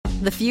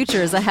The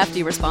future is a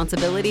hefty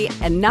responsibility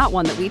and not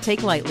one that we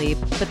take lightly.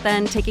 But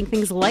then taking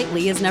things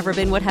lightly has never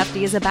been what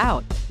Hefty is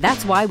about.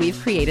 That's why we've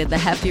created the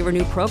Hefty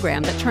Renew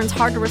program that turns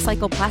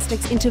hard-to-recycle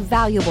plastics into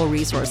valuable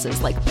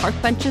resources like park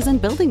benches and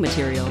building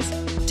materials.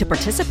 To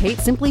participate,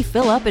 simply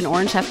fill up an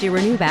orange Hefty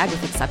Renew bag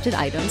with accepted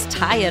items,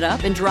 tie it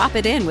up, and drop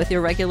it in with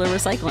your regular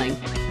recycling.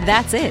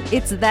 That's it.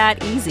 It's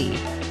that easy.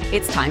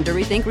 It's time to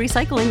rethink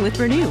recycling with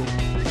Renew.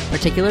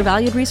 Particular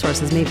valued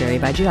resources may vary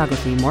by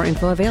geography. More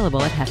info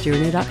available at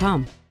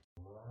heftyrenew.com.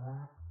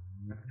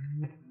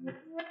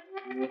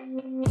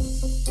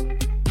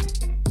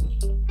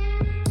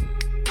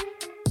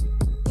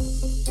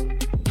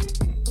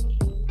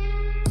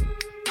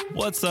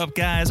 What's up,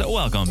 guys?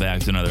 Welcome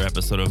back to another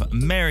episode of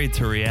Married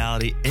to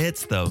Reality.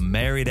 It's the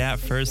Married at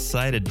First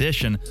Sight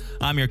edition.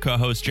 I'm your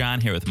co-host,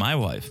 John, here with my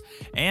wife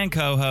and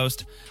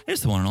co-host.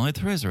 It's the one and only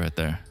Teresa right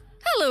there.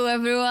 Hello,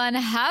 everyone.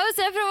 How's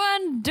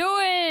everyone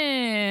doing?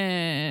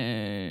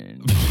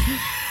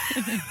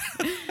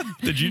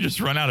 Did you just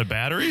run out of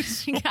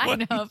batteries?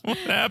 Kind of. What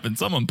happened?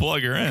 Someone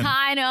plug her in.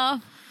 Kind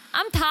of.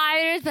 I'm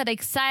tired, but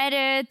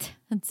excited.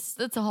 That's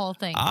the whole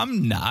thing.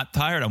 I'm not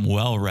tired. I'm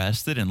well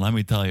rested, and let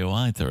me tell you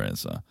why,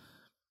 Teresa.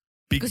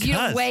 Because you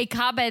don't wake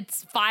up at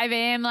 5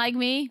 a.m. like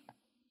me?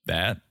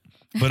 That.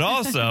 But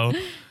also...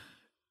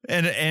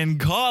 And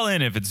call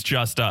in if it's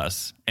just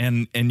us.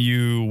 And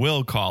you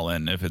will call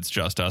in if it's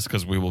just us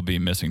because we will be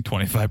missing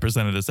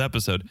 25% of this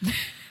episode.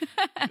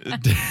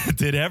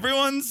 Did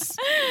everyone's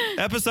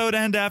episode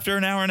end after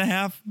an hour and a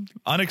half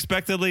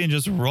unexpectedly and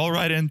just roll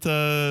right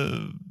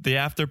into the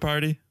after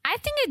party? I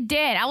think it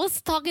did. I was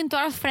talking to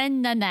our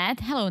friend Nanette.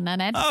 Hello,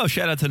 Nanette. Oh,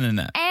 shout out to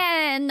Nanette.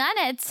 And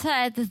Nanette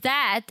said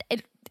that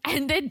it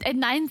ended at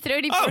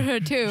 9:30 for her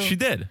too. She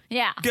did?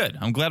 Yeah. Good.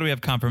 I'm glad we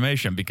have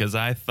confirmation because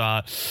I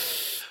thought...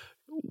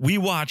 We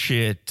watch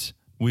it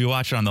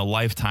on the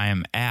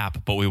Lifetime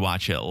app, but we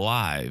watch it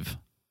live.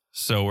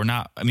 So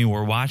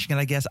we're watching it,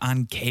 I guess,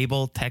 on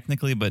cable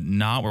technically, but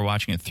not. We're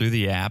watching it through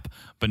the app,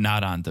 but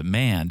not on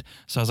demand.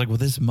 So I was like, well,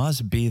 this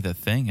must be the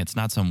thing. It's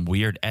not some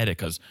weird edit.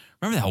 Because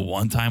remember that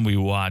one time we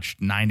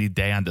watched 90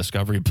 Day on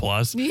Discovery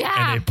Plus?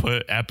 Yeah. And they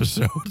put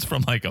episodes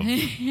from like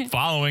a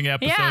following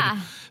episode.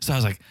 Yeah. So I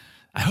was like,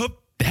 I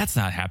hope that's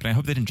not happening. I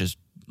hope they didn't just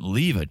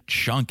leave a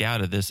chunk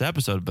out of this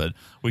episode. But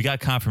we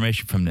got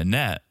confirmation from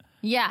Nanette.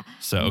 Yeah.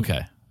 So,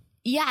 okay.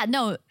 Yeah,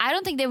 no, I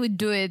don't think they would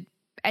do it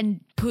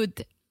and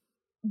put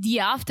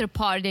the after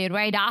party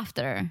right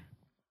after.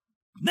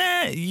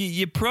 Nah,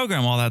 you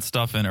program all that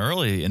stuff in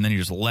early and then you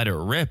just let it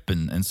rip.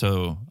 And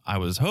so I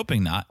was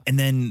hoping not. And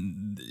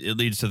then it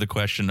leads to the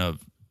question of,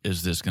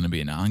 is this going to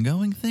be an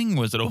ongoing thing?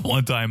 Was it a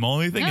one-time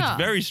only thing? Yeah. It's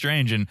very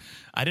strange. And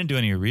I didn't do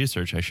any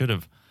research. I should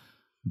have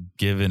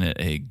given it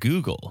a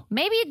Google.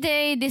 Maybe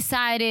they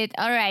decided,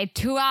 all right,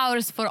 2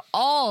 hours for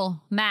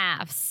all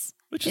maths.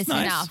 Which is it's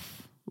nice.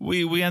 Enough.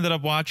 We ended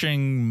up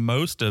watching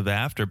most of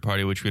After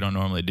Party, which we don't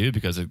normally do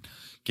because it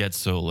gets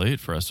so late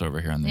for us over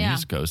here on the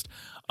East Coast.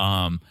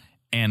 And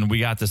we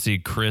got to see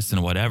Chris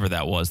and whatever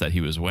that was that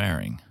he was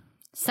wearing.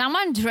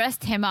 Someone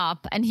dressed him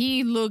up and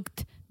he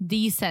looked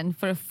decent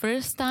for the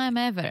first time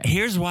ever.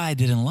 Here's why I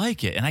didn't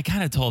like it. And I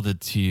kind of told it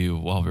to you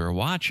while we were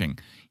watching.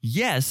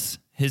 Yes,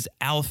 his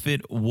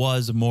outfit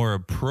was more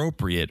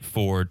appropriate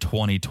for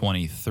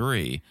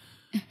 2023,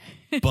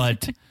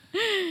 but...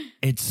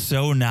 It's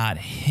so not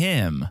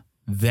him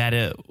that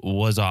it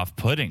was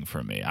off-putting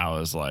for me. I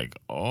was like,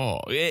 oh,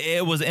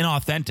 it was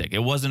inauthentic. It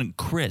wasn't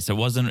Chris. It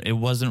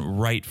wasn't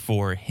right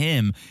for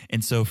him.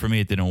 And so for me,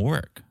 it didn't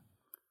work.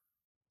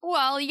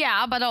 Well,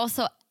 yeah, but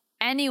also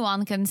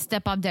anyone can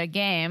step up their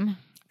game.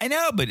 I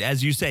know, but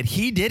as you said,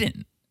 he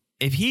didn't.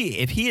 If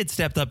he had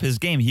stepped up his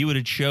game, he would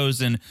have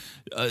chosen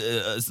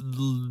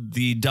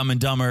the Dumb and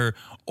Dumber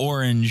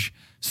orange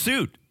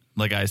suit.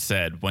 Like I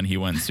said, when he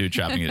went suit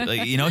shopping,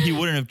 he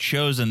wouldn't have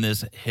chosen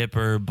this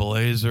hipper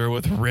blazer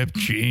with ripped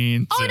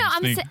jeans. Oh, no,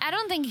 I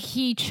don't think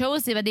he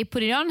chose it, but they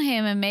put it on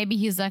him and maybe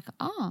he's like,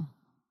 oh.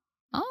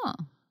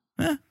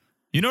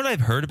 You know what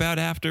I've heard about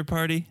After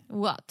Party?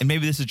 What? And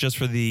maybe this is just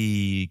for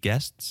the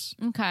guests.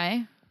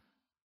 Okay.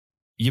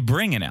 You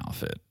bring an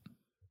outfit.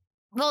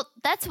 Well,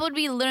 that's what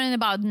we learned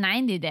about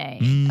 90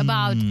 Day,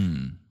 about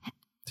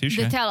Touché.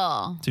 the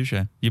tell-all. Touche.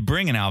 You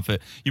bring an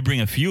outfit, you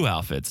bring a few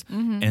outfits,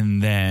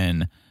 and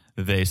then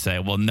they say,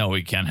 well, no,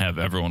 we can't have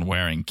everyone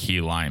wearing key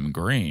lime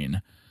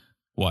green.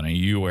 Why don't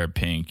you wear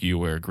pink, you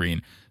wear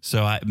green?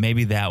 So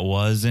maybe that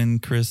was in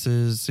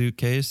Chris's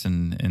suitcase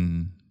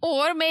and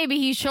Or maybe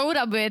he showed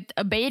up with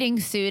a bathing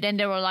suit and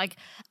they were like,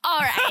 all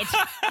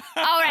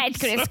right,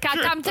 Chris,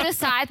 come to the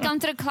side, come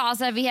to the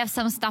closet. We have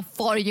some stuff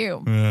for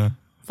you.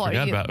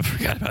 Forgot about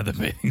the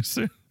bathing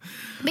suit.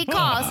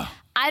 Because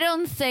I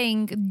don't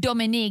think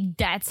Dominique,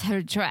 that's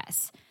her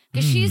dress.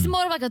 Because she's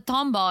more like a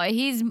tomboy.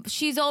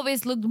 She's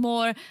always looked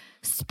more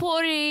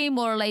sporty,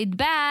 more laid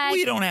back.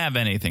 We don't have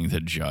anything to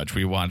judge.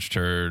 We watched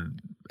her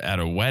at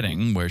a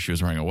wedding where she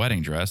was wearing a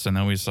wedding dress, and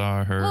then we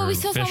saw her Well, we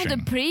saw fishing. some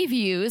of the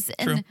previews,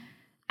 and True.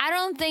 I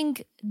don't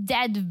think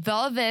that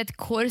velvet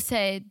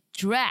corset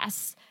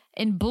dress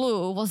in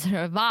blue was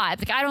her vibe.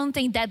 Like, I don't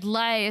think that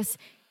lace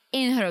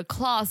in her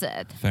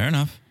closet. Fair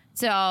enough.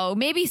 So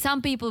maybe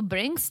some people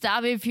bring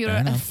stuff if you're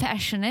a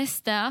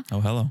fashionista. Oh,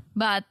 hello.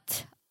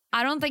 But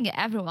I don't think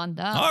everyone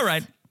does. All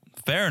right.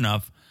 Fair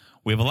enough.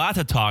 We have a lot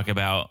to talk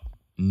about.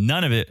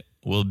 None of it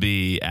will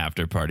be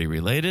after party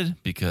related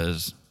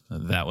because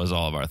that was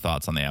all of our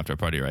thoughts on the after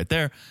party right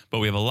there. But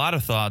we have a lot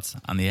of thoughts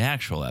on the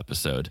actual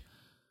episode.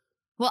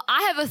 Well,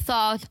 I have a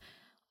thought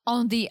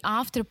on the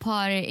after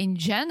party in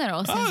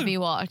general since we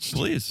watched.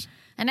 Please.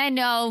 And I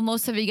know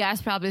most of you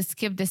guys probably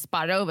skipped this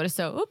part over,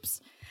 so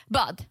oops.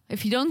 But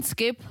if you don't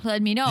skip,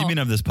 let me know. You mean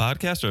of this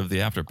podcast or of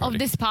the after party? Of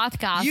this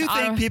podcast. You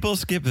think people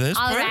skip this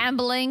our part?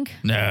 rambling?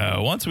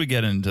 No. Once we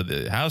get into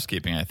the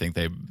housekeeping, I think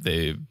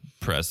they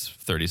press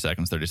 30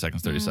 seconds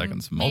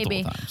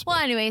multiple times. Well,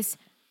 anyways,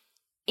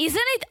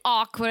 isn't it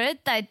awkward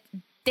that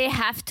they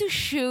have to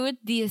shoot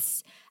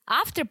these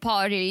after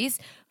parties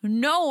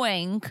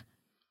knowing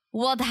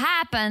what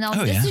happened on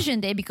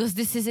decision day because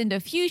this is in the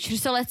future?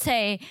 So let's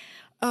say,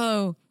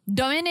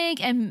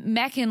 Dominic and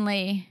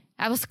McKinley,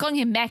 I was calling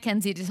him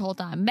Mackenzie this whole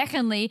time.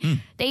 McKinley,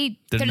 they're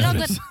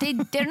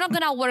not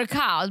gonna work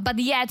out, but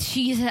yet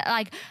she's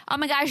like, oh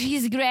my gosh,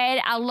 he's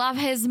great. I love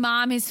his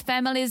mom. His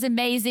family is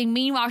amazing.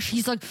 Meanwhile,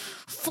 she's like,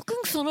 fucking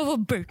son of a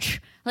bitch.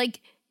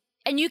 Like,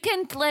 and you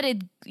can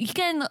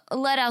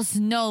let us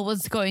know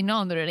what's going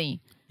on,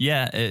 really.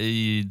 Yeah,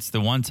 it's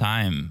the one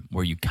time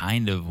where you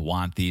kind of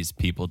want these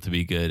people to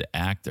be good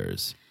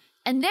actors.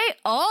 And they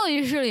all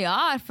usually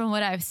are, from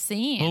what I've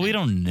seen. Well, we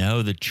don't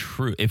know the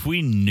truth. If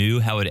we knew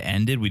how it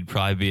ended, we'd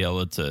probably be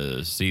able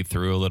to see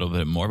through a little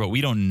bit more. But we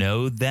don't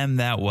know them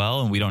that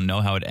well, and we don't know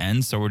how it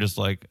ends. So we're just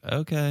like,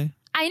 okay.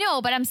 I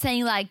know, but I'm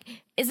saying, like,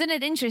 isn't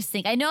it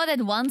interesting? I know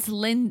that once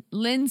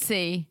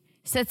Lindsay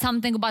said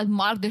something about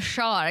Mark the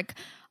Shark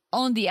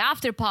on the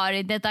after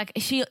party that, like,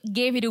 she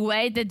gave it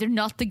away that they're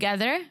not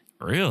together.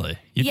 Really?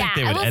 You think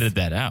they would edit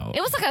that out?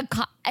 It was like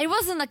it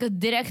wasn't like a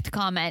direct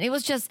comment. It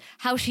was just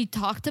how she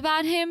talked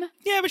about him.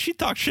 Yeah, but she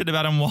talked shit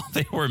about him while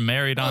they were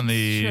married on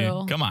the...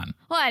 True. Come on.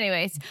 Well,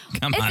 anyways.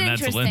 Come on,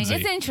 that's Lindsay.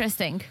 It's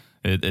interesting.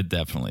 It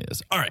definitely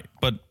is. All right,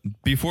 but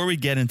before we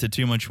get into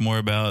too much more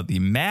about the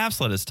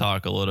MAFs, let us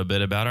talk a little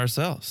bit about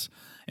ourselves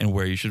and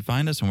where you should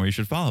find us and where you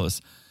should follow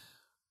us.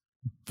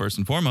 First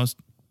and foremost,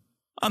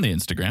 on the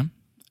Instagram,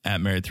 at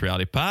Married to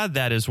Reality Pod.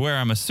 That is where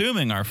I'm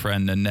assuming our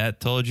friend Nanette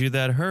told you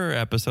that her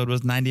episode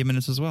was 90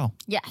 minutes as well.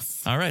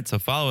 Yes. All right. So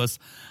follow us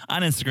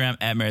on Instagram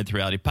at Married to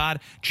Reality Pod.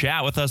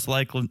 Chat with us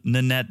like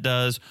Nanette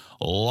does.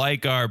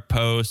 Like our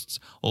posts.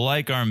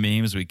 Like our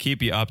memes. We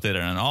keep you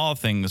updated on all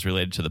things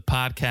related to the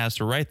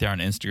podcast. We're right there on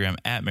Instagram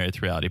at Married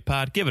to Reality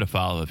Pod. Give it a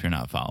follow if you're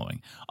not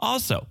following.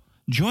 Also,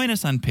 join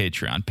us on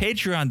Patreon.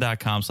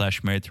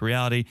 Patreon.com/Married to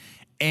Reality.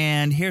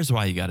 And here's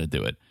why you got to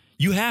do it.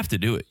 You have to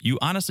do it. You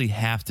honestly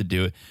have to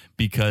do it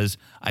because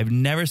I've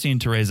never seen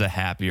Teresa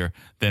happier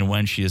than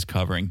when she is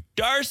covering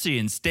Darcy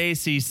and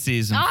Stacey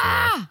season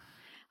 4.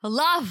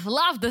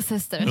 Love the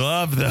sisters.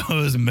 Love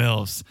those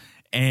MILFs.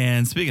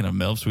 And speaking of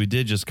MILFs, we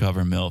did just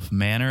cover MILF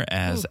Manor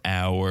as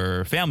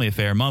our Family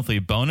Affair monthly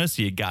bonus.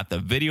 You got the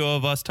video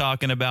of us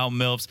talking about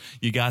MILFs.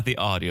 You got the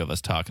audio of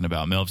us talking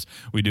about MILFs.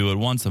 We do it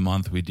once a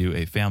month. We do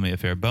a Family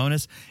Affair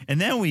bonus.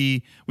 And then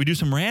we do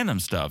some random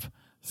stuff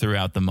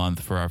throughout the month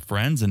for our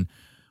friends. And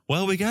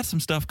well, we got some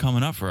stuff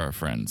coming up for our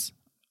friends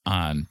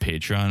on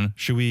Patreon.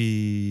 Should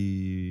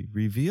we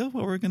reveal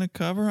what we're going to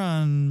cover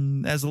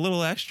on as a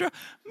little extra?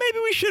 Maybe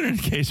we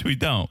shouldn't in case we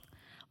don't.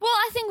 Well,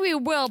 I think we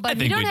will, but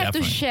we don't have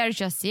to share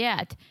just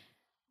yet.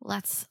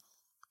 Guys.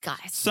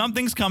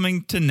 Something's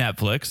coming to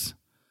Netflix.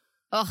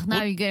 Ugh,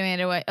 now you're giving it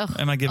away. Ugh.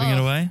 Am I giving it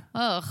away?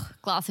 Ugh,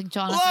 classic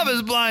Jonathan. Love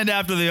is Blind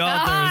After the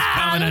Author is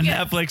coming to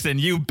Netflix, and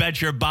you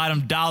bet your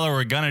bottom dollar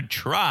we're gonna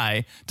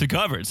try to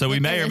cover it. So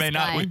we may or may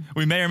not.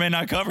 We may or may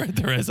not cover it,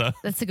 Teresa.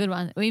 That's a good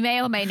one. We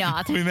may or may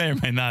not. We may or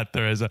may not,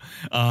 Teresa.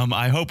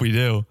 I hope we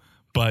do,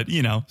 but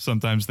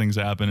sometimes things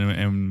happen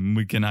and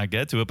we cannot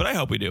get to it. But I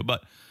hope we do.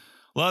 But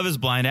Love is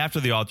Blind After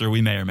the Author,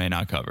 we may or may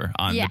not cover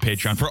on the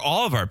Patreon for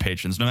all of our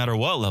patrons, no matter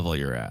what level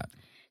you're at.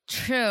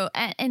 True.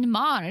 And in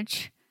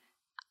March,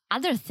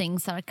 other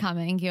things are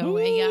coming your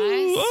way,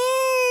 guys.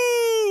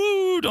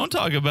 Ooh, don't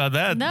talk about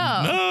that.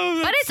 No.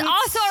 But it's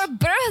also our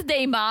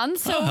birthday month,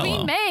 so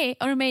we may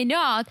or may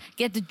not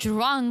get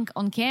drunk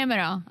on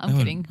camera. I'm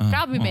kidding.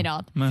 Probably may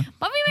not. But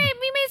we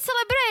may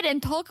celebrate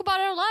and talk about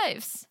our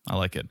lives. I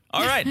like it.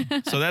 All right.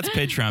 So that's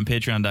Patreon.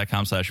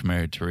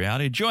 Patreon.com/Married to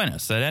Reality. Join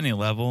us at any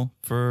level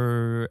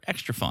for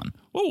extra fun.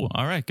 Oh,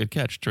 all right. Good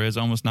catch. Teresa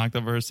almost knocked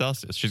over her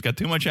Celsius. She's got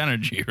too much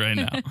energy right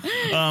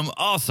now.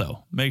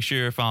 Also, make sure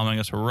you're following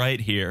us right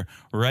here,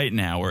 right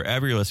now,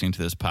 wherever you're listening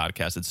to this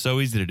podcast. It's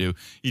so easy to do.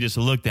 You just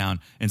look down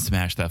and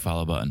smash that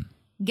follow button.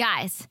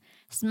 Guys,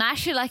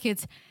 smash it like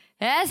it's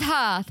as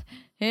hot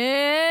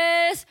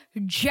as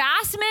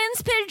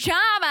Jasmine's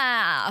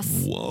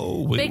pajamas.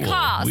 Whoa.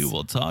 Because we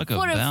will talk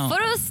for about the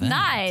first that.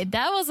 night,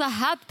 that was a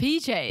hot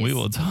PJs. We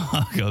will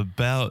talk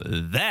about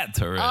that,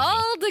 Teresa.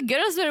 All the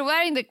girls were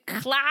wearing the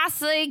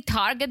classic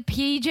Target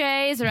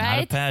PJs, right?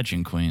 Not a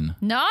pageant queen.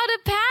 Not a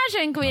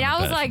pageant queen. I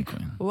was like,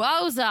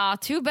 Wowza,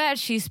 too bad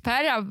she's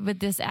paired up with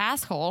this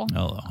asshole.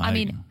 Hello. I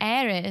mean,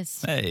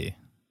 Aerys. Hey,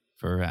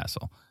 for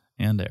asshole.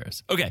 And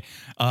Aerys. Okay.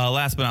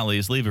 Last but not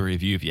least, leave a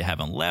review if you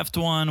haven't left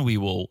one. We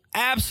will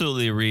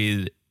absolutely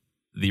read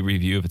the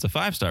review if it's a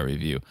 5-star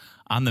review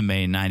on the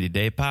May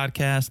 90-day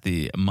podcast,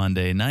 the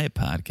Monday night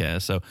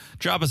podcast. So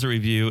drop us a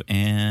review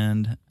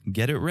and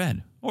get it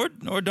read. Or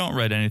don't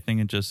read anything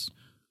and just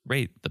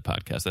rate the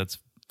podcast. That's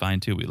fine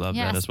too. We love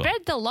that as well.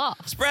 Spread the love.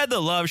 Spread the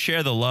love.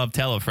 Share the love.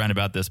 Tell a friend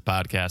about this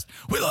podcast.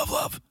 We love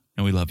love.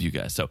 And we love you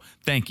guys. So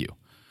thank you.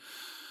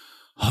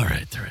 All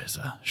right,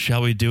 Teresa.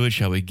 Shall we do it?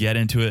 Shall we get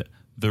into it?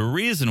 The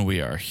reason we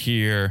are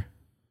here,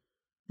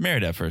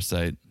 Married at First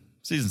Sight,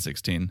 Season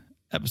 16,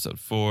 Episode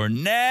 4,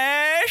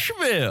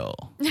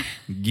 Nashville.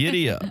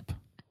 Giddy up.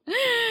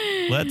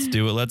 Let's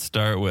do it. Let's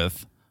start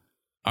with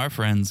our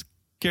friends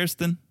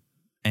Kirsten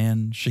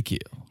and Shaquille.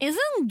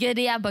 Isn't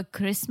giddy up a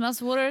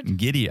Christmas word?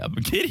 Giddy up,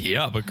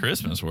 a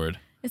Christmas word.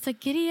 It's like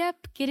giddy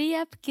up,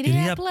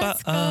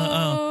 let's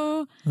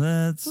go.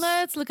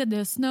 Let's look at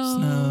the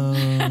snow.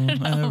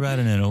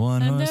 Riding in a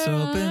one-horse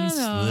open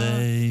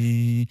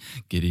sleigh.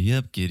 Giddy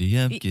up, giddy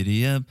up,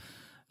 giddy up.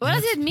 What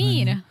does it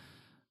mean?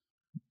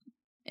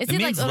 Is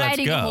it like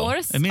riding a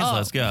horse? It means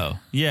let's go.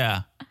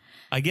 Yeah.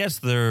 I guess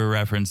they're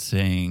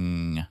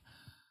referencing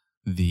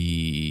the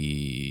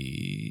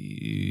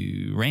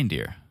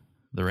reindeer.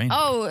 The reindeer.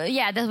 Oh,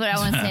 yeah, that's what I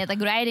want to say.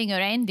 Like riding a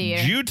reindeer.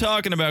 You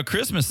talking about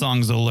Christmas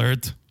songs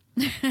alert.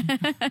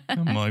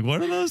 I'm like,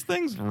 what are those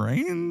things?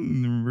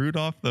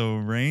 Rudolph the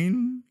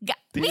Reindeer?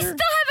 We still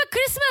have a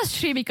Christmas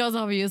tree because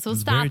of you, so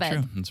stop it.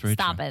 True. That's very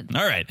stop true. it.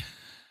 All right.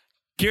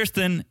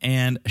 Kirsten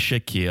and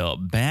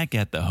Shaquille back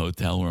at the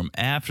hotel room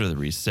after the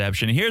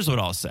reception. Here's what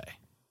I'll say.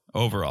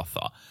 Overall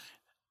thought.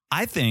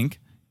 I think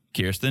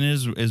Kirsten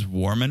is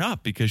warming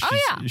up because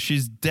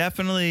she's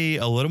definitely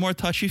a little more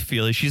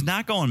touchy-feely. She's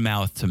not going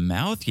mouth to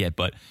mouth yet,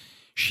 but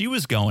she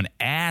was going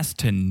ass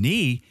to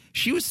knee.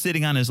 She was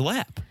sitting on his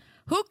lap.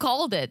 Who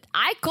called it?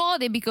 I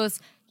called it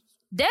because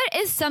there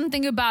is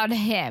something about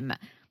him.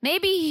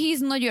 Maybe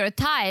he's not your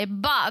type,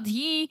 but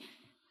he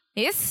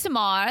is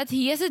smart.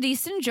 He has a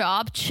decent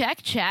job. Check.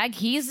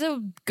 He's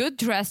a good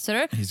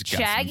dresser. He's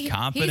got some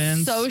confidence.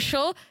 He's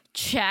social.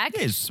 Check.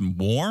 He's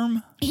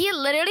warm. He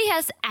literally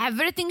has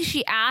everything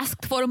she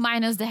asked for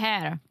minus the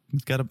hair.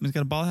 He's got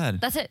a bald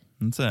head. That's it.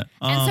 And so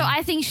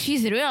I think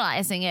she's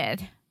realizing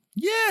it.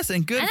 Yes,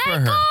 and good for her.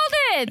 And I called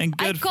it. And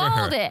good for her. I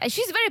called it.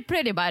 She's very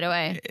pretty, by the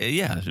way.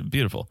 Yeah,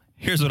 beautiful.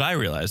 Here's what I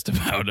realized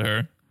about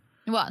her.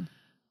 What?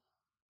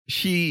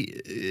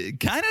 She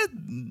kind of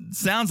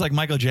sounds like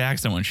Michael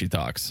Jackson when she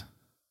talks.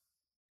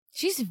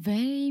 She's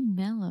very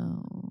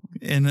mellow.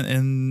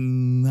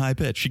 In high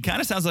pitch. She kind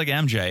of sounds like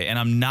MJ, and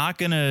I'm not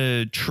going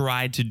to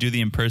try to do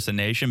the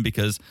impersonation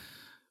because,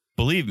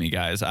 believe me,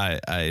 guys,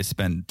 I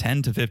spend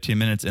 10 to 15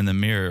 minutes in the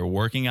mirror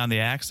working on the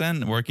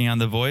accent, working on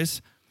the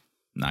voice.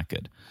 Not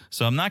good.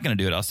 So I'm not going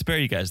to do it. I'll spare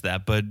you guys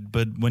that. But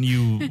when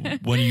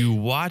you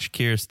watch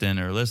Kirsten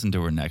or listen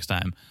to her next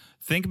time,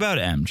 think about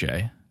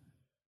MJ.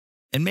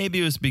 And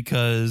maybe it was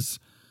because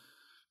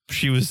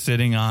she was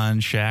sitting on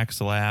Shaq's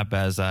lap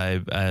as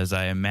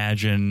I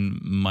imagine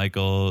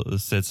Michael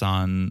sits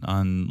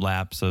on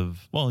laps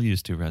of, well, he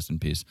used to, rest in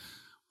peace.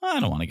 Well, I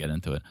don't want to get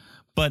into it.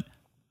 But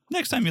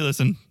next time you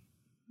listen,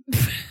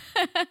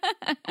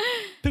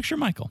 picture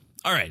Michael.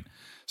 All right.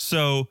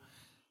 So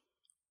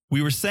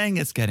we were saying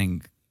it's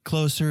getting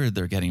closer.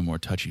 They're getting more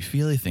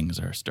touchy-feely. Things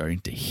are starting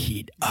to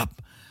heat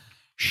up.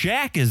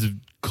 Shaq is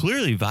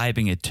clearly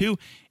vibing it too,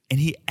 and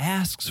he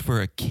asks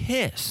for a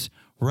kiss,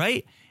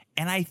 right?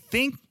 And I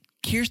think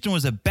Kirsten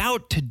was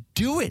about to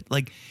do it.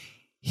 Like,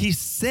 he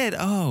said,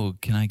 oh,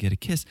 can I get a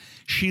kiss?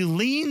 She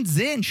leans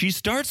in. She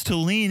starts to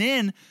lean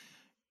in.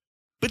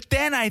 But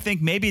then I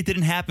think maybe it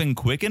didn't happen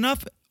quick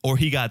enough, or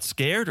he got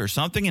scared or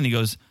something, and he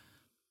goes,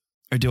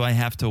 or do I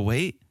have to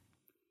wait?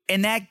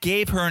 And that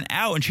gave her an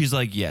out, and she's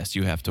like, yes,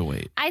 you have to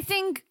wait. I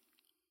think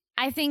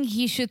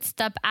he should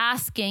stop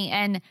asking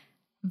and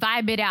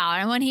vibe it out.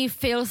 And when he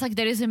feels like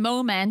there is a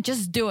moment,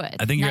 just do it.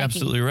 I think you're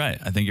absolutely right.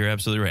 At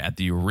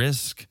the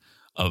risk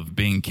of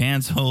being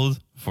canceled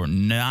for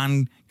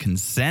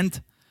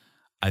non-consent,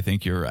 I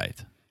think you're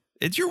right.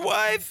 It's your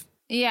wife.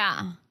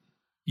 Yeah.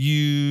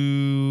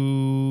 You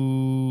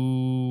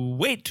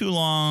wait too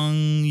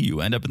long,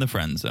 you end up in the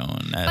friend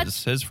zone,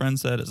 as his friend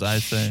said, as I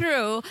say.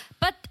 True.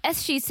 But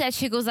as she said,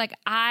 she goes like,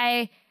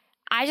 I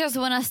just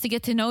want us to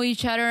get to know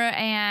each other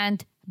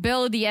and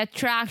build the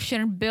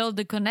attraction, build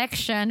the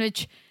connection,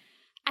 which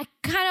I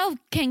kind of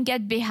can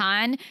get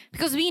behind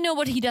because we know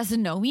what he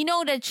doesn't know. We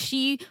know that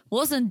she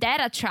wasn't that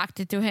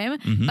attracted to him,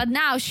 but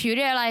now she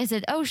realized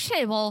that, oh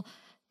shit, well,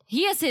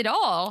 he has it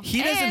all.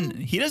 He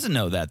doesn't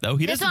know that though.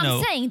 That's what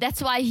I'm saying.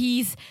 That's why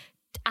he's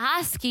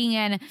asking,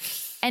 and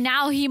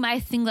now he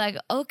might think like,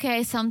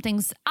 okay,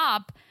 something's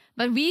up.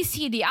 But we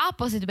see the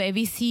opposite way.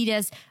 We see it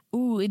as,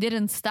 ooh, it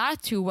didn't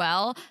start too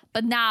well,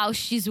 but now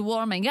she's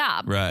warming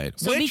up. Right.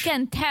 So we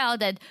can tell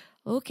that,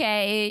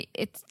 okay,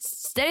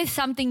 there is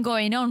something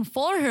going on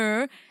for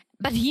her,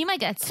 but he might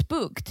get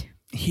spooked.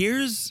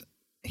 Here's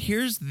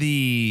here's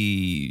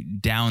the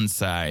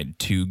downside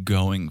to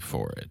going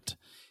for it.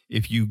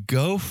 If you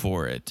go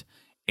for it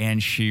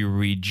and she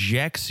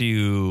rejects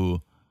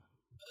you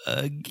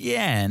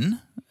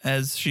again,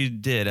 as she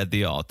did at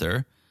the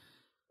altar,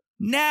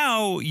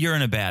 now you're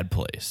in a bad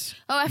place.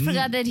 Oh, I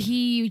forgot that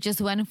he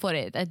just went for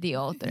it at the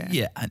altar.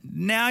 Yeah,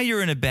 now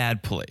you're in a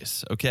bad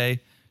place,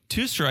 okay?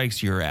 2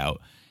 strikes, you're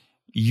out.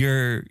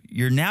 You're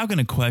now going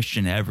to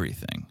question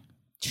everything.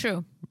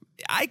 True.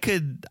 I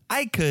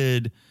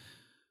could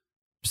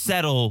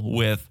settle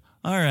with,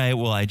 all right,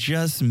 well, I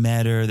just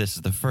met her. This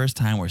is the first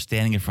time we're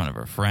standing in front of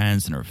her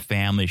friends and her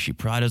family. She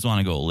probably doesn't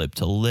want to go lip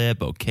to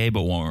lip. Okay,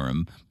 but when we're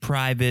in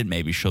private,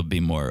 maybe she'll be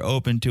more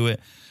open to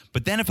it.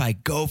 But then if I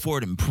go for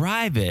it in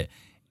private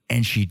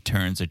and she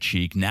turns a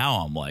cheek,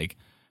 now I'm like,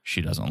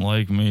 she doesn't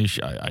like me.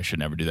 I should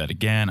never do that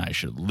again. I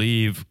should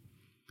leave.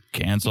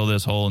 Cancel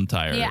this whole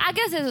entire... Yeah, I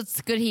guess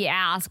it's good he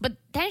asked. But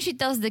then she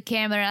tells the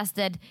cameras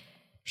that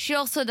she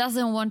also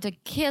doesn't want a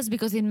kiss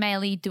because it may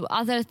lead to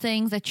other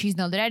things that she's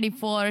not ready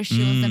for.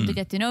 She wants them to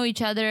get to know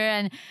each other.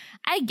 And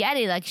I get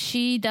it. Like,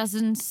 she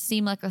doesn't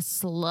seem like a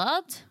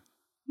slut.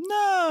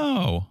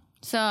 No.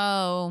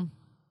 So...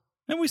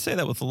 And we say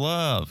that with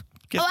love.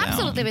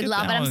 Absolutely with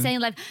love. But I'm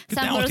saying, like,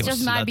 some girls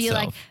just might be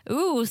like,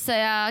 ooh, so,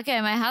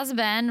 okay, my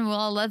husband,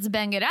 well, let's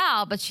bang it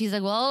out. But she's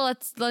like, well,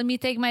 let me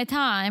take my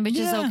time, which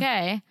is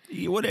okay.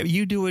 Whatever.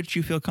 You do what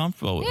you feel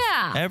comfortable with.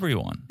 Yeah.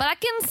 Everyone. But I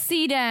can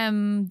see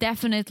them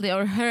definitely,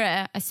 or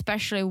her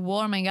especially,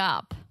 warming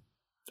up.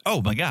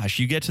 Oh, my gosh.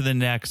 You get to the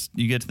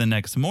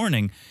next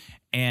morning,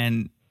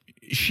 and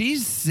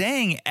she's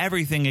saying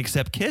everything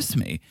except kiss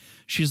me.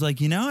 She's like,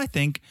 I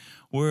think...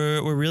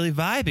 We're really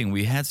vibing.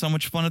 We had so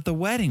much fun at the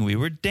wedding. We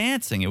were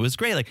dancing. It was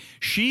great. Like,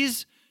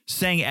 she's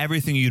saying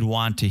everything you'd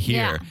want to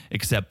hear,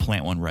 except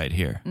plant one right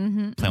here.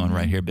 Plant one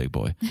right here, big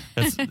boy.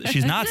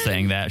 She's not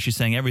saying that. She's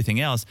saying everything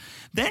else.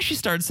 Then she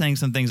started saying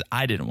some things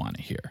I didn't want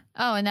to hear.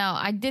 Oh, no.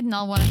 I did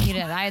not want to hear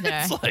that either.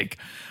 It's like,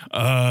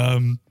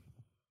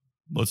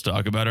 let's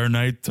talk about our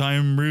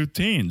nighttime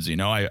routines.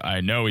 I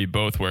know we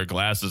both wear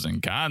glasses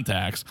and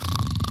contacts.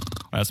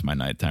 That's my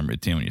nighttime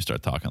routine when you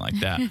start talking like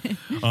that.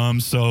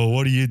 So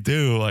what do you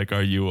do? Like,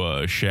 are you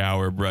a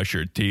shower, brush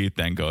your teeth,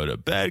 then go to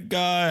bed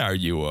guy? Are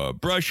you a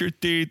brush your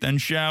teeth, then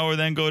shower,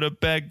 then go to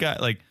bed guy?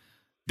 Like,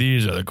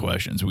 these are the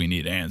questions we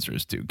need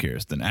answers to,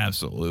 Kirsten.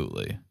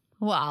 Absolutely.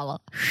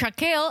 Well,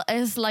 Shaquille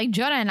is like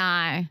John and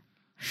I.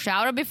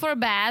 Shower before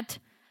bed,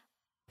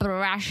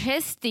 brush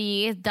his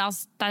teeth,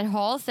 does that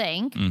whole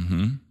thing.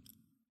 Mm-hmm.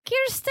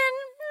 Kirsten,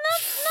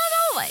 not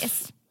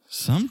always.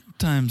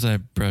 Sometimes I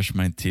brush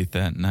my teeth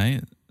at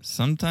night.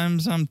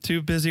 Sometimes I'm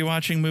too busy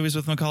watching movies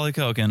with Macaulay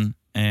Culkin,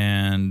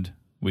 and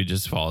we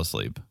just fall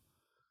asleep.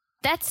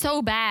 That's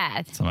so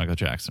bad. It's a Michael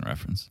Jackson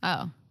reference.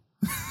 Oh.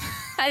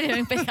 I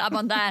didn't pick up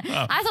on that.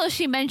 Oh. I thought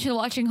she mentioned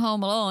watching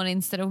Home Alone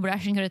instead of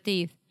brushing her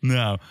teeth.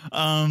 No.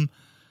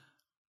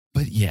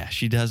 But yeah,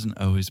 she doesn't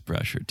always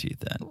brush her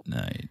teeth at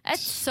night.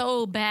 That's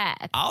so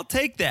bad. I'll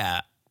take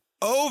that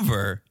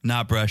over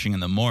not brushing in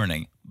the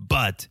morning.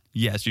 But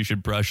yes, you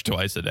should brush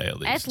twice a day at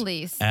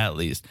least. At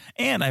least.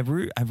 And I've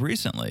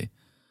recently,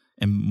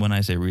 and when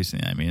I say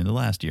recently, I mean in the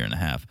last year and a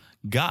half,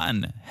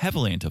 gotten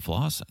heavily into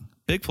flossing.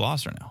 Big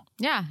flosser now.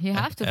 Yeah, you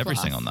have to every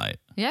floss. single night.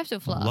 You have to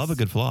floss. Love a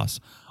good floss.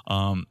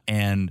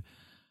 And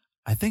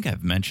I think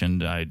I've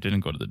mentioned I didn't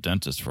go to the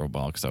dentist for a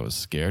while because I was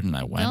scared, and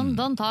I went.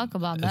 Don't talk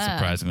about that. It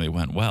surprisingly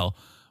went well.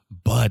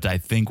 But I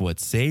think what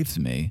saved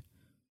me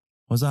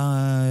was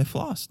I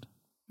flossed.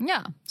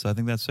 Yeah. So I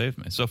think that saved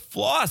me. So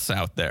floss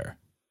out there.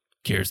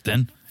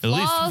 Kirsten, at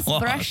least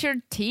floss. Brush your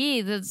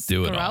teeth. It's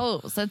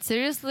gross. That's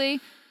seriously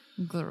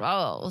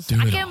gross.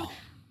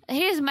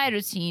 Here's my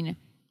routine.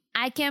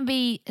 I can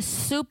be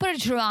super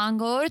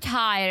drunk or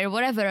tired,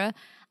 whatever.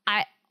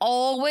 I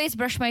always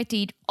brush my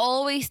teeth,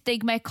 always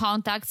take my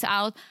contacts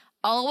out,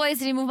 always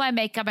remove my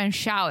makeup and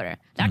shower.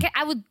 Like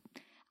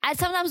I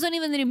sometimes don't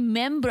even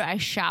remember I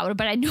showered,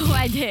 but I know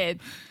I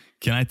did.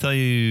 Can I tell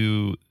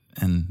you,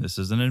 and this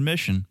is an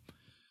admission,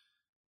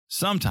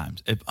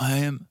 sometimes if I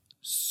am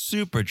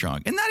super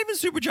drunk, and not even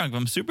super drunk, if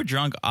I'm super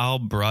drunk, I'll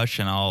brush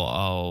and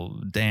I'll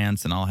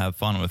dance and I'll have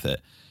fun with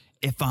it.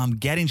 If I'm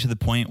getting to the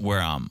point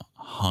where I'm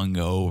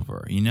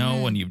hungover,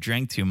 when you've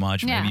drank too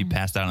much, maybe you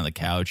passed out on the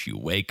couch, you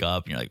wake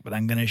up and you're like, but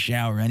I'm going to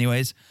shower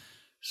anyways.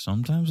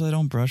 Sometimes I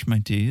don't brush my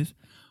teeth,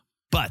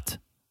 but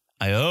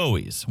I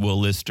always will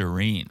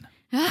Listerine.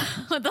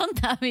 Don't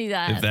tell me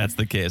that. If that's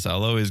the case,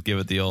 I'll always give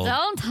it the old.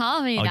 Don't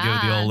tell me I'll give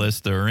it the old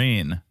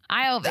Listerine.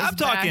 I'm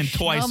talking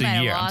twice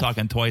a year. I'm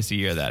talking twice a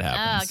year that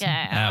happens. Okay.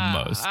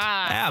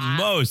 At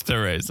most,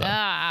 Teresa.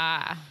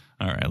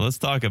 All right, let's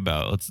talk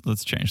about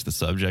let's change the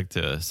subject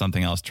to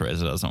something else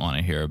Teresa doesn't want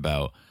to hear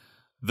about.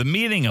 The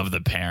meeting of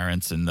the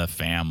parents and the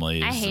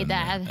families. I hate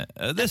that.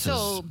 This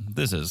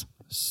is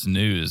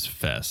snooze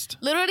fest.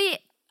 Literally,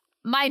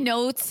 my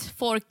notes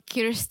for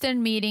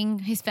Kirsten meeting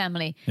his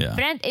family. Yeah.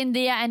 Friend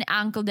India and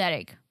Uncle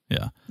Derek.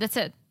 Yeah. That's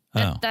it.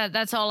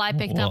 That's all I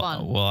picked up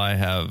on. Well, I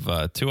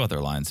have 2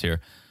 other lines here.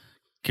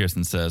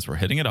 Kirsten says, we're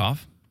hitting it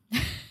off.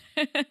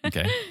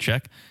 Okay,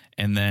 check.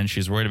 And then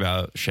she's worried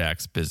about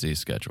Shaq's busy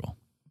schedule.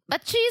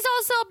 But she's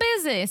also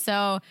busy.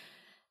 So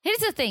here's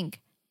the thing.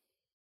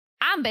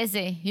 I'm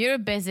busy. You're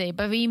busy.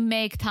 But we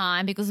make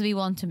time because we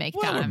want to make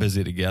time. We're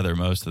busy together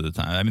most of the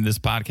time. I mean, this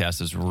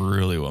podcast is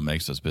really what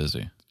makes us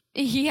busy.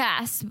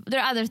 Yes. There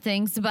are other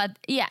things. But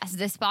yes,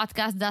 this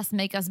podcast does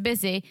make us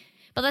busy.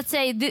 But let's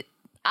say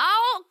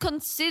I'll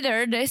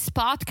consider this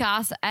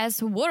podcast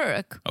as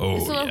work.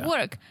 It's a lot of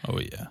work. Oh,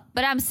 yeah.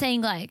 But I'm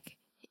saying like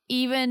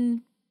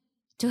even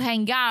to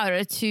hang out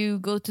or to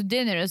go to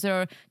dinners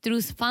or to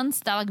do fun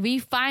stuff, like we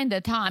find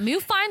the time. You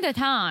find the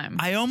time.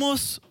 I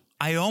almost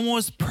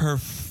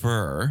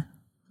prefer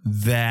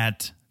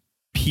that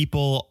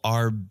people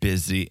are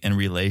busy in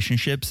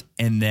relationships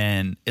and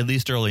then, at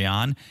least early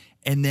on,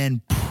 and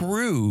then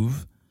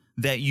prove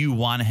that you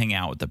want to hang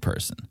out with the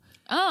person.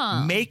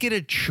 Oh. Make it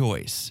a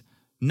choice.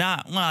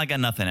 Not, well, I got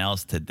nothing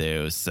else to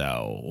do,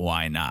 so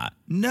why not?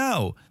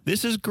 No,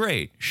 this is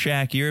great.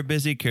 Shaq, you're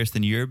busy.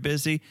 Kirsten, you're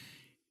busy.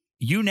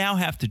 You now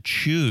have to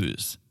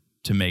choose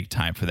to make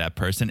time for that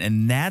person,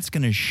 and that's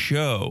going to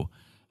show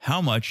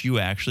how much you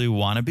actually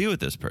want to be with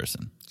this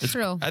person.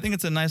 True. I think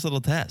it's a nice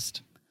little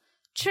test.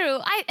 True.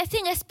 I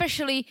think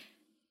especially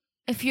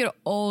if you're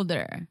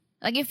older.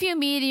 Like if you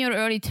meet in your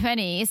early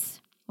 20s,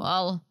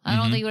 well, I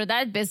don't think you're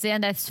that busy,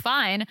 and that's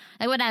fine.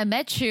 Like when I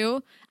met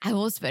you, I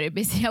was very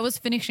busy. I was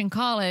finishing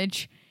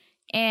college,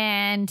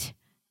 and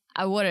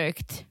I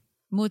worked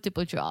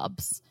multiple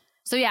jobs.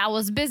 So yeah, I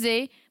was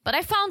busy, but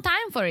I found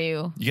time for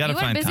you. You gotta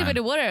find time. You were busy with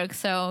the work,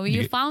 so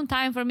you found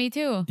time for me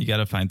too. You got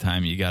to find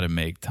time. You got to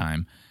make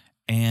time.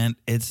 And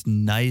it's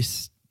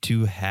nice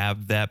to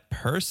have that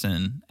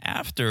person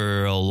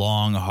after a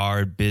long,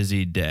 hard,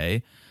 busy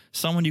day.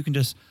 Someone you can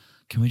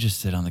we just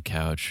sit on the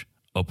couch,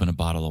 open a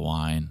bottle of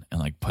wine, and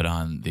like put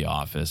on The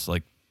Office?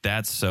 Like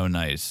that's so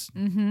nice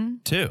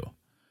too.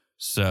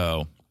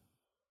 So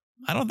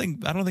I don't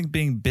think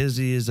being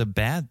busy is a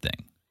bad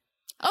thing.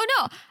 Oh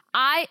no,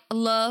 I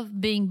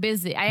love being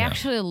busy. I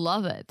actually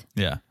love it.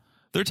 Yeah,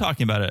 they're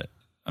talking about it.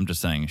 I'm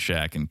just saying,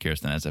 Shaq and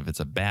Kirsten, as if it's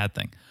a bad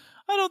thing.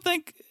 I don't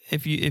think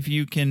if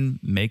you can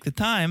make the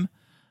time,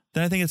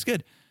 then I think it's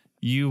good.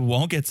 You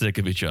won't get sick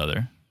of each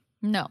other.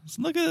 No.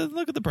 So look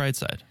at the bright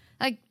side.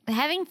 Like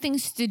having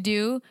things to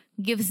do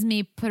gives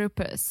me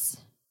purpose.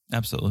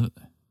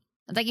 Absolutely.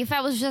 Like if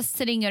I was just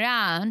sitting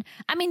around,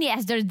 I mean,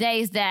 yes, there are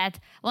days that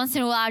once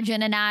in a while,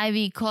 Jen and I,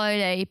 we call it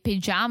a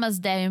pajamas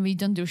day and we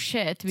don't do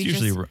shit.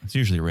 It's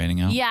usually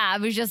raining out. Yeah,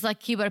 we just like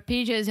keep our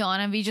PJs on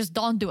and we just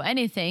don't do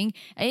anything.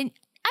 And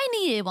I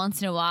need it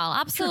once in a while,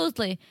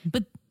 absolutely. Sure.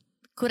 But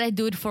could I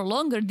do it for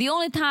longer? The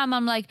only time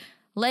I'm like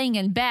laying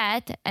in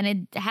bed and it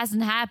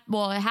hasn't happened,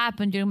 well, it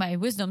happened during my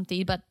wisdom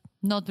teeth, but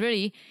not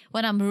really.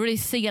 When I'm really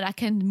sick and I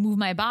can move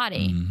my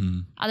body.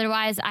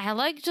 Otherwise, I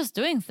like just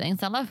doing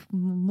things. I love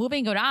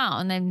moving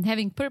around and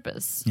having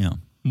purpose. Yeah.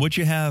 What'd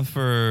you have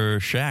for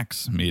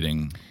Shaq's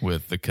meeting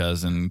with the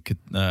cousin,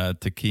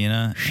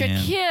 Takina?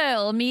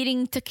 Shaquille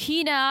meeting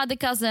Takina, the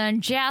cousin,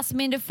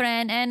 Jasmine, the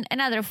friend, and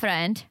another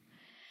friend.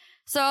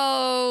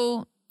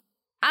 So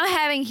I'm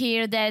having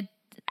here that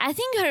I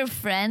think her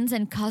friends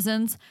and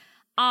cousins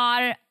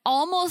are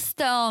almost,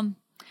 I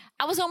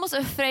was almost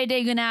afraid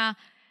they're gonna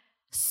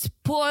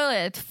spoil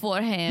it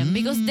for him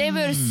because they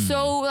were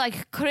so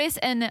like Chris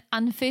and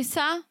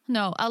Alyssa.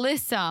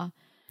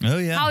 Oh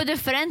yeah. How the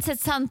friend said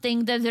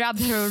something that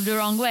rubbed her the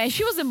wrong way.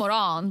 She was a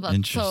moron, but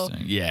interesting.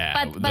 So,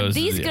 yeah. But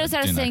these girls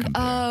are saying,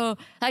 are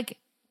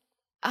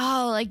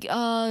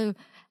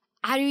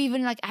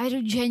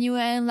you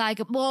genuine? Like,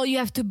 well, you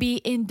have to be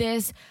in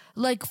this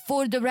like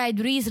for the right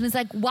reason. It's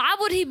like, why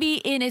would he be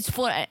in it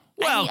for any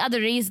other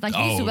reason? Like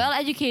he's well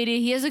educated,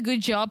 he has a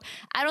good job.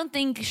 I don't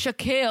think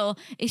Shaquille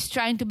is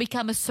trying to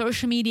become a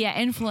social media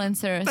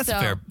influencer.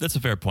 That's a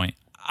fair point.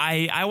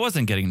 I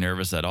wasn't getting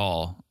nervous at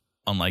all,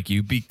 unlike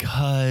you,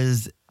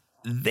 because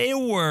they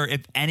were,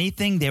 if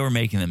anything, they were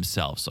making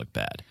themselves look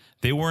bad.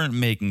 They weren't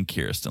making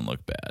Kirsten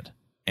look bad.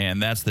 And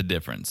that's the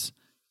difference,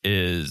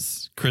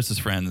 is Chris's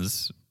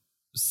friends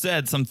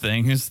said some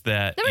things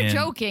that they were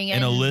joking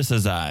in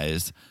Alyssa's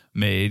eyes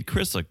made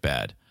Chris look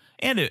bad.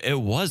 And it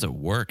was a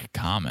work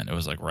comment. It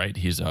was like, right,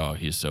 he's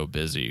so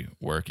busy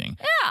working.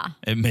 Yeah.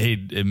 It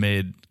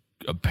made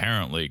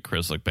apparently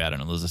Chris look bad in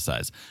Alyssa's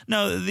eyes.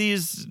 No,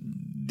 these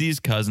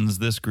cousins,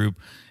 this group,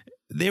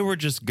 they were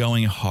just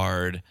going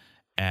hard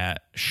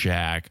at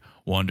Shaq,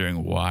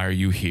 wondering, why are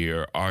you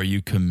here? Are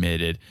you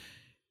committed?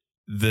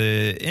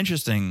 The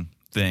interesting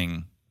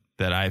thing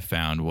that I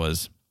found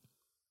was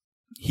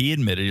he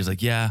admitted, he's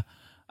like, yeah,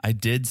 I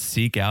did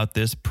seek out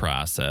this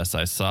process.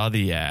 I saw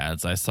the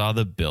ads. I saw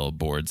the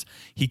billboards.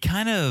 He's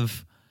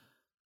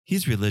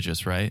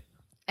religious, right?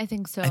 I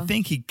think so. I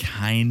think he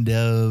kind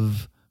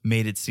of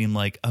made it seem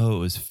like, it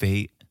was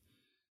fate,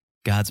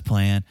 God's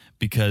plan,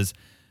 because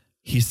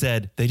he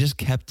said they just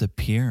kept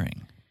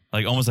appearing.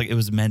 Like almost like it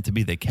was meant to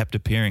be. They kept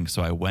appearing,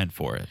 so I went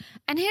for it.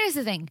 And here's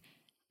the thing.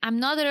 I'm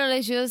not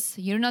religious.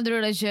 You're not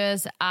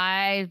religious.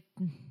 I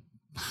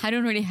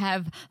don't really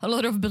have a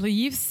lot of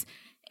beliefs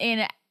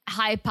in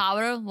high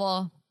power.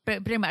 Well,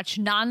 pretty much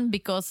none,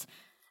 because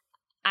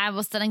I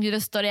was telling you the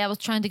story. I was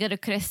trying to get a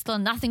crystal.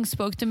 Nothing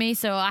spoke to me.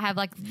 So I have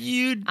like,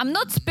 I'm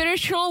not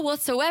spiritual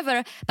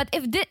whatsoever. But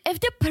if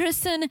the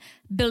person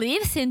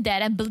believes in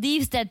that and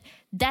believes that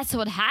that's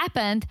what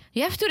happened,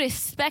 you have to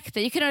respect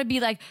it. You cannot be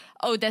like,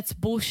 oh, that's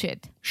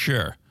bullshit.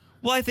 Sure.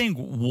 Well, I think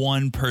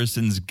one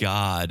person's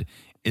God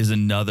is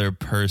another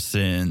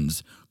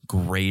person's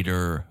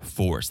greater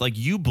force. Like,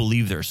 you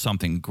believe there's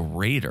something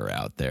greater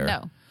out there.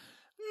 No.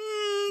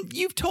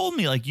 You've told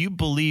me, like, you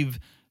believe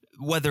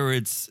whether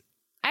it's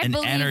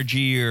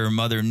energy or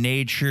Mother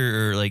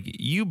Nature, or like,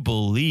 you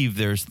believe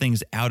there's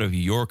things out of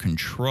your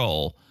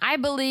control. I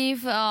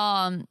believe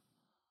I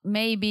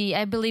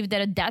believe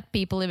there are dead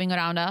people living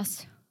around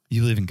us.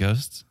 You believe in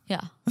ghosts?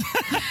 Yeah.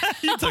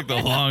 You took the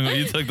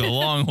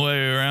long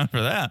way around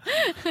for that.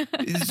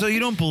 So you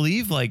don't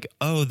believe like,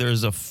 oh,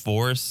 there's a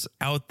force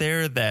out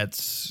there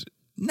that's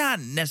not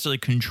necessarily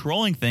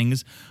controlling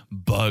things,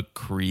 but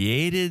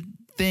created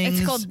things.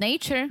 It's called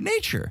nature.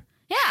 Nature.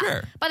 Yeah.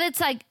 Sure. But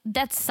it's like,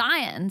 that's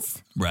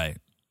science. Right.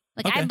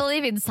 Like, okay. I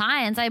believe in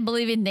science. I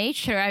believe in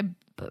nature.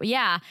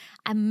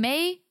 I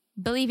may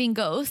believe in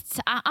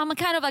ghosts. I'm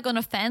kind of like on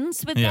a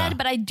fence with that,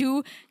 but I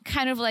do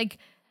kind of like,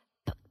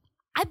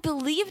 I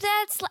believe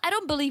that. I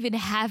don't believe in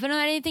heaven or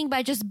anything, but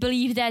I just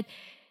believe that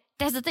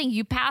that's the thing.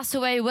 You pass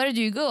away, where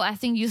do you go? I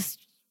think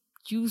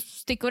you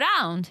stick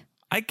around.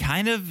 I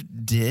kind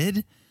of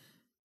did.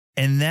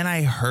 And then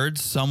I heard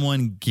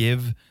someone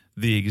give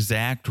the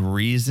exact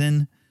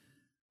reason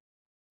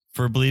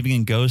for believing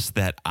in ghosts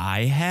that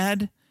I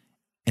had.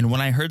 And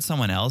when I heard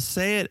someone else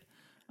say it,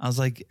 I was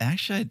like,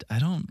 actually, I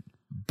don't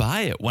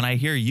buy it. When I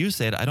hear you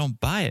say it, I don't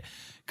buy it.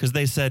 Because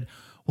they said,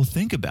 well,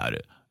 think about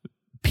it.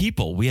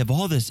 People, we have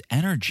all this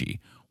energy.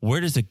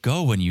 Where does it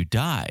go when you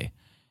die?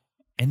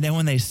 And then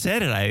when they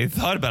said it, I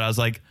thought about it. I was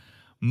like,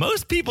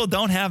 most people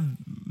don't have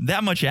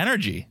that much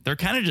energy. They're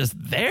kind of just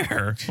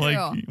there. True.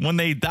 Like, when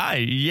they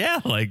die, they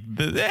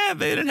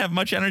didn't have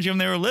much energy when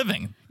they were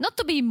living. Not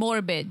to be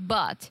morbid,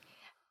 but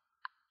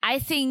I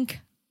think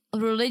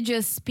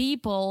religious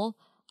people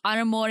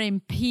are more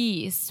in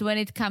peace when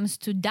it comes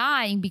to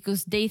dying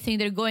because they think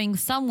they're going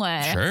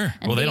somewhere. Sure.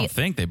 Well, they don't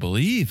think, they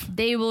believe.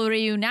 They will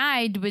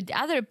reunite with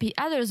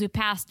others who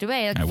passed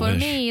away. Like, for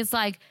me, it's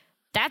like,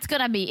 that's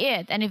going to be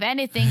it. And if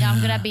anything,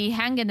 I'm going to be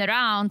hanging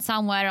around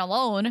somewhere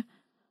alone.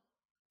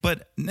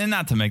 But, and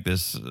not to make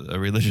this a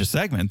religious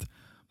segment,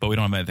 but we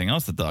don't have anything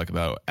else to talk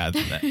about at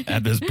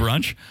this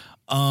brunch.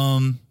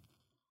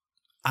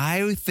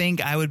 I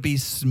think I would be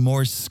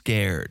more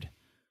scared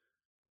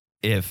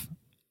if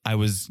I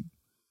was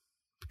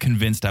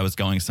convinced I was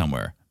going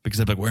somewhere, because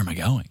I'd be like, where am I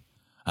going?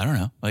 I don't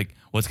know. Like,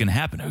 what's going to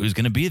happen? Who's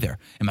going to be there?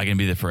 Am I going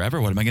to be there forever?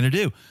 What am I going to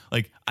do?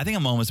 Like, I think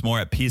I'm almost more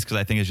at peace because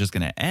I think it's just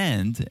going to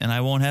end and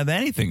I won't have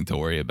anything to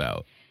worry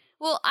about.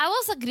 Well, I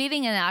was like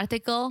reading an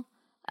article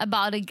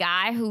about a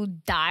guy who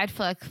died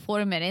for like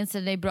 4 minutes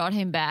and they brought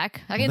him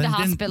back in the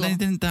hospital. He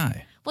didn't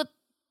die. Well,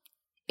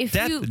 if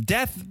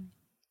death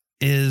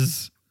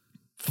is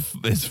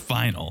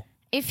final.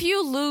 If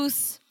you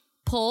lose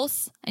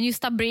pulse and you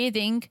stop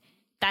breathing,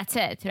 that's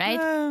it,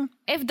 right?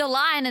 If the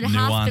line at the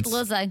hospital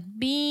was like,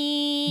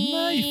 beep.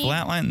 No, you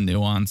flatline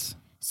nuance.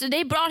 So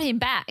they brought him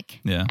back.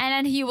 Yeah. And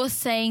then he was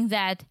saying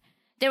that,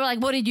 they were like,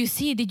 what did you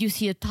see? Did you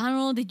see a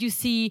tunnel? Did you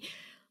see,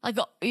 like,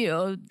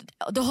 the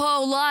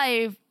whole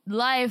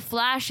life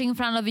flashing in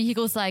front of you? He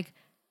goes like,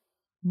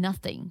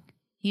 nothing.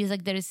 He's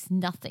like, there is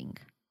nothing.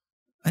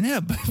 I know,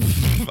 but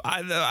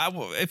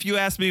if you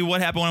asked me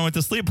what happened when I went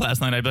to sleep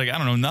last night, I'd be like, I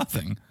don't know,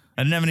 nothing.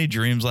 I didn't have any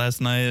dreams last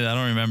night. I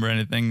don't remember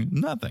anything.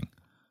 Nothing.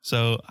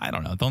 So I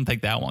don't know. Don't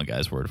take that one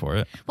guy's word for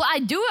it. Well, I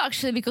do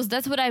actually, because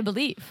that's what I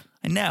believe.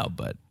 I know,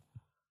 but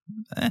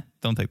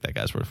don't take that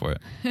guy's word for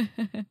it.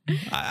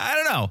 I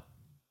don't know.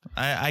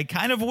 I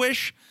kind of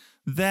wish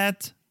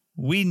that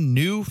we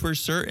knew for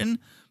certain,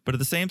 but at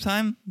the same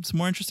time, it's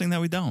more interesting that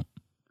we don't.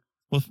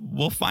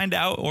 We'll find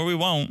out, or we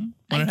won't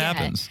when it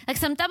happens. Like,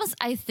 sometimes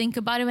I think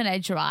about it when I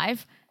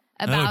drive.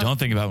 No, don't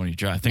think about it when you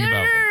drive. Think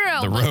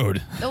about the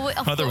road.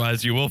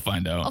 Otherwise, you will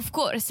find out. Of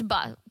course,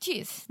 but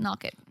geez,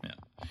 knock it. Yeah.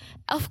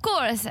 Of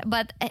course,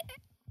 but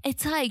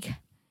it's like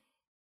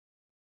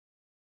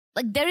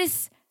there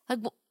is like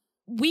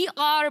we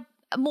are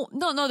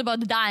not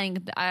about the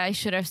dying. I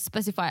should have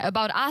specified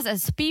about us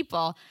as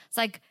people. It's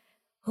like,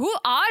 who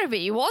are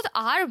we? What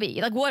are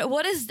we? Like,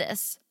 what is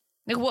this?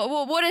 Like,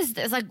 what is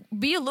this? Like,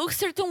 we look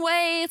certain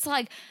way. It's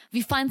like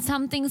we find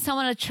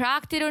someone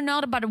attracted or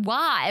not, but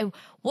why?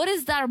 What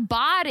is our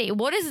body?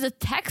 What is the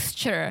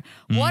texture?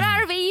 What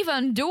are we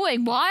even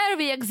doing? Why are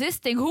we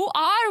existing? Who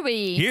are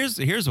we?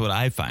 Here's what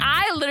I find.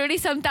 I literally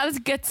sometimes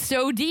get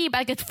so deep,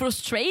 I get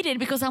frustrated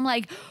because I'm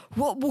like,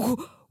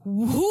 who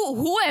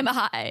am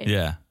I?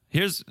 Yeah.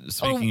 Here's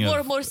speaking or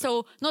of more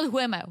so, not who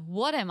am I?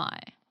 What am I?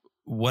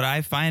 What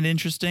I find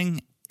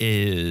interesting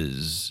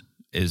is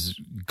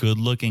good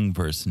looking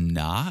versus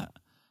not,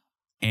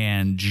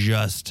 and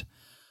just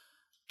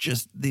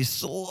the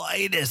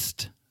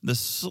slightest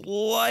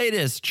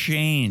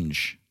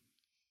change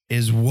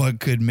is what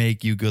could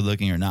make you good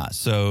looking or not.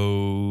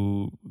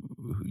 So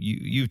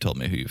you've told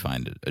me who you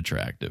find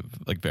attractive,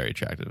 like very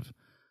attractive.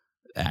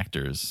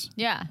 actors.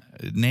 Yeah.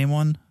 Name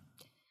one.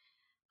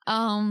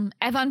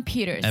 Evan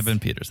Peters. Evan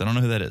Peters. I don't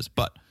know who that is,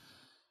 but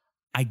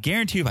I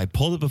guarantee you if I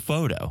pulled up a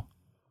photo,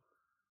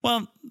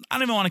 well, I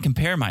don't even want to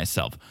compare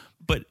myself,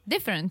 but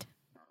different.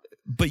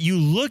 But you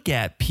look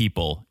at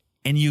people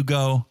and you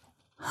go,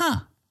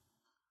 huh,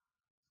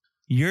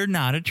 you're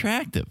not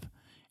attractive.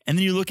 And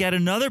then you look at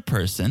another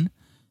person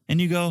and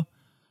you go,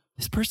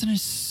 this person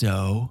is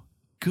so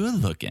good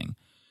looking.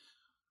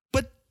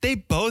 But they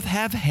both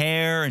have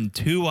hair and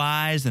 2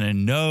 eyes and a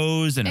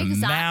nose and a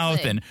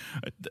mouth and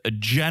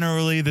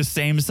generally the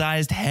same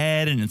sized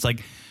head. And it's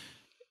like,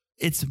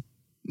 it's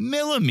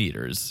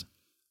millimeters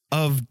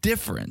of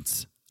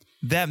difference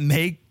that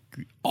make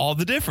all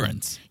the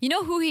difference. You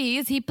know who he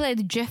is? He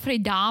played Jeffrey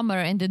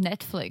Dahmer in the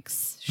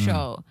Netflix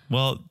show.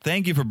 Well,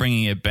 thank you for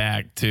bringing it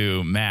back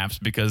to MAPS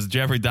because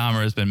Jeffrey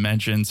Dahmer has been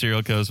mentioned.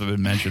 Serial killers have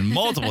been mentioned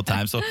multiple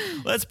times. So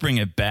let's bring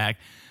it back.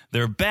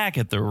 They're back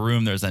at the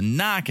room. There's a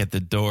knock at the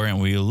door and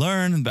we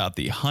learn about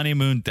the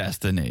honeymoon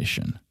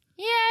destination.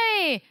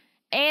 Yay!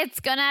 It's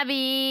gonna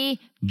be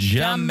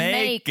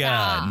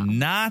Jamaica.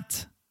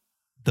 Not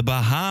the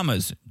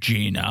Bahamas,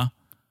 Gina.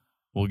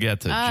 We'll get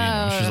to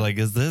Gina. She's like,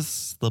 is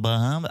this the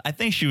Bahamas? I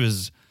think she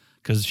was,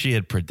 because she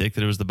had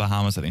predicted it was the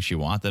Bahamas. I think she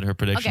wanted her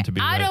prediction to be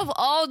right. Out of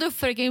all the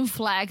freaking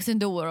flags in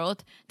the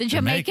world, the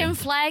Jamaican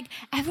flag,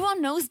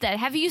 everyone knows that.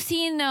 Have you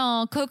seen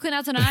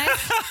Coconuts on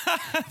Ice?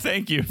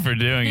 Thank you for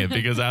doing it,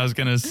 because I was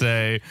going to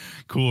say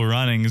Cool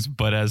Runnings,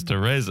 but as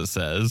Teresa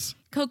says,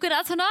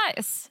 Coconuts on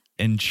Ice.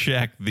 In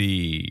Czech,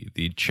 the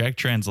Czech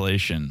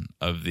translation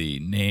of the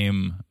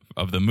name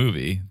of the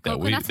movie that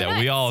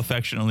we all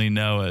affectionately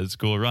know as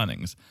Cool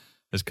Runnings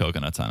is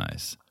Coconuts on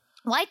Ice.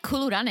 Why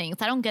Cool Runnings?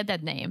 I don't get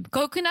that name.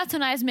 Coconuts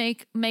on Ice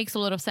makes a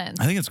lot of sense.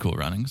 I think it's Cool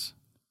Runnings.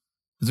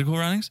 Is it Cool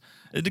Runnings?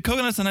 The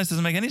Coconuts on Ice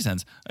doesn't make any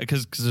sense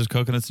because there's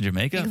coconuts in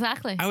Jamaica.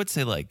 Exactly. I would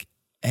say like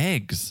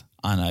eggs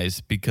on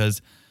ice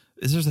because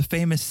there's a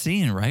famous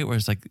scene, right, where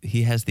it's like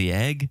he has the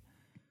egg.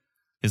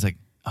 It's like,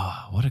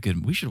 oh, what a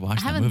good. We should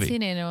watch that movie. I haven't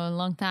seen it in a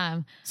long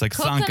time. It's like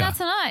Coconuts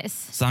Sanka. on Ice.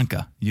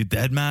 Sanka, you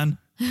dead, man?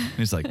 And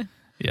he's like,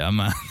 yeah,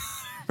 man.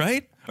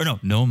 Right? Or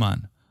no,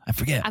 man. I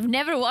forget. I've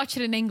never watched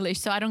it in English,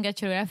 so I don't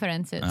get your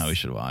references. Oh, we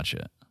should watch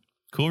it.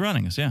 Cool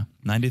Runnings, yeah.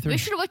 93. We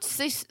should watch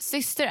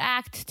Sister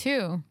Act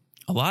too.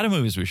 A lot of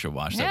movies we should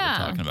watch that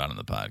we're talking about on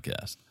the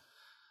podcast.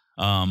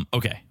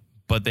 Okay,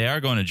 but they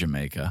are going to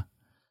Jamaica,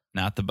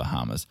 not the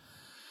Bahamas.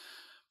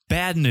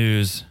 Bad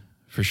news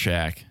for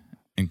Shaq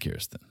and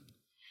Kirsten.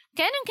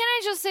 Can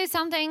I just say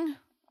something?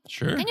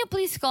 Sure. Can you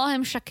please call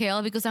him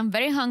Shaquille? Because I'm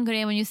very hungry,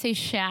 and when you say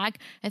Shaq,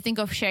 I think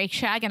of Shake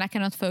Shack, and I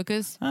cannot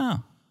focus. Oh,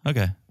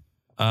 okay.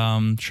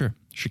 Sure.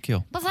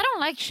 Shaquille. But I don't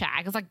like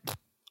Shaq. It's like,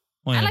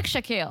 well, I like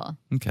Shaquille.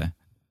 Okay.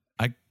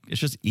 It's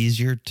just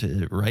easier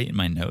to write in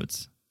my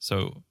notes,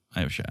 so I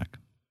have Shaq.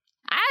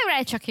 I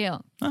write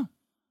Shaquille. Oh,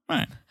 all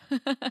right.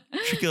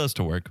 Shaquille has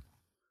to work.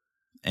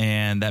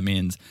 And that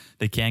means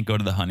they can't go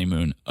to the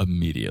honeymoon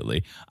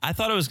immediately. I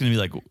thought it was going to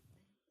be like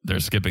they're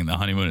skipping the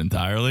honeymoon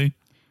entirely.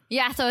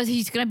 Yeah, so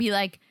he's going to be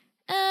like,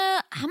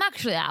 I'm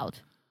actually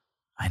out.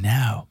 I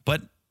know.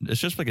 But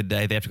it's just like a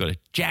day. They have to go to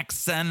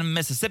Jackson,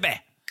 Mississippi.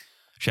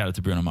 Shout out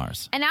to Bruno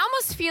Mars. And I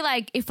almost feel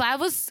like if I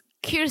was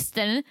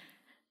Kirsten,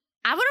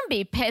 I wouldn't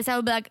be pissed. I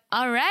would be like,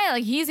 all right,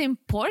 like he's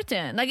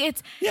important. Like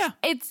it's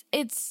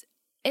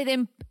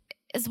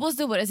what's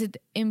the word? Is it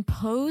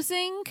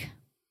imposing?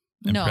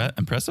 No.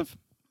 Impressive?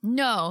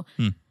 No.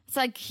 It's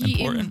like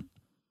he important.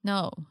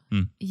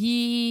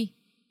 He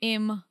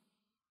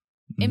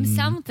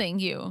something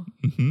you.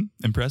 Mm-hmm.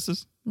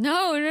 Impresses?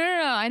 No.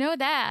 I know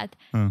that.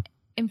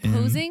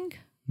 Imposing?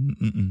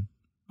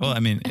 Well, I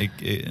mean,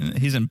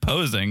 he's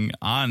imposing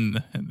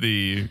on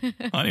the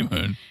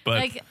honeymoon, but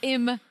like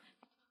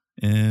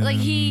like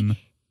he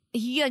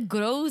like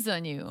grows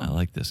on you. I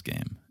like this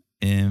game.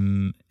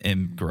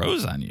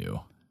 Grows on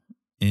you.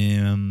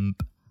 Are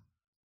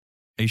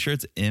you sure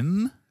it's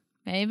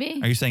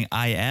Maybe. Are you saying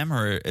I am,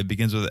 or it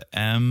begins with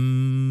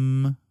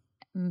M?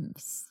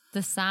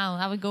 The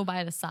sound. I would go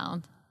by the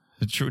sound.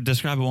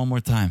 Describe it one more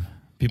time.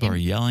 People are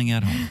yelling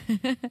at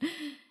home.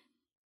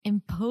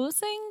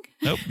 Imposing?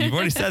 Nope, you've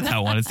already said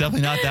that one. It's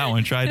definitely not that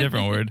one. Try a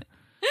different word.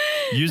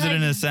 Use it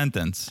in a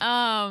sentence.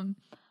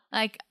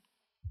 Like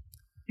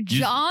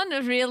John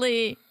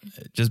really.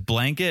 Just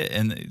blank it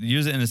and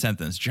use it in a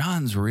sentence.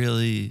 John's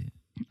really.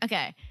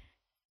 Okay.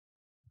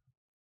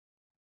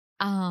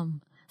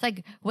 It's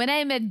like when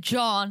I met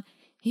John,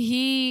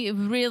 he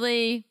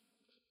really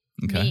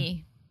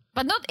me,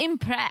 but not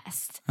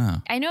impressed. Oh.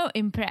 I know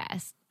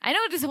impressed. I know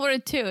this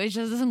word too. It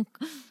just doesn't.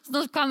 It's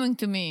not coming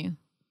to me.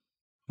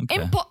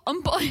 Okay.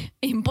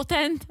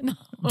 Impotent. No.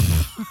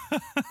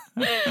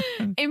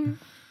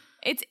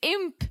 It's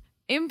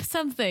imp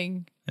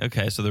something.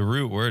 Okay, so the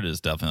root word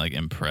is definitely like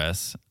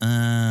impress.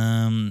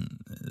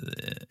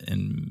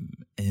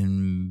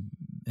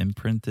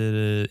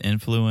 Imprinted,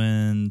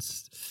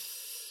 influenced.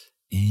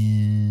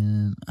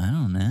 I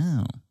don't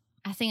know.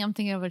 I think I'm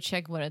thinking of a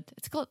Czech word.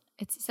 It's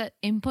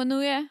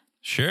imponuje.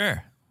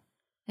 Sure.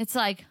 It's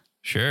like.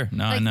 Sure.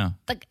 No, like, I know.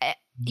 Like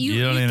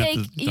you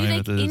take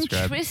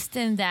interest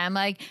in them.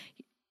 Like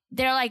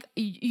they're like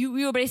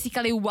you're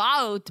basically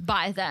wowed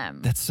by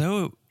them. That's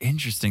so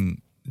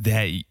interesting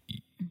that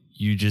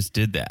you just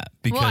did that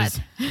because,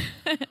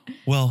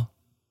 well,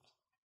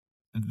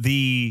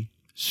 the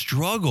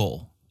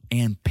struggle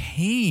and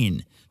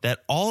pain that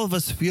all of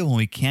us feel when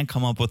we can't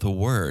come up with a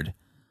word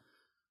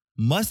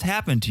must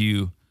happen to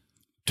you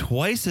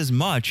twice as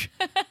much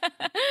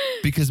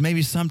because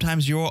maybe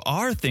sometimes you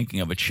are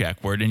thinking of a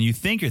Czech word and you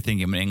think you're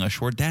thinking of an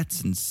English word.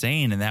 That's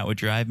insane, and that would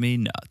drive me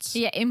nuts.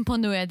 Yeah,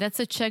 imponuje. That's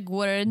a Czech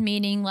word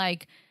meaning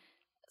like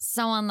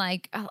someone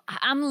like,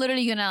 I'm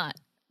literally going to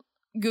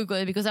Google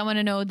it because I want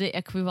to know the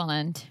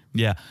equivalent.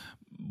 Yeah.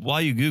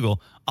 While you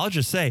Google, I'll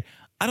just say,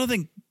 I don't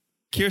think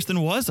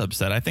Kirsten was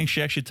upset. I think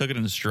she actually took it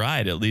in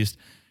stride. At least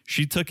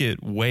she took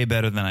it way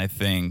better than I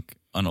think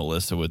an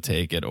Alyssa would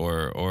take it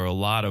or a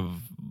lot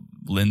of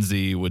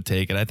Lindsay would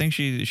take it. I think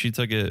she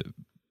took it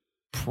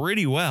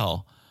pretty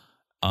well.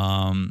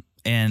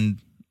 And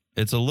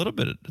it's a little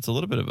bit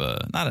of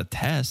a, not a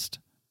test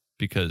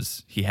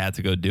because he had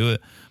to go do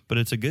it, but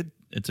it's a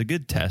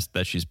good test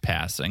that she's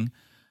passing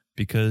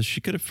because she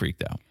could have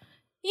freaked out.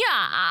 Yeah,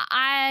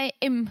 I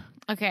am.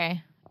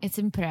 Okay, it's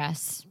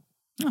impress.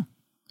 Oh,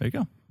 there you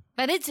go.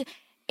 But it's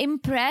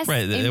impress.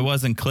 Right, it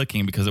wasn't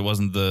clicking because it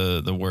wasn't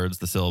the words,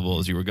 the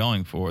syllables you were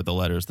going for, the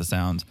letters, the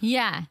sounds.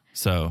 Yeah.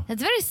 So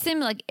it's very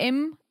similar, like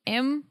im.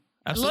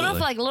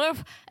 Absolutely. A lot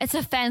of. It's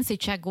a fancy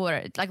Czech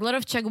word. Like a lot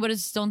of Czech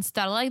words don't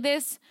start like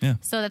this. Yeah.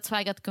 So that's why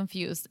I got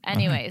confused.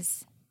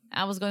 Anyways,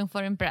 I was going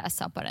for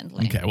impress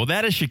apparently. Okay. Well,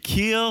 that is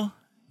Shaquille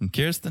and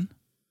Kirsten.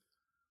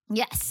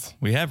 Yes.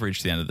 We have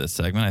reached the end of this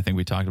segment. I think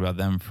we talked about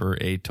them for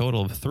a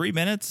total of 3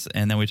 minutes,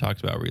 and then we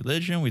talked about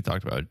religion. We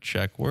talked about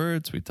Czech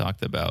words. We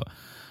talked about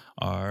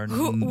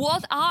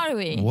what are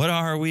we? What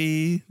are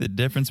we? The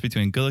difference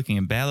between good looking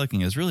and bad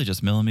looking is really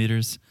just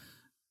millimeters.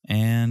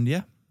 And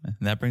yeah,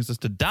 that brings us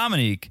to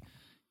Dominique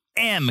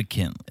and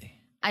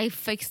McKinley. I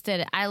fixed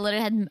it. I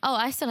literally had. Oh,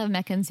 I still have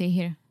Mackenzie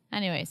here.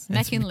 Anyways,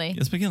 McKinley.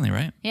 It's McKinley,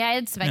 right? Yeah,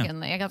 it's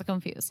McKinley. Yeah. I got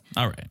confused.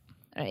 All right.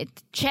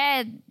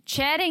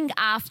 Chatting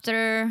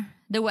after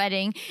the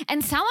wedding,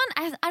 and someone,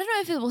 I don't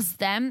know if it was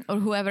them or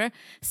whoever,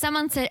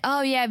 someone said,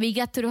 oh yeah, we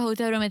got to the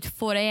hotel room at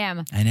 4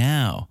 a.m. I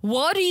know.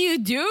 What do you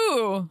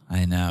do?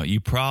 I know. You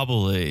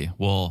probably,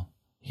 well,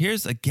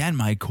 here's again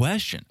my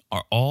question.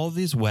 Are all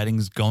these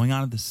weddings going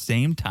on at the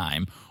same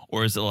time,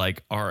 or is it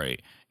like, all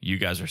right, you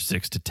guys are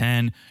 6 to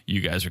 10, you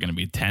guys are going to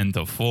be 10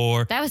 to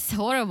 4? That was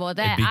horrible.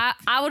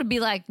 I would be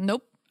like,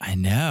 nope. I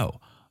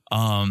know.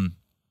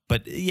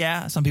 But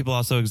yeah, some people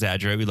also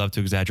exaggerate. We love to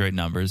exaggerate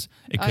numbers.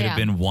 It could have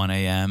been 1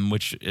 a.m.,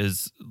 which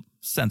is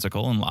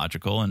sensical and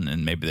logical.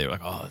 And maybe they were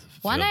like, oh.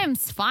 1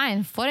 a.m.'s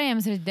fine. 4 a.m.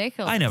 is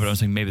ridiculous. I know, but I was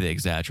saying maybe they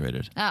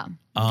exaggerated. Oh.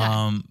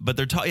 Okay. But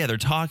they're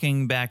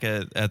talking back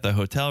at the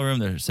hotel room.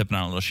 They're sipping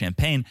on a little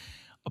champagne.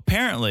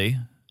 Apparently,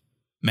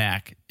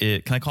 Mac,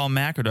 can I call him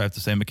Mac or do I have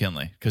to say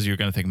McKinley? Because you're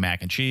going to think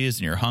mac and cheese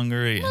and you're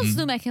hungry. Let's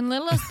do McKinley.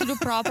 Let's do the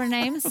proper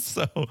names.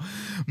 So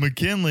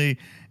McKinley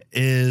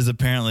is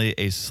apparently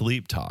a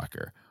sleep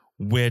talker.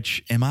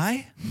 Which am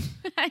I?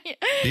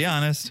 Be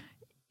honest.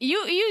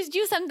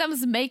 You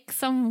sometimes make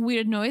some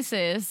weird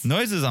noises.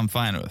 Noises I'm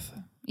fine with.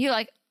 You're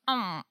like,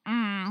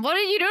 What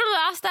did you do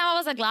last time I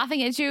was like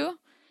laughing at you?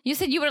 You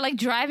said you were like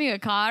driving a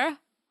car.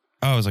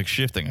 Oh, I was like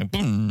shifting.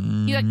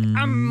 You're like,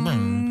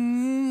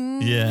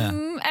 yeah.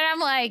 And I'm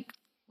like,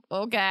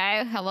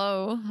 okay,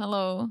 hello.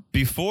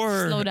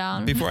 Slow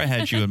down. Before I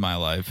had you in my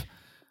life,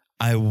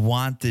 I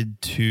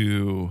wanted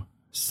to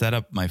set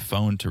up my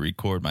phone to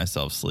record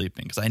myself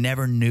sleeping because I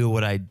never knew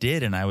what I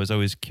did. And I was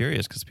always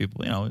curious because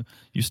people,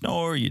 you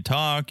snore, you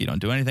talk, you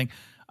don't do anything.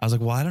 I was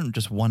like, well, why don't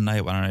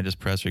I just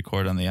press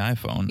record on the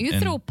iPhone? You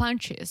throw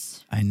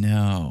punches. I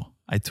know.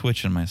 I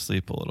twitch in my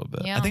sleep a little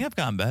bit. Yeah. I think I've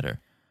gotten better.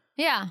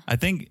 Yeah. I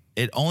think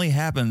it only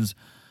happens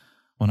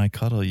when I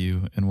cuddle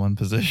you in one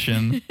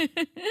position.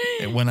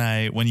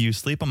 when you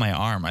sleep on my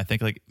arm, I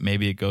think like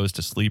maybe it goes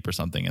to sleep or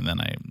something and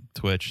then I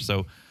twitch.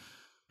 So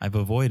I've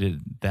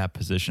avoided that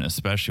position,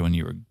 especially when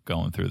you were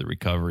going through the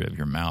recovery of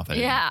your mouth.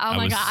 I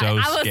was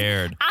so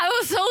scared. I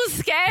was so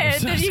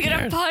scared that you're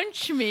going to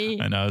punch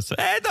me. I know. So,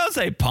 don't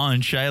say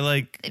punch. I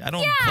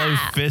don't close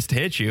fist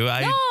hit you.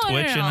 I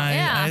twitch and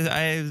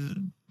I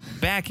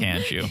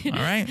backhand you. All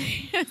right?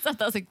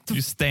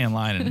 You stay in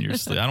line in your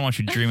sleep. I don't want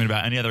you dreaming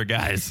about any other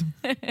guys.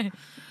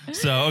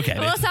 So, okay.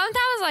 Well,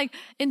 sometimes like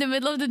in the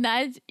middle of the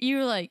night,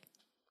 you're like,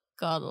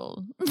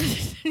 cuddle.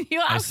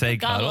 I say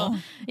cuddle?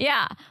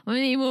 Yeah. When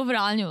you move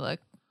around, you're like,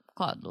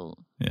 cuddle.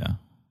 Yeah.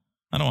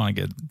 I don't want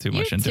to get too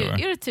much into her.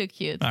 You're too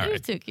cute. You're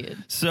too cute.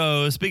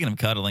 So speaking of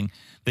cuddling,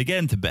 they get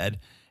into bed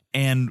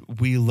and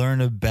we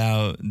learn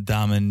about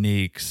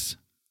Dominique's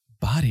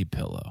body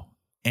pillow.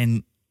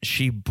 And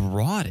she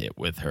brought it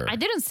with her. I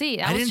didn't see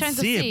it. I was trying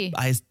to see.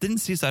 I didn't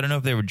see it, so I don't know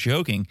if they were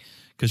joking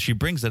because she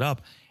brings it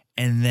up.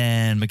 And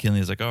then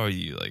McKinley is like, oh, are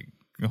you like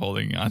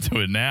holding onto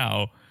it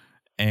now?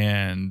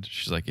 And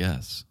she's like,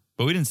 yes.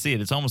 But we didn't see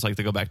it. It's almost like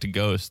they go back to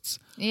Ghosts.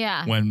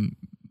 Yeah. When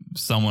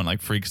someone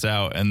like freaks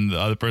out and the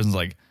other person's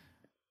like,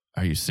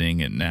 Are you seeing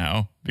it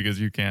now? Because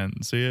you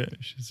can't see it.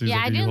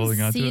 I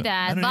didn't see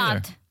that,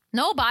 but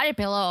no body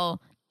pillow.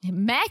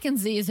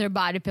 Mackenzie is her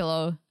body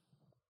pillow.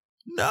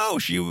 No,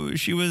 she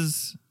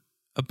was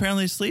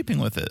apparently sleeping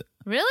with it.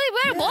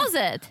 Really? Where was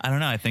it? I don't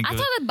know. I thought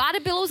that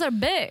body pillows are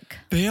big.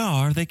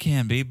 They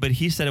can be, but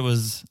he said it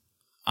was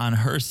on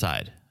her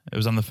side. It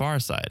was on the far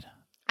side.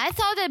 I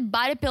thought that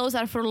body pillows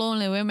are for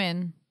lonely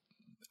women.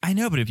 I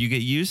know, but if you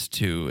get used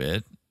to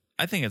it,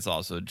 I think it's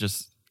also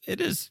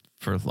it is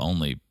for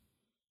lonely.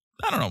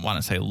 I don't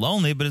want to say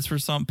lonely, but it's for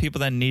some people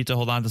that need to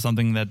hold on to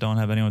something that don't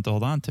have anyone to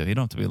hold on to. You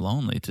don't have to be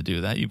lonely to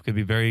do that. You could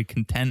be very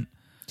content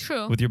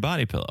with your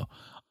body pillow.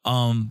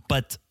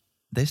 But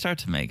they start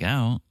to make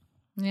out.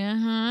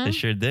 Uh-huh. They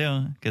sure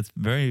do. It gets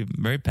very,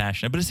 very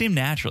passionate, but it seemed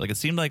natural. Like it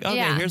seemed like,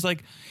 okay,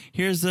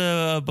 here's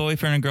a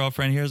boyfriend and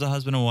girlfriend. Here's a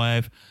husband and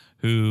wife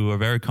who are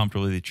very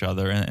comfortable with each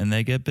other, and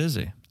they get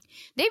busy.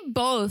 They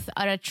both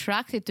are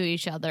attracted to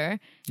each other.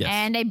 Yes.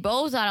 And they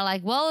both are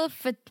like, well,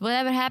 if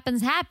whatever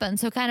happens,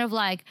 happens. So kind of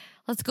like,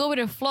 let's go with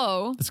the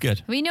flow. That's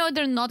good. We know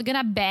they're not going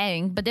to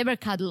bang, but they were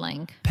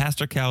cuddling.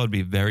 Pastor Cal would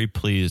be very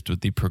pleased with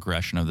the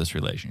progression of this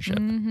relationship.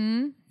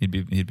 Mm-hmm.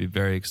 He'd be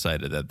very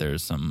excited that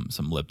there's some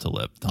lip to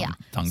lip, tongue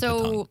to tongue.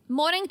 So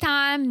morning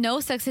time, no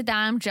sexy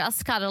time,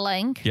 just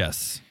cuddling.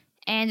 Yes.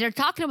 And they're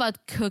talking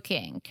about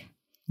cooking.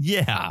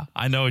 Yeah,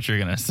 I know what you're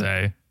going to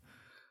say.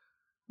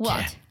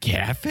 What?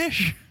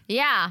 Catfish?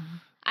 Yeah.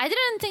 I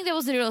didn't think that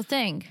was a real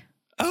thing.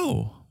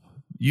 Oh,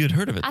 you had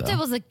heard of it, I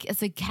thought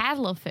it's a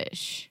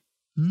cuttlefish.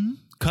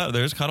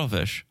 There's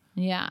cuttlefish.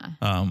 Yeah.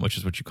 Which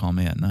is what you call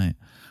me at night.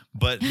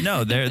 But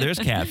no, there's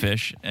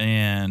catfish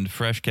and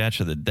fresh catch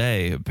of the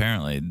day.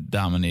 Apparently,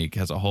 Dominique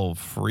has a whole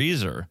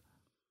freezer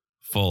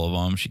full of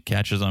them. She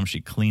catches them.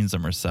 She cleans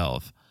them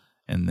herself.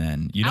 And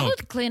then,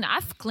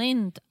 I've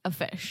cleaned a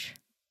fish.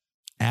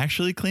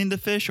 Actually cleaned a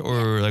fish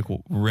or like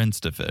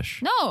rinsed a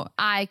fish? No,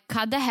 I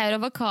cut the head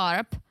of a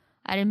carp.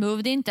 I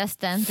removed the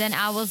intestines. Then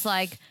I was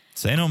like...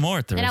 Say no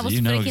more, Teresa. And I was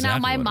freaking exactly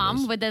out my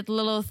mom with that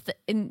little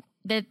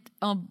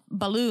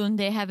balloon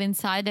they have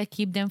inside that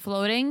keep them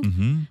floating.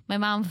 Mm-hmm. My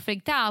mom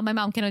freaked out. My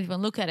mom cannot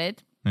even look at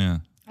it. Yeah.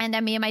 And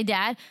then me and my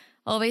dad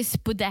always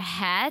put the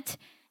head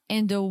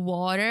in the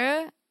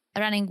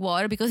running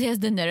water, because he has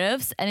the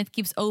nerves and it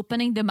keeps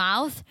opening the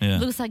mouth. Yeah.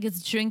 Looks like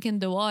it's drinking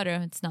the water.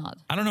 It's not.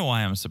 I don't know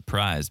why I'm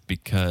surprised,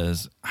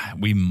 because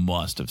we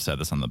must have said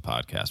this on the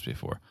podcast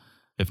before.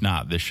 If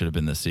not, this should have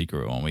been the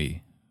secret when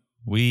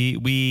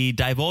we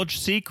divulge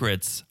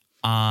secrets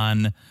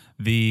on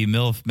the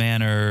MILF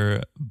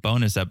Manor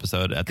bonus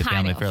episode at the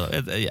Family Fair.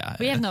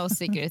 We have no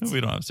secrets.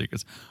 We don't have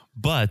secrets.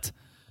 But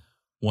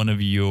was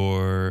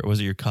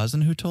it your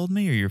cousin who told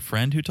me, or your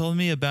friend who told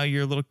me about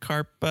your little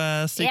carp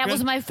secret? Yeah, it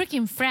was my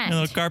freaking friend.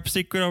 Your little carp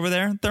secret over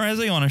there.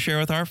 Teresa, you want to share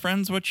with our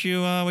friends what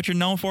you're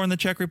known for in the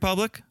Czech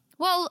Republic?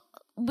 Well,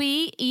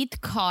 we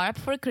eat carp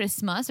for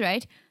Christmas,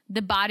 right?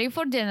 The body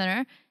for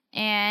dinner,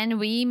 and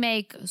we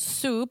make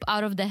soup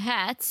out of the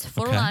heads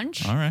for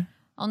lunch. All right.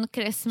 On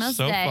Christmas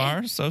Day. So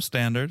far, so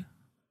standard.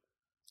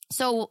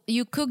 So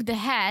you cook the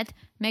head,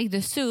 make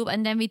the soup,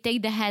 and then we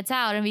take the heads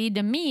out and we eat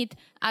the meat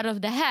out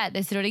of the head.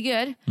 It's really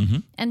good. Mm-hmm.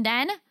 And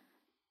then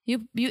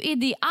you eat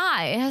the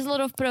eye. It has a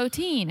lot of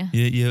protein.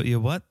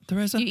 You what,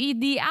 Teresa? You eat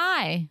the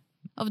eye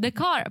of the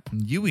carp.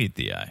 You eat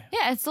the eye?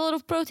 Yeah, it's a lot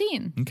of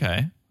protein.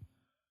 Okay.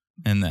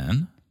 And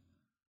then?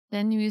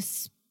 Then you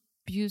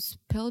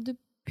spill the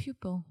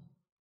pupil.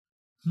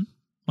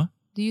 What?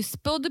 Do you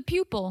spill the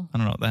pupil? I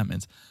don't know what that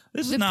means.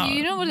 You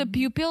know what the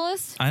pupil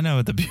is? I know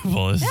what the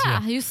pupil is.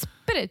 Yeah, you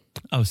spit it.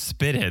 Oh,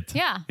 spit it.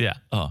 Yeah. Yeah.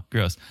 Oh,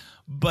 gross.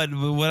 But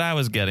what I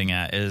was getting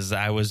at is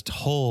I was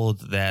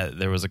told that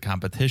there was a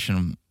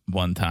competition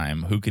one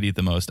time who could eat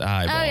the most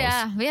eyeballs. Oh,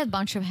 yeah. We had a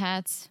bunch of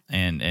hats.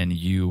 And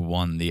you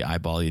won the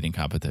eyeball eating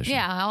competition.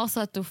 Yeah, I also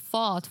had to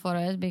fight for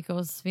it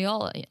because we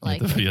all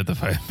like you had to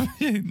fight.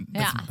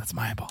 Yeah. That's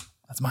my eyeball.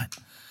 That's mine.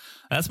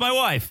 That's my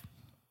wife,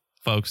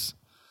 folks.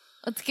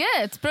 It's good.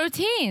 It's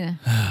protein.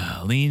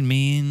 Lean,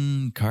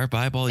 mean, carp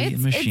eyeball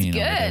eating machine. It's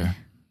good. Over there.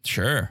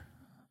 Sure.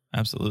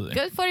 Absolutely.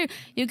 Good for you.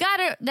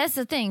 That's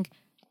the thing.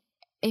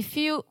 If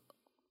you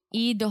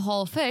eat the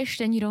whole fish,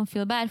 then you don't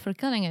feel bad for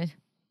killing it.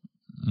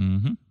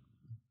 Mm-hmm.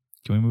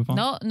 Can we move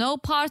on? No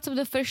parts of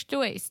the fish to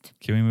waste.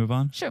 Can we move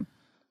on? Sure.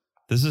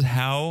 This is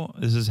how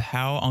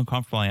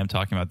uncomfortable I am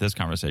talking about this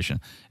conversation,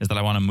 is that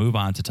I want to move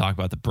on to talk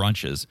about the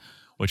brunches,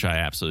 which I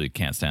absolutely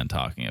can't stand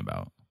talking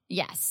about.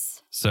 Yes.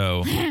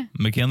 So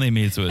McKinley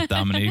meets with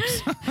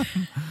Dominique's.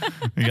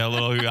 You got a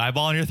little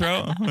eyeball in your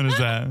throat? What is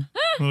that? A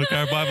little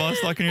carp eyeball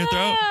stuck in your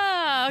throat?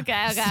 Oh,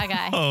 okay.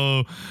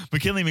 Oh,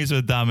 McKinley meets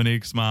with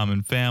Dominique's mom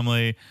and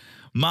family.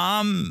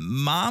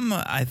 Mom,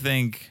 I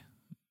think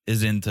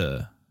is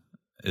into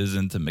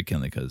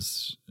McKinley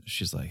because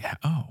she's like,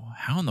 oh,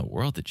 how in the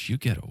world did you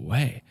get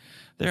away?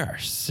 There are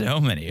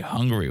so many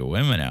hungry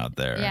women out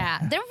there. Yeah,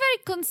 they're very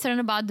concerned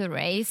about the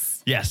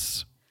race.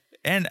 Yes.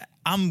 And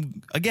I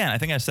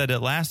think I said it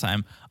last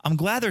time, I'm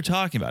glad they're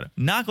talking about it.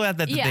 Not glad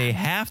that they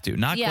have to.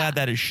 Not glad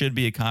that it should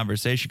be a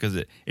conversation, because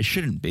it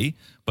shouldn't be,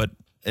 but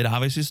it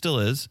obviously still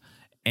is.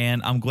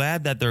 And I'm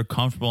glad that they're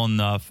comfortable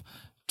enough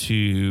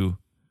to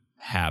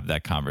have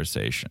that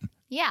conversation.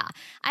 Yeah.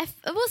 It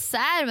was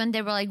sad when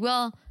they were like,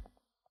 well,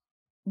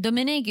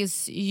 Dominique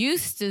is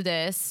used to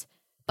this,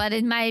 but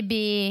it might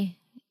be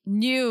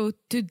new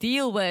to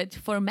deal with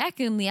for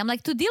McKinley. I'm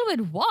like, to deal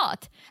with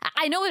what?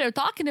 I know what they're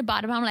talking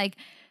about, but I'm like,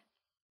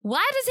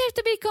 why does it have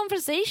to be a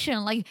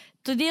conversation? Like,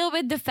 to deal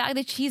with the fact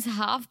that she's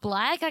half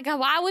black? Like,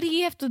 why would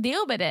he have to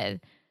deal with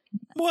it?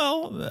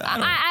 Well,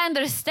 I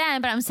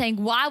understand, but I'm saying,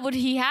 why would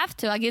he have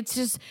to? Like, it's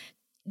just,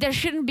 there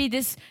shouldn't be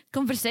this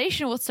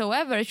conversation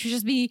whatsoever. It should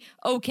just be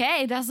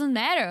okay. It doesn't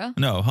matter.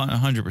 No,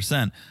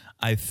 100%.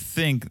 I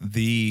think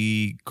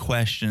the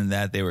question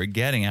that they were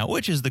getting at,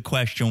 which is the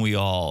question we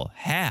all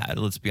had,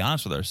 let's be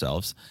honest with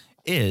ourselves,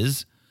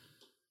 is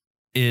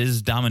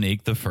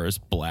Dominique the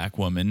first black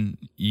woman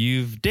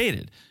you've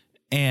dated?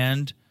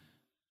 And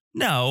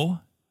no,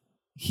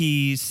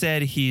 he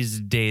said he's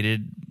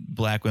dated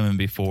black women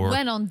before.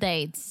 Went on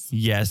dates.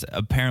 Yes,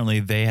 apparently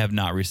they have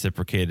not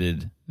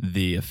reciprocated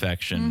the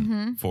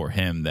affection for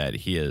him that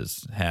he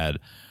has had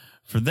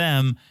for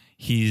them.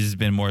 He's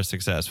been more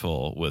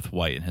successful with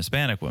white and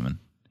Hispanic women,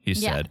 he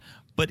said.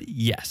 But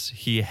yes,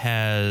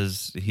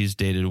 he's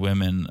dated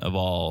women of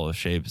all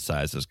shapes,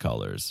 sizes,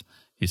 colors,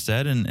 he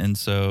said. And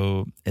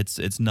so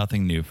it's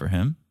nothing new for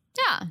him.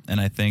 Yeah.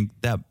 And I think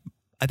that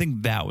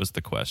was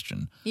the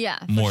question. Yeah.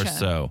 More sure.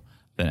 so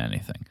than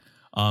anything.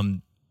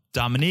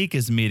 Dominique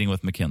is meeting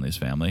with McKinley's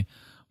family.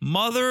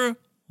 Mother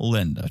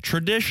Linda,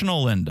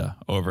 traditional Linda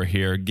over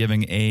here,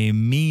 giving a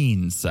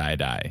mean side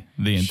eye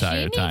the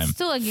entire time. She needs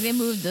to like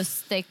remove the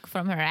stick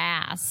from her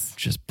ass.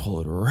 Just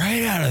pull it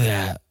right out of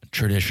that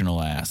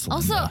traditional ass,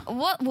 Linda. Also,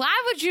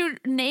 why would you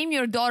name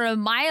your daughter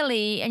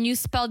Miley and you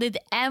spelled it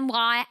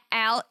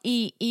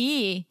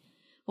Mylee?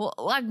 Well,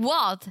 like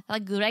what?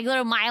 Like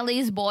regular Miley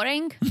is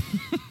boring?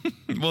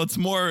 Well, it's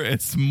more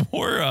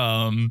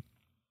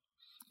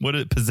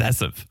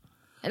possessive.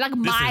 Like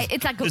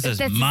this is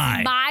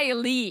my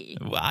Miley.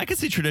 Well, I could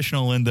see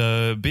traditional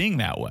Linda being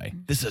that way.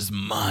 This is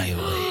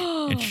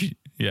Miley. And she,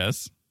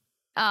 yes.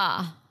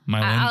 Miley.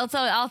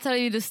 I'll tell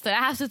you the story. I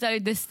have to tell you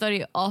this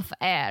story off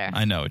air.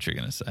 I know what you're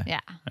gonna say.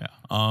 Yeah.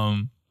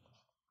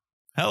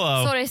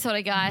 Hello.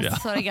 Sorry guys. Yeah.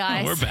 Sorry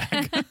guys. We're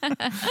back.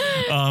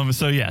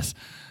 So yes.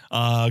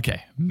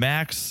 Okay.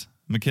 McKinley's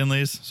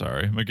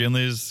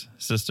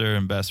sister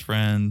and best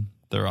friend.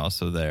 They're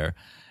also there,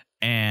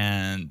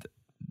 and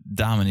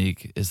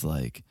Dominique is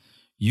like,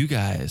 you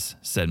guys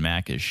said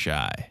Mac is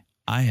shy.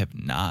 I have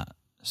not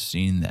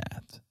seen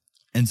that.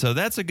 And so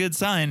that's a good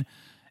sign.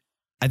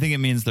 I think it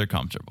means they're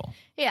comfortable.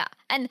 Yeah.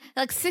 And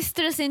like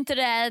sister's into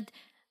that,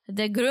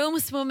 the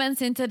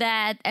groomswoman's into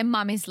that, and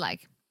mommy's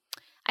like,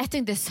 I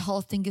think this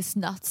whole thing is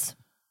nuts.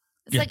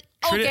 It's like,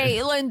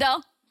 okay,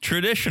 Linda.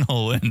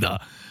 Traditional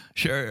Linda.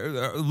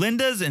 Sure.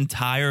 Linda's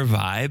entire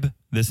vibe,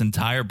 this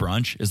entire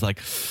brunch is like,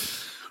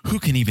 who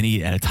can even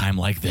eat at a time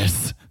like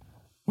this?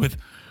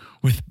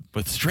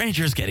 With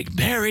strangers getting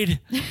married,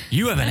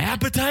 you have an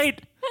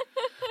appetite?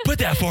 Put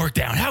that fork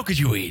down. How could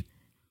you eat?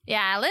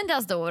 Yeah,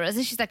 Linda's the worst.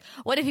 And she's like,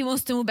 what if he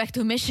wants to move back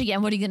to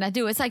Michigan? What are you going to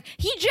do? It's like,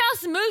 he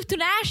just moved to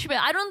Nashville.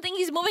 I don't think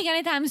he's moving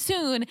anytime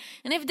soon.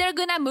 And if they're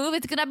going to move,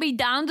 it's going to be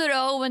down the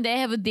road when they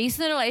have a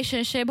decent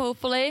relationship,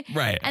 hopefully.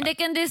 Right. And they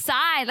can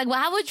decide. Like, well,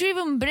 how would you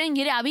even bring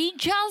it up? He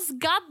just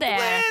got there.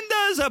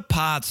 Linda's a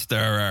pot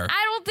stirrer.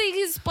 I don't think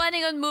he's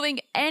planning on moving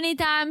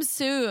anytime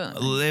soon.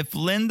 If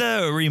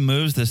Linda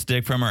removes the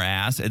stick from her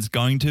ass, it's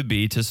going to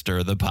be to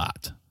stir the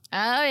pot.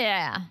 Oh,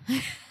 yeah.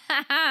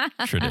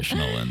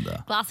 Traditional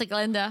Linda. Classic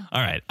Linda. All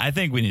right. I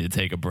think we need to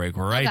take a break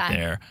right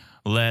there.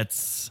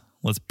 Let's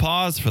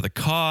pause for the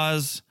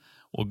cause.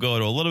 We'll go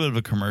to a little bit of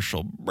a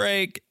commercial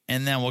break,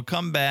 and then we'll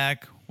come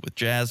back with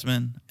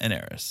Jasmine and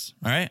Eris.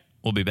 All right?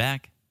 We'll be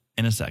back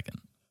in a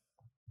second.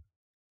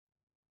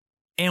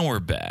 And we're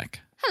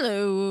back.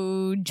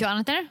 Hello,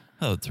 Jonathan.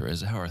 Hello,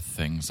 Teresa. How are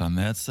things on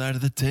that side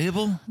of the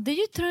table? Did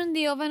you turn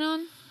the oven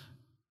on?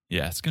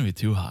 Yeah, it's going to be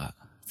too hot.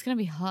 It's going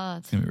to be hot.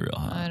 It's going to be real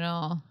hot. I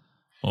know.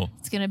 Oh.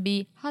 It's going to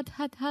be hot,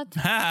 hot, hot.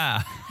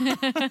 Ha!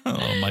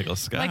 Oh, Michael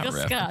Scott. Michael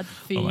Scott.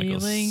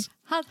 Feeling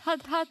hot,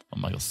 hot, hot. Oh,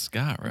 Michael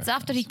Scott. It's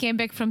after he came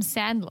back from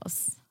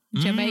Sandals,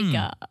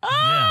 Jamaica.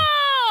 Yeah.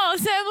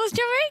 Sandals,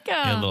 Jamaica.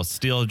 Yeah, a little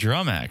steel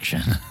drum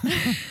action.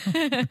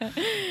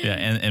 Yeah,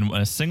 and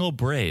a single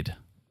braid.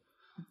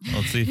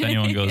 Let's see if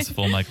anyone goes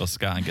full Michael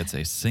Scott and gets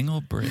a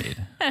single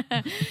braid.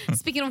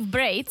 Speaking of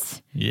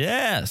braids.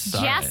 Yes.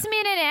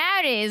 Jasmine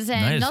and Eris.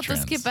 And nice not to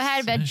skip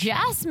ahead, but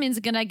Jasmine's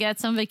going to get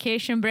some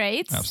vacation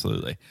braids.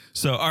 Absolutely.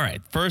 So, all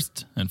right.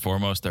 First and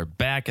foremost, they're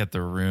back at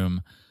the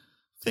room.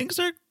 Things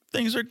are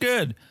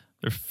good.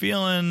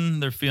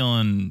 They're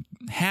feeling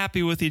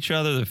happy with each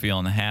other. They're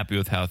feeling happy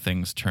with how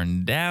things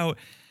turned out.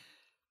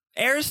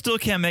 Eris still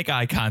can't make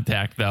eye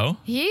contact, though.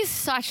 He's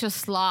such a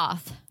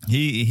sloth.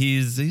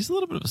 He's a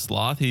little bit of a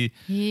sloth.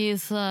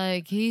 He's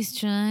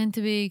trying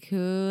to be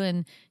cool,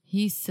 and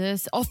he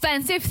says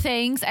offensive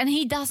things, and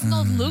he does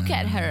not look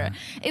at her.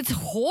 It's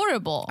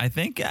horrible.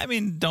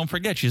 Don't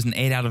forget, she's an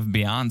 8 out of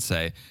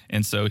Beyonce,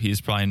 and so he's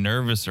probably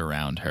nervous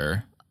around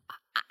her.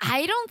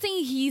 I don't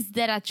think he's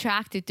that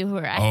attracted to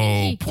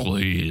her.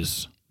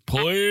 Please.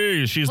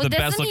 Please. She's the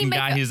best looking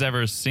guy he's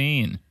ever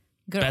seen.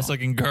 Girl. Best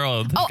looking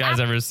girl this guy's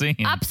ever seen.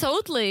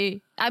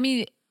 Absolutely. I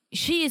mean,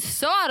 she is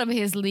so out of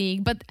his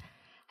league, but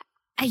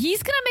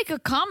he's going to make a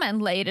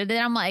comment later that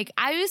I'm like,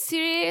 are you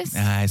serious?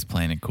 He's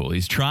playing it cool.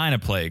 He's trying to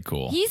play it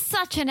cool. He's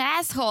such an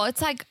asshole.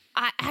 It's like,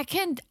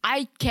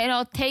 I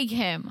cannot take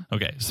him.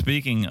 Okay,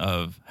 speaking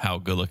of how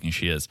good looking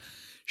she is,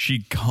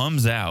 she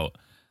comes out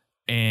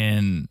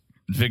in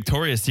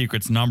Victoria's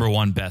Secret's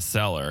 #1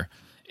 bestseller.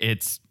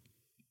 It's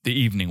the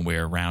evening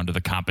wear round of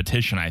the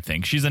competition, I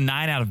think. She's a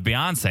 9 out of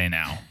Beyonce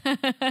now.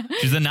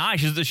 She's a 9.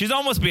 She's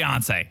almost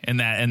Beyonce in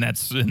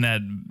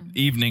that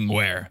evening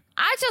wear.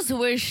 I just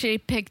wish she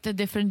picked a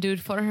different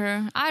dude for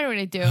her. I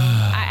really do.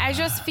 I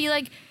just feel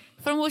like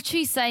from what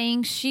she's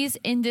saying, she's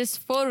in this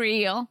for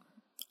real.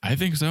 I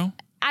think so.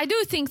 I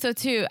do think so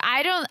too.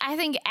 I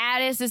think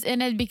Addis is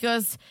in it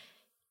because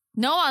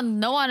no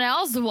one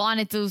else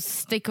wanted to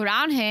stick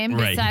around him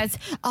besides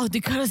the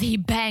girls he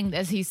banged,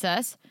 as he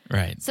says.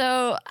 Right.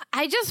 So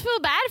I just feel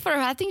bad for her.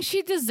 I think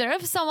she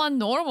deserves someone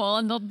normal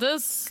and not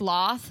this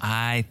sloth.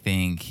 I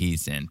think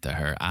he's into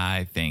her.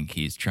 I think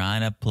he's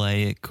trying to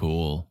play it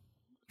cool.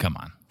 Come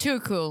on.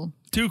 Too cool.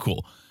 Too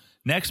cool.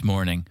 Next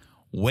morning,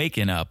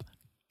 waking up,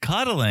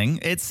 cuddling.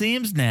 It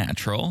seems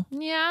natural.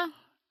 Yeah.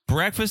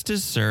 Breakfast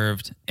is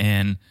served,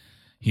 and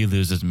he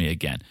loses me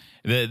again.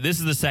 This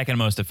is the second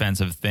most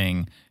offensive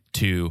thing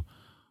to,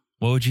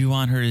 what would you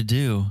want her to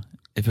do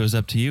if it was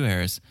up to you,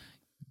 Eris?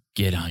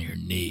 Get on your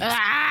knees.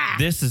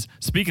 This is,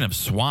 speaking of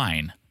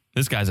swine,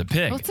 this guy's a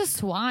pig. What's a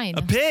swine?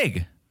 A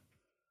pig,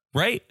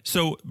 right?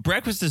 So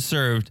breakfast is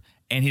served,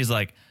 and he's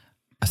like,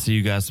 I see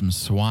you got some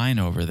swine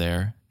over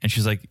there. And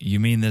she's like, you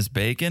mean this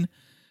bacon?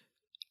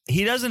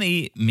 He doesn't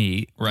eat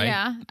meat, right?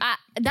 Yeah.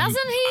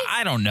 Doesn't he?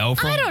 I don't know.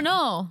 I don't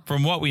know.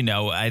 From what we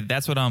know,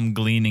 that's what I'm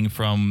gleaning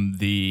from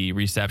the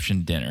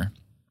reception dinner.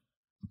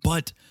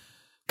 But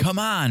come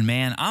on,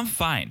 man. I'm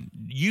fine.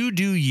 You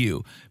do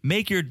you.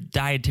 Make your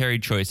dietary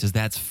choices.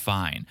 That's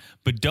fine.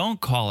 But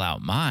don't call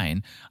out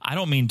mine. I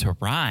don't mean to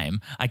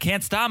rhyme. I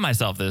can't stop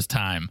myself this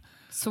time.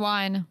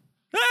 Swine.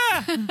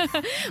 Ah!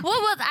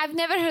 Well, I've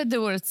never heard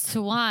the word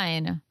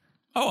swine.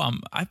 Oh,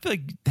 I feel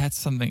like that's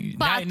something.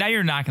 Now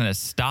you're not going to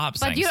stop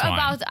saying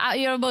swine.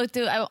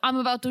 But I'm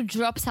about to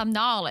drop some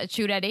knowledge.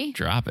 You ready?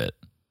 Drop it.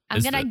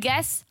 I'm gonna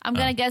guess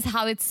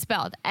how it's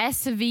spelled.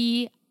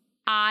 Svine.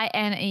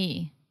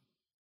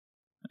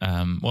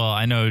 Well,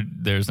 I know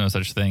there's no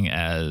such thing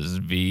as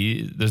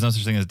V. There's no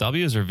such thing as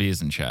W's or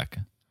V's in Czech.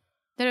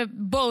 They're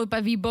both,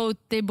 but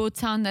they both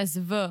sound as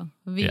V.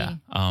 Yeah.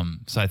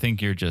 So I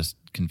think you're just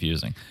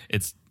confusing.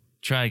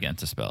 Try again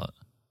to spell it.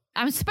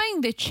 I'm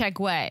spelling the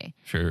Czech way.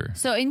 Sure.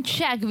 So in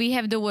Czech, we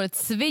have the word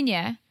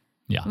svině,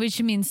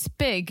 which means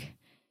pig.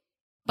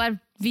 But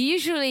we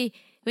usually,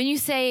 when you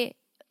say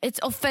it's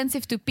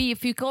offensive to pee,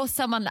 if you call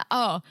someone,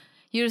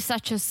 you're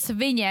such a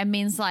svině, it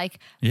means like,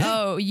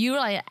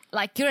 you're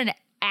like you're an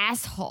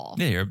asshole.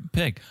 Yeah, you're a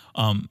pig.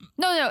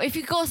 No, if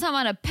you call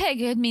someone a pig,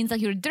 it means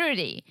like you're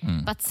dirty.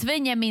 But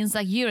svině means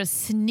like you're a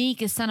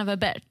sneaky son of a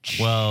bitch.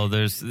 Well,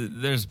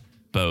 there's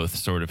both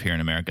sort of here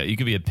in America. You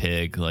could be a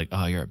pig, like,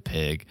 oh, you're a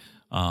pig.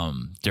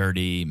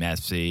 Dirty,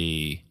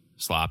 messy,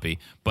 sloppy.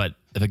 But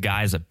if a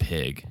guy's a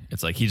pig,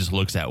 it's like he just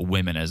looks at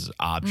women as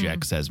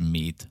objects, as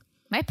meat.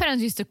 My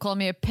parents used to call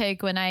me a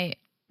pig when I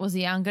was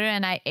younger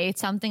and I ate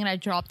something and I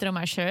dropped it on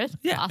my shirt.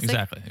 Yeah,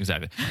 Classic.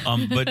 exactly.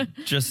 But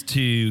just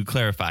to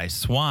clarify,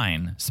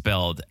 swine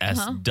spelled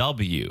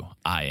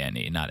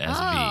S-W-I-N-E, not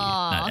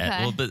S-V.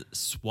 Okay. Well, but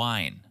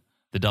swine,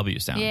 the W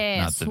sound.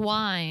 Yeah, not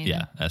swine.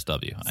 Yeah,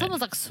 S-W. It's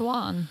almost like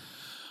swan.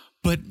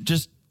 But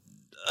just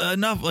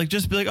enough, like,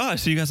 just be like, oh,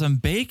 so you got some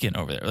bacon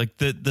over there. Like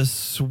the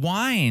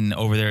swine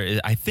over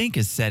there, I think,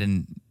 is said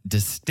in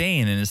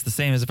disdain, and it's the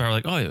same as if I were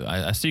like, oh,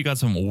 I see you got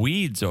some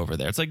weeds over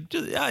there. It's like,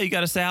 you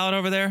got a salad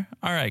over there?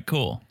 All right,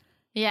 cool.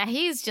 Yeah,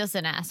 he's just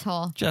an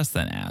asshole. Just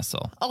an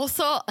asshole.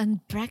 Also,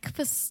 on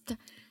breakfast,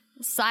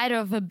 side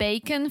of a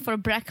bacon for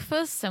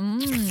breakfast.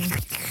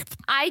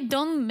 I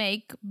don't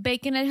make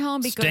bacon at home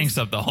because stinks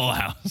up the whole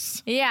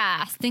house.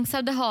 Yeah, stinks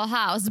up the whole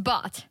house.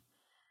 But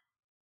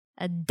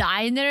a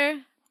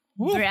diner.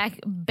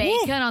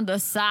 Bacon on the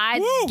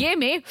side.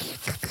 Gimme. A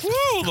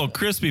little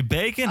crispy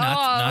bacon.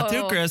 Not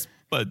too crisp,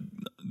 but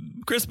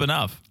crisp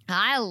enough.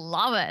 I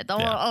love it.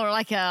 Or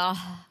like a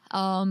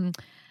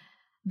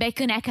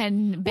bacon egg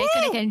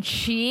and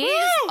cheese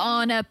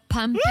on a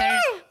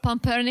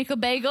pumpernickel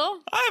bagel.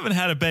 I haven't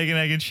had a bacon,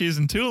 egg, and cheese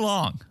in too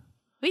long.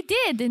 We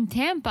did in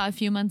Tampa a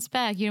few months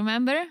back. You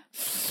remember?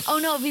 Oh,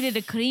 no, we did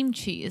a cream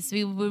cheese.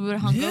 We were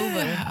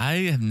hungover. Yeah, I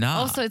have not.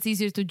 Also, it's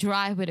easier to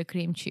drive with a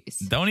cream cheese.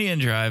 Don't eat and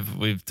drive.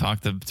 We've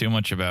talked too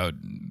much about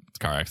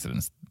car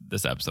accidents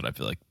this episode, I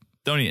feel like.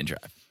 Don't eat and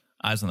drive.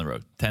 Eyes on the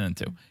road. 10 and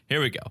 2.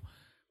 Here we go.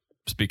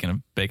 Speaking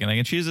of bacon, egg,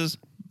 and cheeses,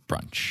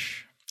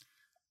 brunch.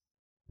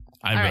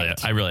 I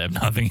really have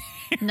nothing.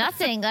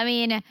 Nothing. I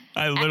mean,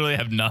 I literally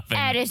have nothing.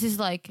 Addis is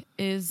like,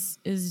 is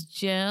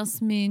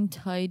Jasmine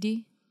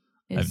tidy?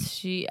 Is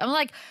she? I'm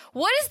like,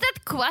 what is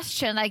that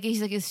question? Like,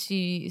 he's like, is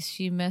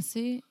she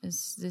messy?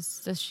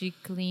 Does she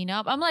clean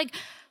up? I'm like,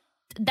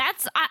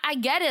 that's I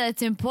get it.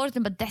 It's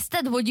important, but that's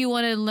not what you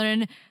want to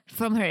learn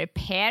from her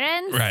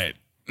parents, Right.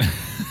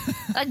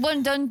 Like,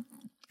 don't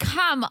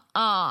come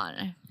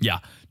on. Yeah.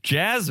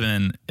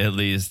 Jasmine, at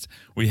least,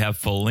 we have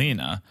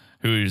Felina,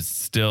 who's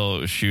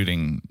still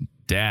shooting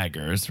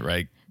daggers,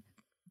 right?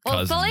 Well,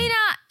 Cousin. Felina,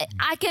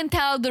 I can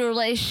tell the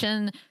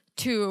relation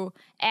to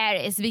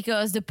Aris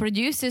because the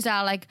producers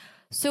are like,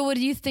 so what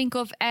do you think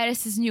of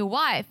Aris's new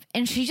wife?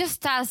 And she just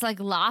starts like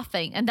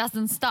laughing and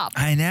doesn't stop.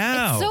 I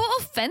know. It's so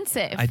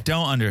offensive. I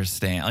don't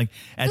understand. Like,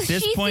 at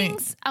this point...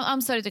 Thinks,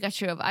 I'm sorry to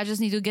cut you off. I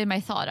just need to get my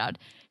thought out.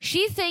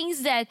 She thinks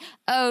that,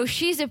 oh,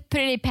 she's a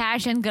pretty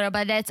passionate girl,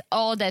 but that's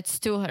all that's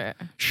to her.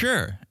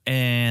 Sure,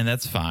 and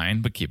that's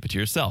fine, but keep it to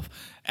yourself.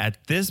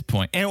 At this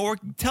point, or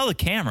tell the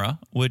camera,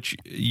 which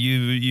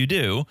you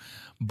do,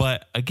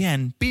 but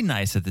again, be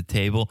nice at the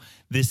table.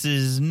 This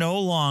is no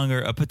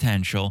longer a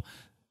potential,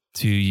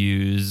 to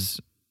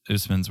use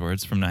Usman's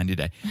words from 90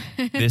 Day.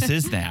 This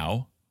is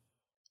now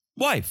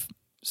wife.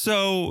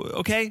 So,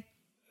 okay,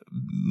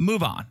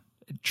 move on.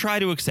 Try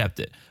to accept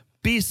it.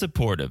 Be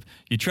supportive.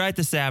 You tried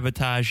to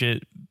sabotage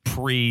it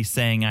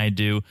saying I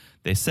do.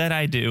 They said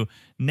I do.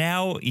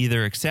 Now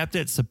either accept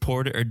it,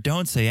 support it, or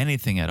don't say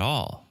anything at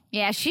all.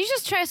 Yeah, she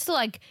just tries to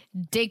like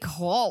dig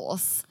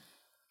holes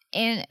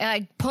and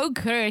like poke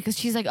her because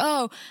she's like,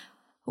 oh,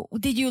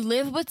 did you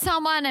live with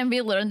someone? And we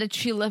learned that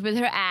she lived with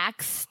her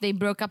ex. They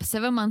broke up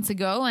 7 months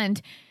ago.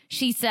 And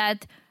she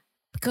said,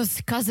 because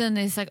cousin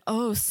is like,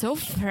 oh, so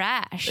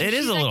fresh. It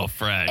is a like, little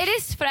fresh. It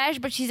is fresh,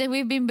 but she's like,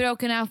 we've been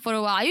broken up for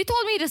a while. You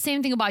told me the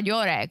same thing about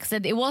your ex,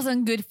 that it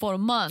wasn't good for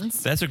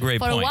months. That's a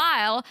great point. For point. a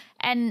while.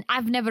 And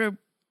I've never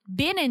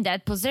been in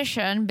that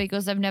position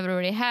because I've never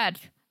really had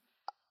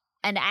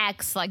an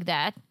ex like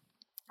that.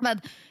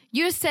 But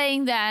you were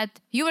saying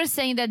that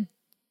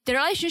the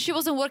relationship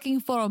wasn't working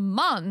for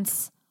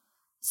months.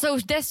 So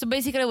that's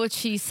basically what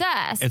she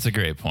says. It's a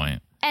great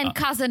point. And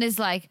cousin is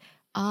like,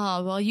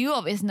 oh, well, you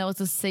always know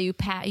to say you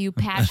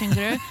passion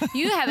girl.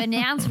 You have an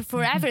answer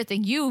for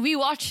everything. We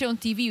watch you on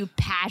TV, you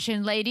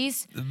passion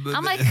ladies.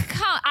 I'm like,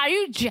 are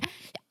you...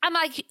 I'm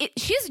like,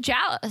 she's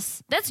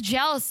jealous. That's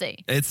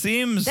jealousy. That's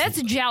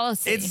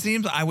jealousy. It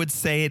seems, I would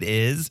say it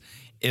is,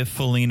 if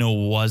Felina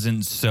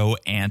wasn't so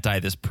anti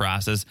this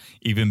process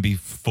even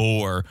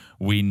before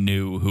we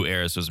knew who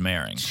Aris was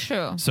marrying.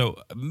 True. So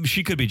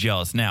she could be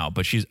jealous now,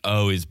 but she's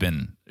always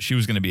been, she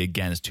was going to be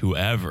against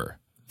whoever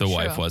the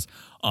wife was.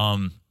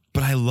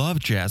 But I love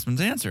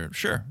Jasmine's answer.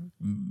 Sure.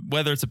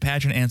 Whether it's a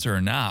pageant answer or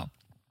not,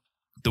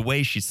 the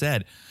way she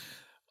said,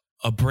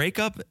 a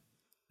breakup,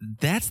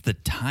 that's the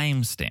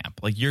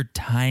timestamp. Like you're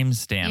time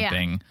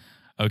stamping. Yeah.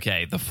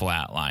 Okay, the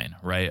flat line,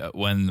 right?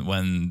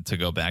 When to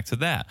go back to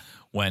that,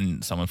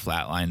 when someone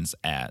flatlines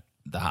at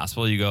the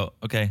hospital, you go,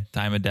 okay,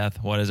 time of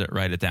death. What is it?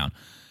 Write it down.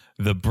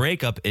 The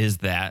breakup is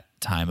that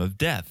time of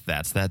death.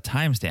 That's that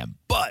timestamp.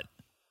 But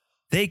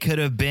they could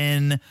have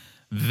been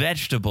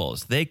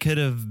vegetables. They could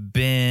have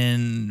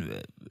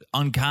been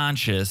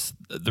unconscious,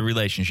 the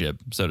relationship,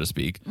 so to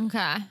speak,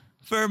 okay,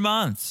 for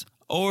months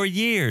or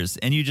years,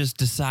 and you just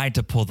decide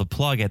to pull the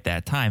plug at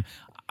that time.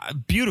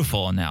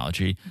 Beautiful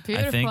analogy.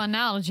 Beautiful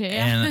analogy.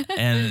 Yeah.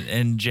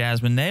 and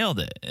Jasmine nailed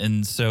it.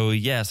 And so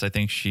yes, I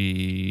think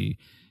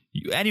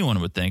anyone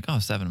would think, oh,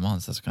 7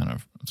 months, that's kind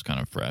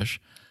of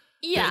fresh.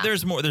 Yeah.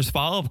 There's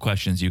follow-up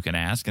questions you can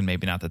ask, and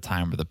maybe not the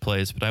time or the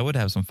place, but I would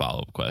have some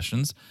follow-up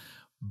questions.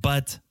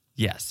 But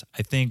yes,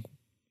 I think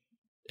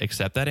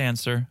accept that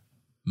answer,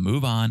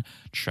 move on,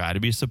 try to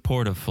be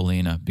supportive,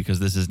 Felina, because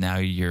this is now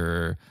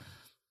your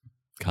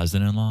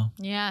cousin-in-law.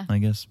 Yeah. I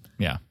guess.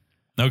 Yeah.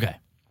 Okay.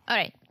 All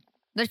right.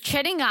 They're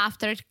chatting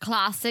after,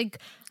 classic,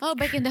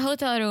 back in the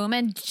hotel room,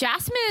 and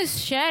Jasmine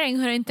is sharing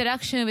her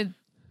introduction with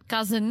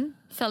cousin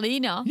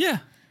Felina. Yeah.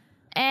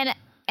 And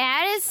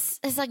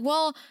Aris is like,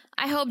 well,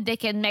 I hope they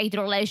can make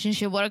the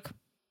relationship work.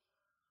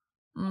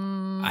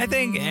 I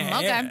think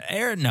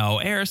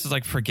Aris is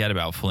like, forget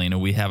about Felina.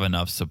 We have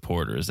enough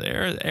supporters.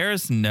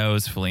 Aris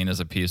knows Felina's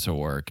a piece of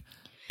work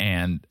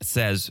and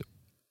says,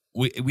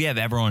 we have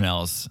everyone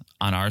else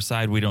on our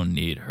side. We don't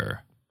need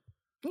her.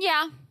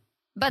 Yeah.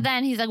 But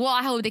then he's like, well,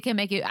 I hope they can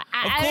make it.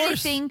 I really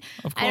think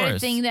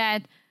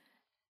that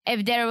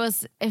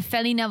if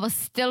Felina was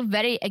still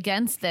very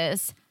against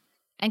this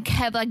and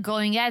kept like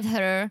going at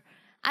her,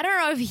 I don't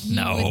know if he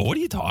what are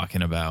you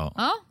talking about?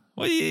 Huh?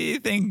 What do you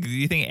think?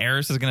 You think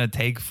Aris is going to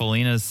take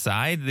Felina's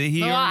side?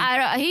 He's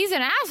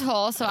an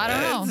asshole, so I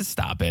don't know.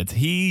 Stop it.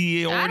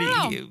 He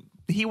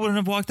wouldn't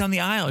have walked down the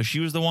aisle. She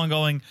was the one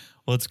going,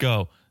 let's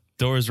go.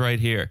 Door's right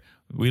here.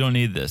 We don't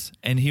need this.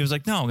 And he was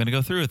like, no, I'm going to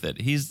go through with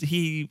it.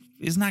 He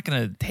is not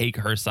going to take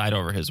her side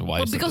over his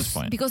wife's at this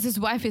point. Because his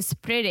wife is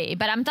pretty.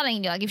 But I'm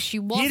telling you, like, if she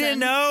wasn't... He didn't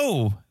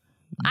know.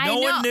 No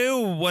one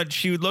knew what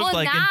she would look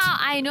like. Now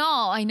I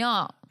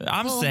know.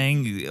 I'm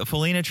saying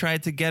Felina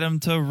tried to get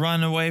him to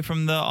run away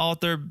from the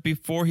altar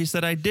before he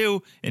said I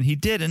do, and he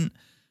didn't.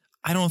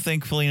 I don't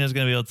think Felina's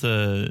going to be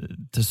able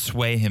to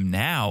sway him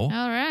now.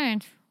 All right.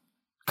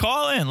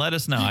 Call in. Let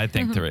us know. I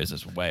think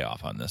Teresa's way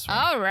off on this one.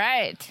 All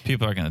right.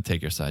 People are going to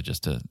take your side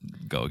just to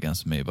go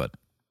against me, but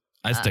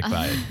I stick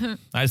by it.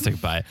 I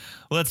stick by it.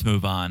 Let's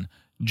move on.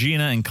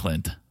 Gina and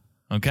Clint.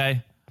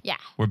 Okay? Yeah.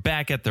 We're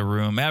back at the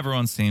room.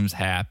 Everyone seems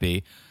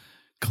happy.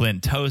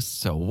 Clint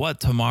toasts to what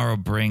tomorrow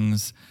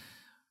brings.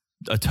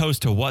 A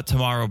toast to what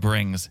tomorrow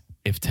brings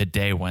if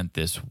today went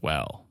this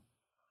well.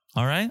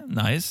 All right?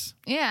 Nice.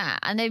 Yeah.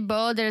 And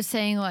they're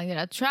saying like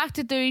they're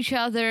attracted to each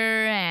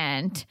other,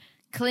 and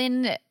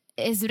Clint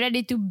is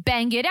ready to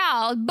bang it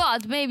out,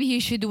 but maybe he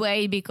should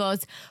wait,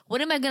 because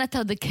what am I going to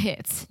tell the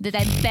kids? That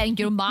I banged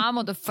your mom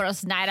on the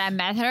first night I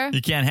met her?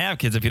 You can't have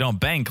kids if you don't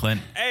bang,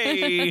 Clint.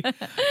 Hey!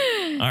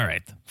 All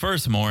right.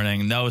 First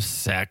morning, no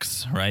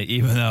sex, right?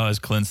 Even though, as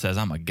Clint says,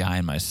 I'm a guy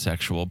in my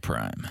sexual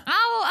prime.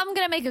 Oh, I'm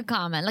going to make a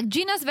comment. Like,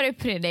 Gina's very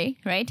pretty,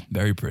 right?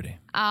 Very pretty.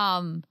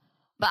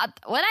 But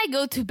when I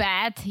go to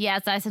bed,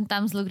 yes, I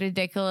sometimes look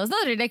ridiculous.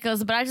 Not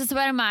ridiculous, but I just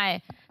wear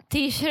my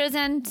T-shirts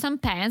and some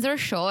pants or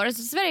shorts.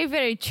 It's very,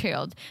 very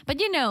chilled.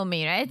 But you know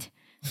me, right?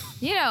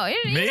 You know.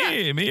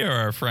 Me or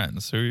our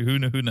friends? Who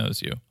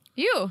knows you?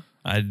 You.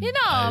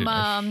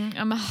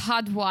 I'm a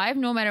hot wife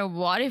no matter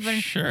what. Even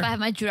if I have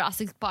my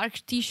Jurassic Park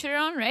T-shirt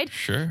on, right?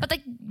 Sure. But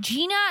like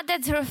Gina,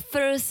 that's her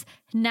first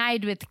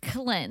night with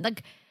Clint.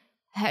 Like,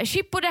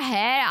 she put her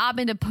hair up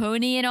in the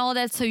pony and all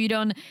that, so you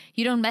don't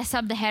mess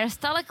up the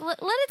hairstyle. Like, let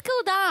it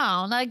go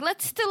down. Like,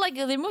 let's still like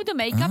remove the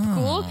makeup,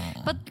 cool,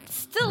 but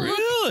still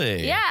really?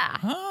 Look. Yeah.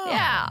 Oh.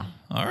 Yeah.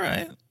 All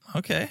right.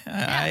 Okay.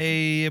 I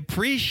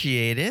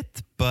appreciate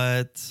it,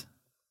 but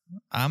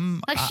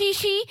I'm like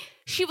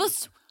she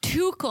was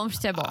too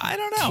comfortable. I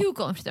don't know. Too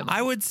comfortable.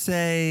 I would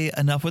say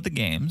enough with the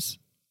games.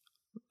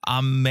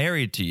 I'm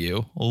married to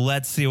you.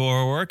 Let's see what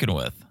we're working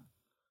with.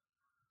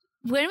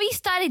 When we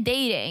started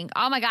dating,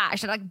 oh my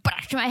gosh, I like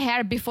brushed my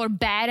hair before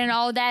bed and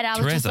all that.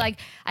 I was just like,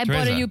 I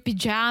bought a new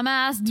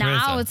pajamas.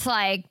 Now it's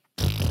like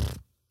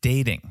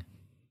dating.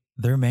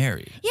 They're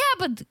married. Yeah,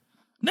 but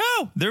no,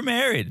 they're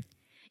married.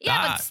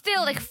 Yeah, but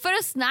still, like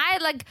first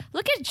night, like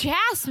look at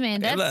Jasmine.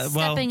 That's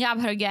stepping up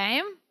her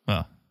game.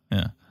 Well,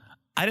 yeah.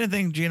 I didn't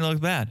think Gina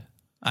looked bad.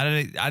 I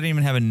didn't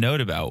even have a note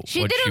about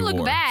she what didn't she look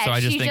wore. bad. So I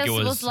just she think just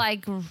it was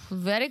like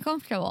very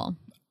comfortable.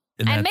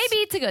 And maybe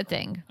it's a good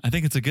thing. I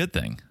think it's a good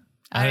thing.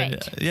 All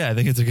right. Yeah, I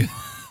think it's a good.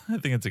 I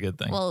think it's a good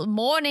thing. Well,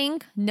 morning,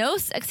 no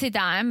sexy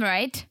time,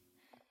 right?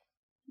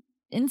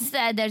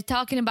 Instead, they're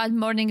talking about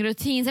morning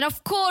routines, and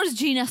of course,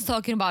 Gina's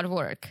talking about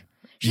work.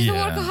 She's a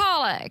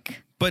workaholic.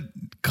 But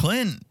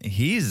Clint,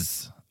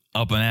 he's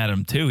up and at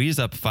him too. He's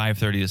up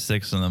 5:30 to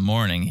 6 in the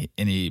morning,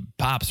 and he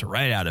pops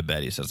right out of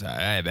bed. He says,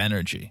 "I have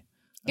energy."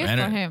 Good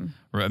for him.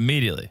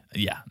 Immediately,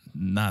 yeah.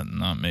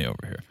 Not me over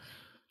here.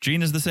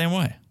 Gina's the same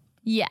way.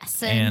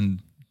 Yes,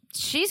 and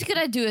she's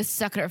gonna do a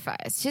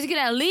sacrifice. She's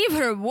gonna leave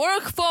her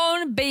work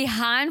phone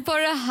behind for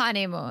a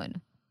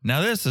honeymoon.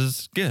 Now this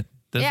is good.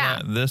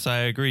 This I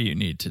agree you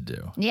need to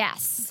do.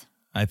 Yes.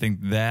 I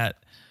think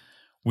that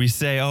we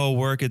say, oh,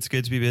 work, it's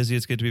good to be busy.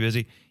 It's good to be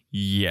busy.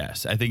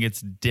 Yes. I think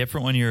it's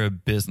different when you're a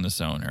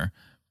business owner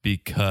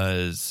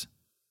because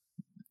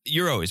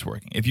you're always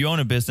working. If you own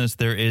a business,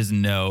 there is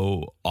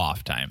no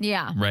off time.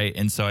 Yeah. Right.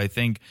 And so I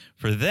think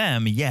for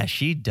them,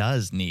 she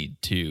does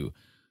need to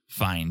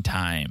find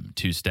time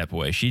to step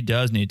away. She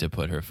does need to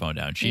put her phone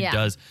down. She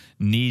does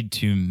need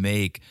to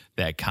make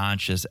that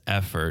conscious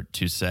effort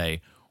to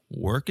say,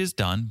 work is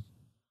done.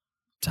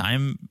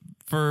 Time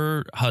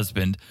for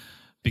husband.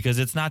 Because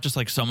it's not just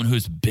like someone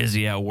who's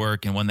busy at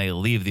work and when they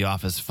leave the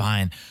office,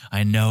 fine,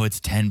 I know it's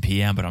 10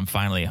 p.m., but I'm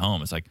finally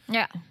home. It's like,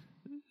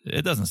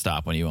 it doesn't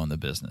stop when you own the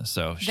business.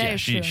 So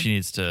she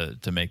needs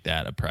to make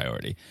that a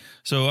priority.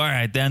 So, all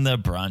right, then the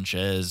brunch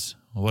is,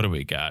 what do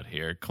we got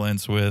here?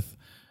 Clint's with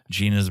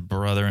Gina's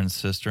brother and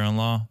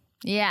sister-in-law.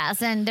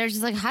 Yes, and they're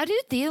just like, how do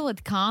you deal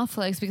with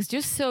conflicts? Because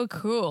you're so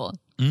cool.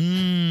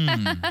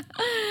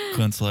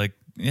 Clint's like,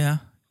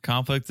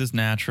 conflict is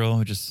natural.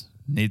 We just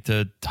need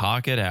to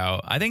talk it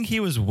out. I think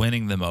he was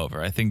winning them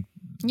over. I think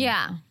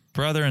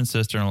brother and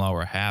sister-in-law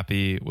were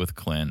happy with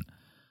Clint.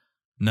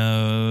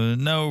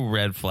 No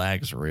red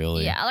flags,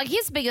 really. Yeah, like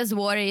his biggest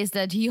worry is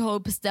that he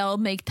hopes they'll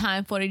make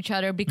time for each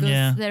other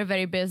because they're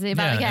very busy.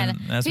 But again,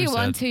 if you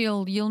want to,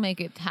 you'll make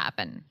it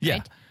happen. Yeah.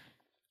 Right?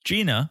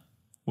 Gina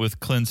with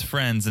Clint's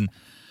friends, and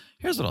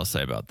here's what I'll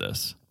say about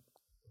this.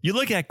 You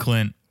look at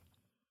Clint,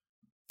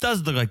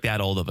 doesn't look like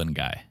that old of a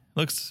guy.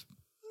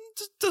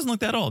 Doesn't look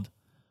that old.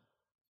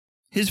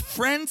 His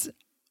friends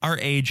are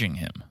aging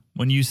him.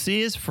 When you see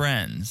his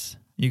friends,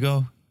 you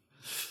go,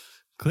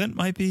 Clint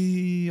might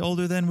be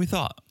older than we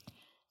thought.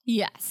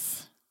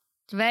 Yes,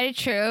 it's very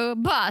true.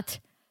 But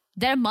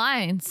their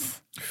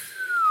minds,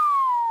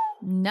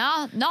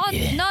 not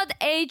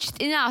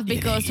aged enough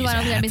because one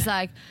of them is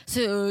like,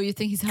 so you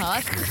think he's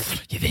hot?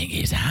 You think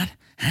he's hot?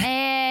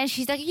 And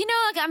she's like,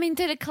 I'm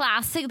into the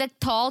classic, like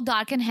tall,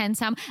 dark, and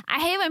handsome. I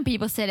hate when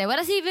people say that. What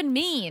does it even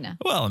mean?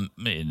 Well,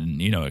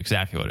 you know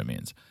exactly what it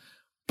means.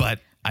 But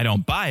I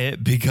don't buy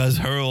it because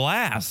her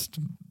last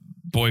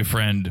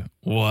boyfriend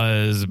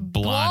was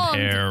blonde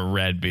hair,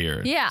 red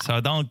beard. Yeah.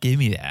 So don't give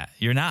me that.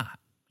 You're not.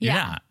 You're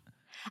not.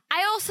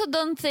 I also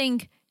don't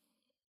think,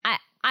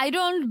 I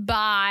don't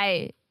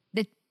buy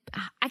that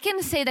I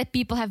can say that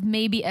people have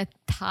maybe a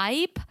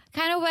type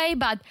kind of way,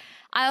 but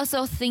I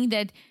also think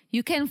that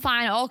you can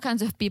find all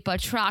kinds of people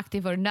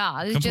attractive or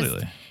not. It's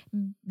Completely. just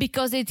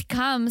because it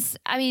comes.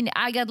 I mean,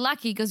 I got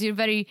lucky because you're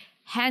very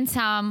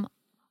handsome.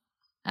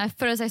 At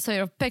first, I saw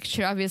your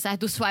picture. Obviously, I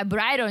had to swipe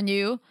right on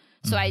you,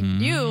 so I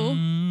knew.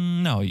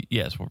 No,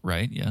 yes,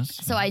 right, yes.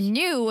 So I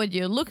knew what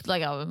you looked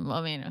like.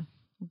 I mean,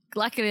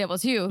 luckily it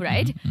was you,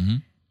 right?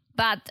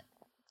 But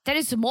there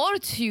is more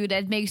to you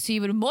that makes you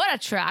even more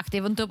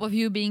attractive on top of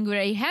you being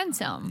very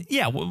handsome.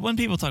 Yeah, when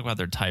people talk about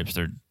their types,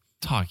 they're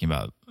talking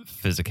about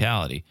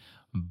physicality.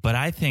 But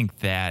I think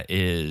that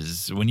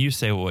is, when you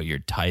say what your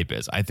type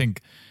is, I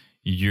think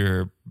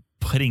you're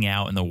putting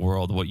out in the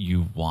world what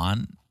you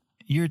want.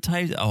 Your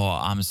type, oh,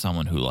 I'm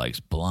someone who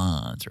likes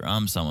blondes, or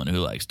I'm someone who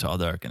likes tall,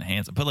 dark, and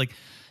handsome. But like,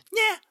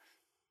 yeah,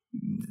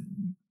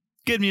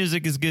 good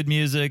music is good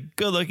music.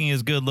 Good looking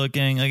is good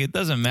looking. Like, it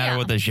doesn't matter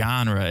what the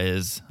genre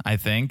is, I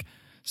think.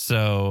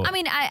 So I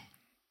mean,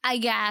 I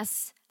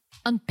guess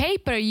on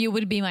paper you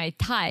would be my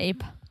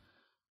type.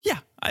 yeah,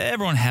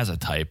 everyone has a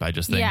type. I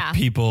just think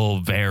people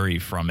vary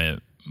from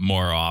it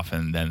more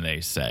often than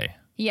they say.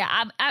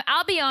 Yeah,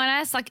 I'll be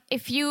honest. Like,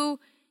 if you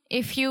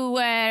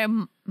were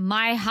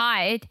my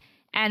height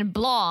and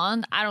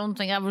blonde, I don't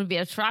think I would be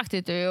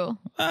attracted to you.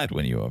 I'd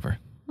win you over.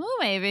 Oh,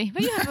 maybe.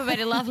 But you have a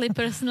very lovely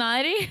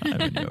personality. I'd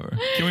win you over.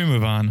 Can we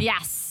move on?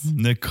 Yes.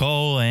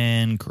 Nicole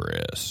and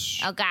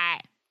Chris. Okay.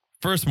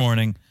 First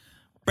morning,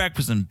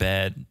 breakfast in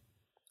bed,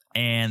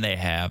 and they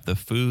have the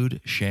food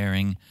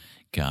sharing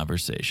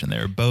conversation.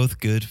 They're both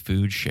good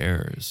food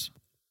sharers.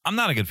 I'm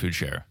not a good food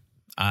sharer.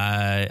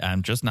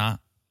 I'm just not.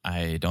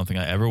 I don't think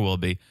I ever will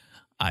be.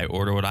 I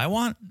order what I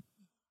want.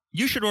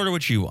 You should order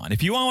what you want.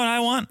 If you want what I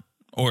want,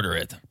 order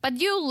it.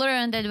 But you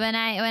learned that when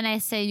I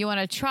say you want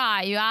to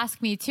try, you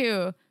ask me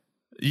too.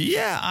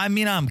 Yeah, I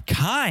mean, I'm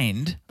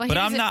kind, but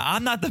I'm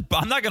not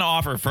going to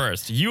offer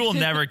first. You will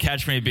never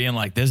catch me being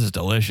like, "This is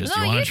delicious.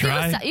 No, you want to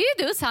try?" You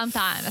do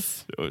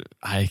sometimes.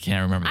 I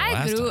can't remember the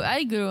last time.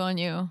 I grew on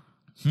you.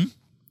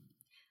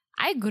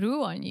 I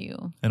grew on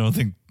you. I don't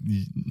think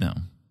no.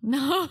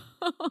 No.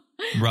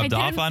 Rubbed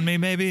off on me,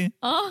 maybe?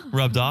 Oh.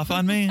 Rubbed off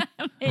on me?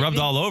 Rubbed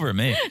all over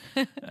me.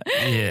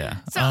 Yeah.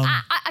 So,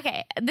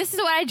 okay, this is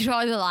where I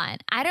draw the line.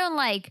 I don't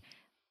like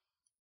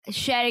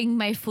sharing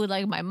my food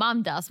like my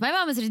mom does. My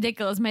mom is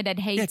ridiculous. My dad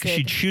hates because it.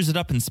 she chews it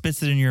up and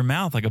spits it in your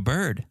mouth like a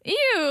bird.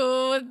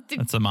 Ew.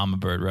 That's a mama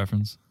bird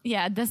reference.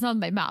 Yeah, that's not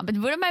my mom. But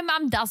what my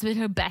mom does with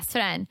her best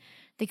friend,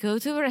 they go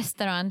to a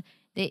restaurant,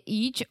 they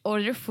each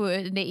order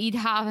food, they eat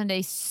half, and they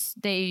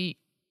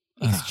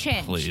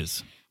exchange.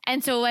 Please.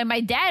 And so when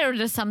my dad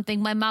orders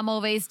something, my mom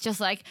always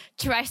just like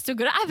tries to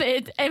grab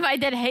it, and my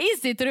dad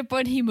hates it to the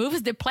point he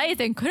moves the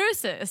plate and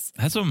curses.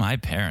 That's what my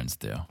parents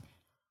do.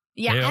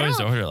 Yeah, they always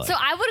order like. So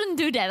I wouldn't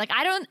do that. Like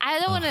I don't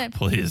want to.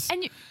 Please.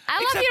 And I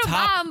love your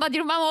mom, but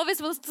your mom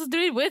always wants to do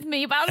it with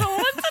me. But I don't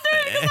want to do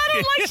it because I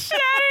don't like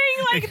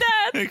sharing like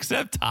that.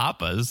 Except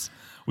tapas.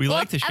 We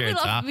like to share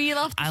tapas. We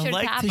love to share tapas. I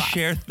like to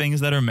share things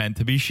that are meant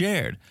to be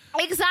shared.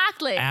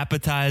 Exactly.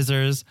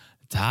 Appetizers,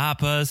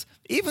 tapas,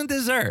 even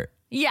dessert.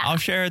 Yeah. I'll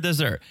share a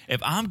dessert.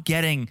 If I'm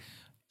getting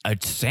a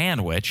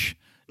sandwich,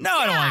 no,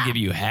 I don't want to give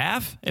you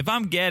half. If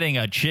I'm getting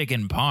a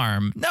chicken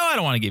parm, no, I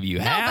don't want to give you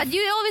half. No, but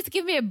you always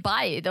give me a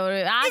bite or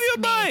ask give you a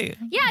me. bite.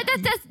 Yeah,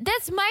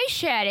 that's my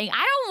sharing. I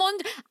don't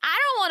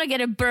want to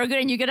get a burger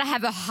and you're gonna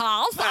have a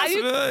half.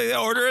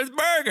 Order a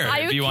burger.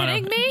 Are you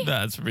kidding me?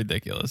 That's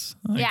ridiculous.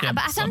 Yeah,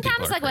 but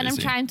sometimes like when I'm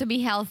trying to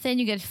be healthy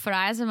and you get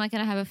fries, I'm like, can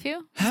I have a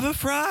few? Have a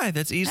fry.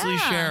 That's easily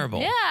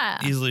shareable.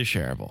 Yeah. Easily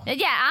shareable.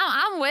 Yeah,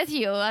 I'm with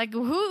you. Like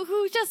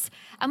who just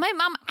my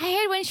mom, I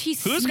hate when she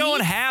Who's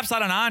going halves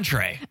on an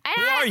entree?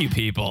 Who are you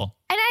people?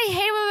 And I hate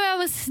when my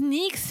mom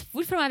sneaks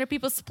food from other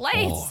people's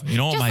plates. Oh, you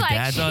know what my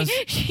dad does?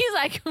 She's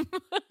like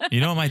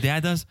You know what my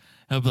dad does?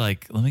 He'll be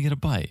like, let me get a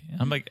bite.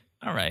 I'm like,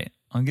 all right,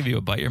 I'll give you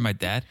a bite. You're my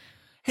dad.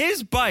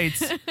 His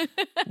bites,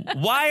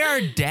 why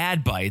are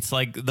dad bites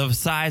like the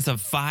size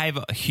of 5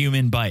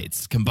 human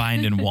bites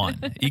combined in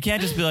one? You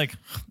can't just be like,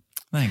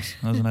 thanks.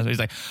 That was a nice. He's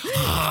like,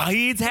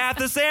 he eats half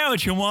the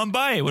sandwich in one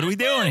bite. What are we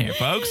doing here,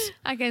 folks?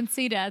 I can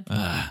see that.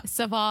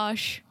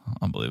 Savage.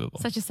 Unbelievable.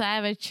 Such a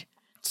savage.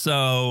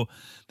 So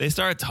they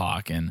start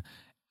talking,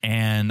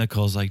 and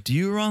Nicole's like, do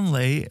you run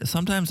late?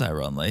 Sometimes I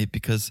run late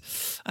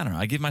because, I don't know,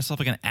 I give myself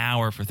like an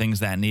hour for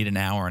things that need an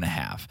hour and a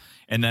half.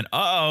 And then,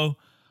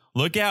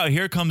 look out,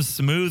 here comes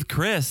Smooth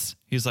Chris.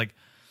 He's like,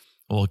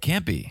 well, it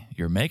can't be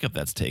your makeup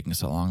that's taking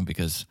so long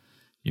because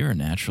you're a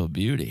natural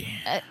beauty.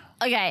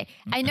 Okay,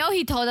 I know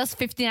he told us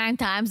 59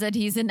 times that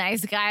he's a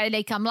nice guy,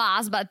 they come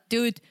last, but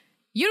dude,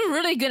 you're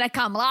really gonna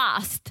come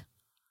last.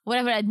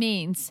 Whatever that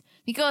means.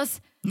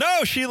 Because...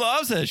 No, she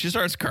loves it. She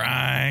starts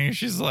crying.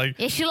 She's like...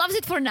 Yeah, she loves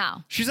it for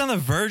now. She's on the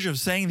verge of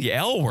saying the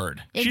L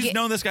word. She's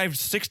known this guy for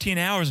 16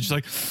 hours, and she's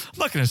like, I'm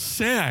not going to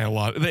say I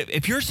love him.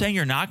 If you're saying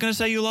you're not going to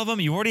say you love him,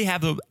 you already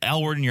have the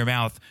L word in your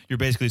mouth. You're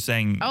basically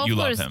saying you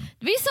love him.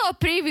 We saw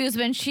previews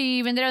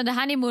when they're on the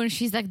honeymoon.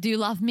 She's like, do you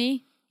love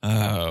me?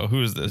 Oh,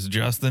 who's this?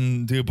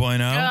 Justin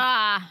 2.0?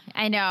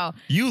 I know.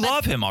 You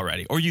love him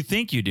already, or you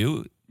think you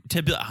do.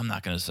 typically, I'm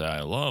not going to say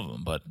I love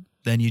him, but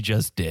then you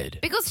just did.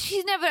 Because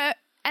she's never,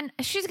 and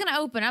she's going to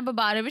open up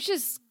about it, which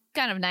is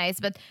kind of nice,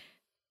 but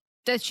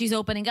that she's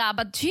opening up.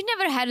 But she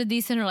never had a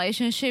decent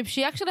relationship.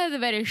 She actually had a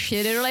very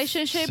shitty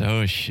relationship.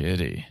 So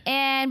shitty.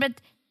 But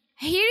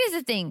here is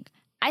the thing.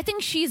 I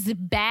think she's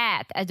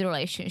bad at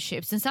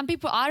relationships. And some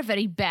people are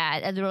very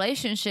bad at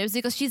relationships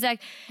because she's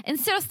like,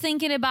 instead of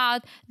thinking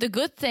about the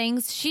good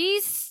things,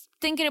 she's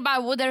thinking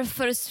about what their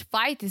first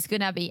fight is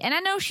going to be. And I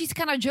know she's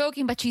kind of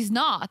joking, but she's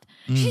not.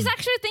 She's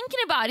actually thinking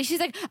about it. She's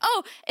like,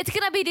 oh, it's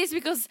going to be this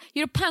because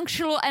you're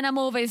punctual and I'm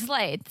always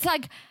late. It's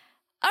like,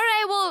 all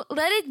right, well,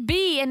 let it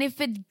be. And if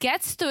it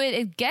gets to it,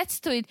 it gets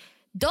to it.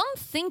 Don't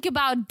think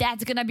about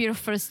that's gonna be your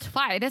first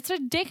fight. That's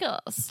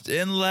ridiculous.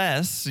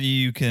 Unless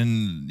you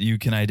can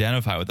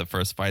identify what the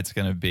first fight's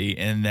gonna be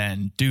and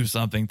then do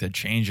something to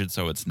change it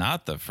so it's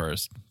not the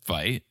first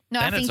fight.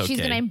 No, then I think it's she's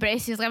okay. gonna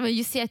embrace it. Like, well,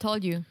 you see, I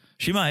told you.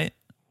 She might.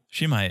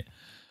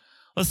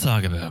 Let's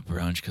talk about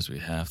brunch because we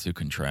have to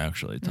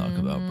contractually talk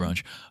about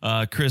brunch.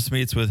 Chris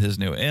meets with his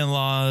new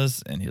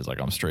in-laws and he's like,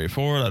 I'm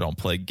straightforward. I don't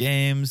play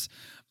games,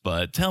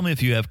 but tell me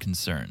if you have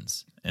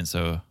concerns. And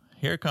so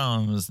here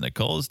comes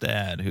Nicole's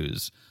dad,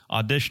 who's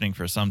auditioning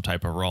for some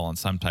type of role in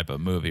some type of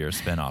movie or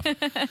spinoff.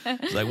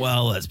 He's like,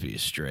 well, let's be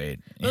straight.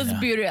 Let's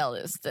be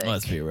realistic.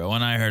 Let's be real.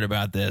 When I heard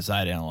about this,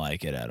 I didn't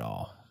like it at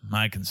all.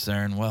 My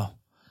concern, well,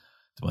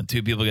 when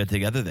two people get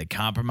together, they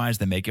compromise,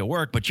 they make it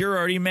work, but you're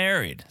already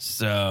married.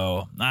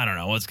 So I don't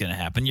know what's going to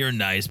happen. You're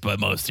nice, but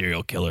most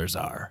serial killers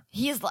are.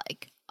 He's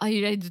like, are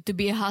you ready to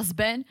be a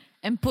husband?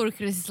 And poor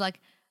Chris is like,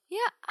 yeah,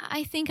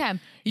 I think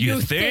I'm.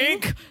 You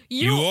think?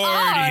 You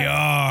already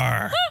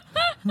are.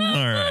 All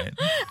right.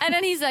 And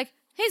then he's like,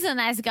 he's a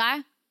nice guy.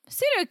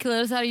 Serial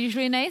killers are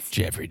usually nice.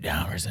 Jeffrey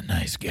Dahmer's a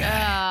nice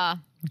guy.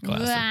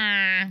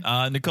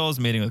 Classic. Nicole's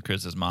meeting with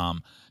Chris's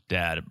mom,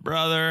 dad,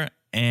 brother,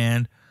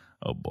 and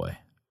oh boy,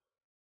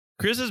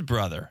 Chris's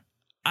brother.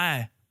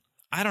 I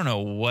don't know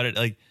what it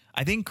like.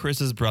 I think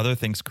Chris's brother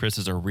thinks Chris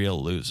is a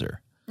real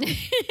loser.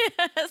 Yes.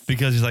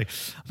 Because he's like,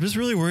 I'm just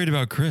really worried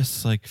about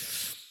Chris. Like,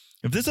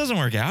 if this doesn't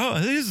work out,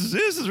 this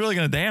is really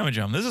going to damage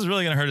him. This is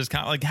really going to hurt his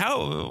like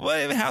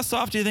how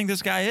soft do you think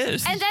this guy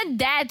is? And then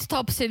dad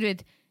tops it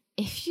with,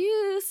 if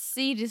you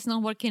see this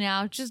not working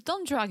out, just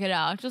don't drag it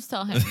out. Just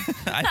tell him.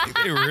 I think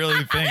they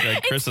really think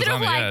like Chris is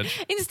on the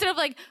edge. Instead of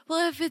like,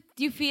 well, if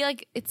you feel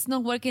like it's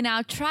not working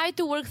out, try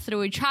to work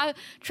through it.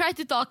 Try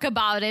to talk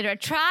about it or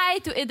try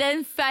to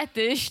then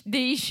fetish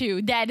the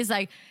issue. Dad is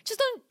like,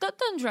 just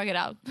don't drag it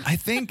out. I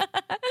think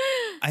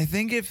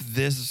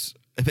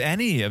if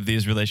any of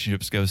these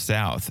relationships go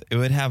south, it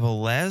would have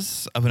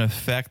less of an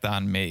effect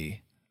on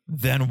me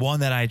than one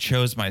that I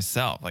chose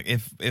myself. Like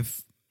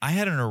if I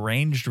had an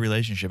arranged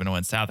relationship and it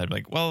went south, I'd be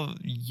like, well,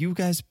 you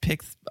guys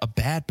picked a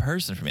bad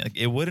person for me. Like,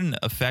 it wouldn't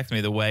affect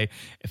me the way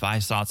if I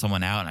sought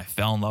someone out and I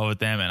fell in love with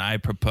them and I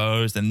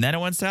proposed and then it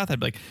went south,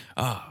 I'd be like,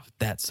 oh,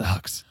 that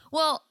sucks.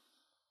 Well,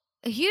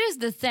 here's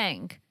the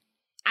thing.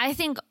 I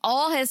think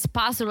all his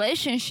past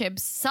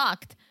relationships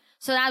sucked.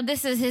 So now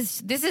this is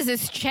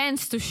his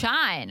chance to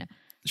shine.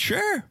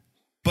 Sure.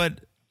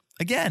 But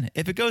again,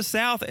 if it goes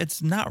south,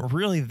 it's not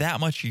really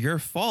that much your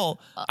fault.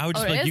 I would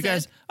just be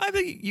like, I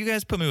think you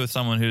guys put me with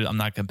someone who I'm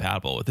not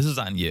compatible with. This is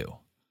on you.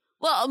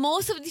 Well,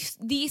 most of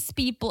these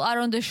people are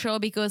on the show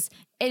because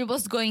it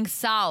was going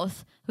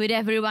south with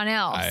everyone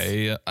else.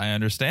 I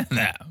understand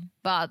that.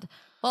 But,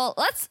 well,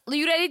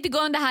 you ready to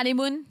go on the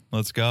honeymoon?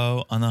 Let's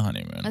go on the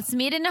honeymoon. Let's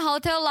meet in the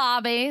hotel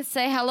lobby.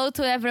 Say hello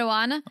to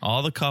everyone.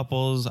 All the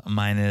couples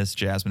minus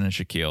Jasmine and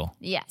Shaquille.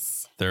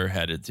 Yes. They're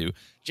headed to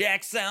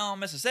Jackson,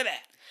 Mississippi.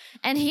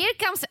 And here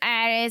comes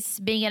Aris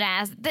being an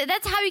ass.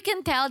 That's how you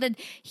can tell that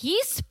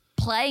he's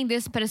playing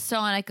this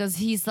persona because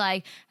he's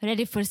like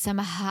ready for some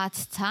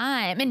hot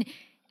time. And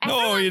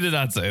no, he did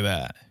not say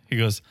that. He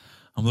goes,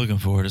 I'm looking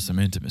forward to some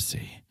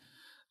intimacy.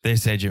 They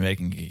say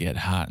Jamaican can get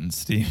hot and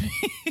steamy.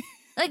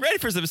 Like, ready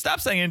for some. Stop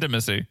saying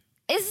intimacy.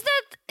 Is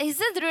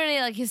that really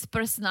like his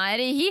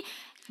personality?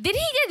 Did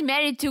he get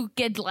married to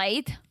get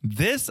laid?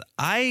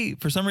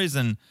 For some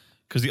reason,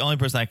 because the only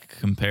person I could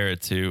compare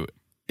it to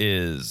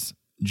is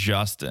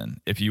Justin.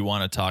 If you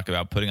want to talk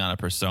about putting on a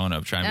persona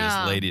of trying to be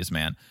this ladies'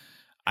 man,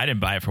 I didn't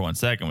buy it for 1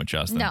 second with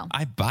Justin. No.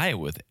 I buy it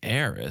with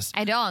Aris.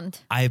 I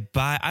don't. I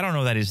don't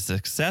know that he's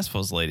successful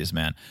as ladies'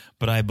 man,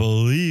 but I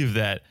believe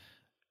that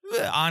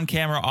on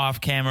camera, off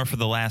camera for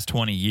the last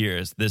 20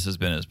 years, this has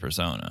been his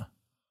persona.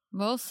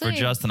 We'll see. For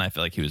Justin, I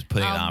feel like he was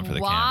putting it on for the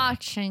camera.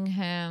 Watching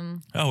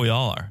him. Oh, we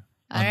all are.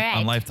 All right.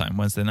 On Lifetime,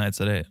 Wednesday nights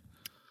at 8.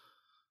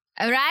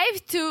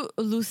 Arrived to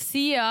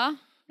Lucia,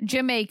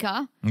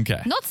 Jamaica.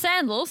 Okay. Not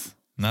Sandals.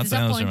 Not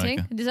Sandals,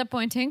 Jamaica.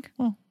 Disappointing.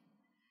 Oh.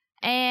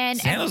 And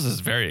Sandals is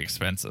very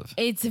expensive.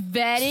 It's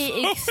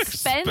very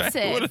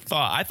expensive. Who would have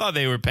thought? I thought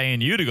they were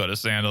paying you to go to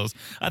Sandals.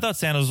 I thought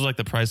Sandals was like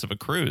the price of a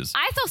cruise.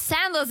 I thought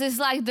Sandals is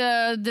like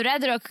the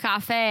Red Rock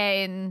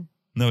Cafe and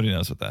nobody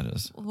knows what that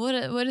is.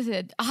 What is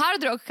it?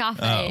 Hard Rock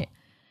Cafe.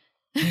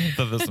 Oh. I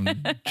thought there's some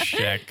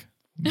Czech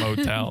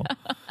motel.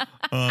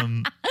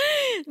 No,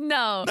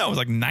 No. No, it was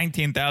like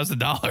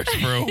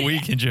 $19,000 for a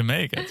week in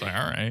Jamaica. It's like,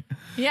 all right.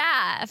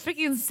 Yeah,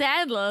 freaking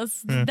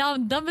Sandals.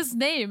 Dumbest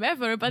name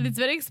ever, but it's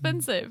very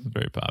expensive. It's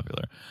very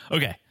popular.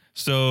 Okay,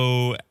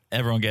 so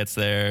everyone gets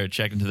there,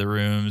 check into the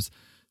rooms.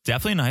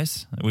 Definitely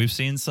nice. We've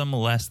seen some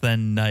less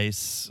than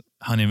nice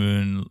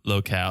honeymoon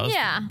locales.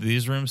 Yeah.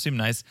 These rooms seem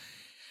nice.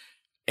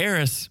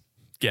 Eris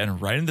getting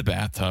right in the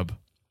bathtub,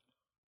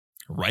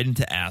 right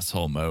into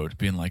asshole mode,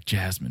 being like,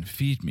 Jasmine,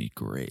 feed me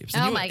grapes.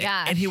 And my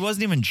gosh. And he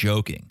wasn't even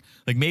joking.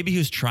 Like, maybe he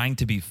was trying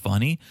to be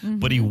funny,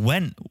 but he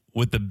went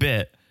with the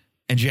bit,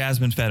 and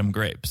Jasmine fed him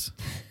grapes.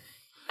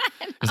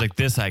 It's like,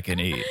 this I can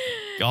eat.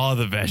 All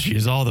the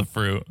veggies, all the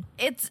fruit.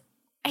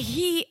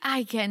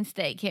 I can't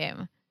take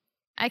him.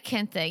 I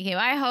can't take him.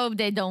 I hope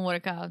they don't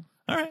work out.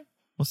 All right,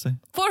 we'll see.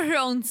 For her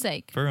own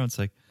sake. For her own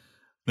sake.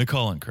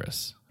 Nicole and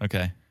Chris,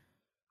 okay?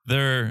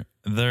 They're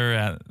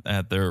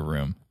at their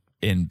room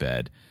in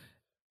bed.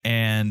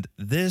 And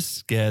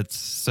this gets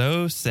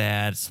so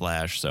sad /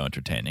 so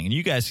entertaining. And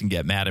you guys can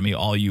get mad at me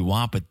all you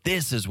want, but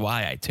this is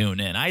why I tune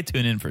in. I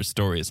tune in for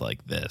stories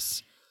like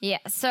this. Yeah,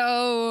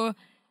 so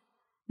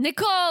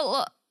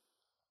Nicole,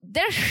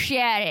 they're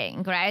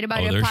sharing, right,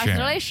 about their past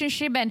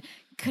relationship. And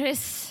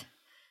Chris,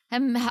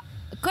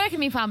 correct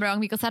me if I'm wrong,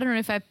 because I don't know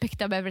if I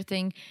picked up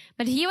everything,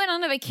 but he went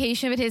on a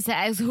vacation with his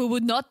ex who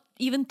would not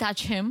even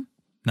touch him.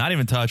 Not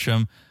even touch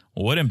him,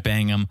 wouldn't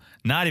bang him,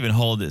 not even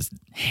hold his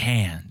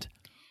hand.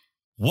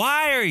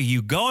 Why are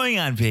you going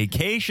on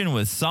vacation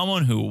with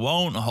someone who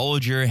won't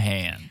hold your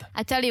hand?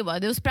 I tell you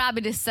what, it was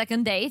probably the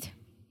second date.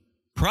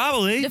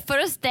 Probably. The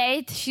first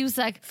date, she was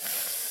like,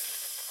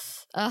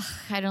 ugh,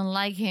 I don't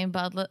like him,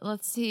 but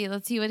let's see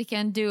what he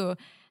can do.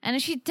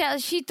 And she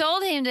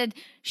told him that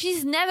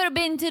she's never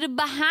been to the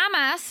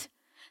Bahamas,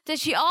 that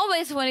she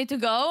always wanted to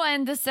go.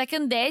 And the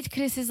second date,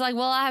 Chris is like,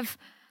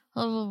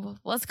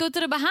 let's go to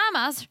the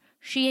Bahamas.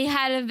 She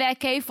had a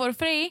vacay for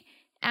free.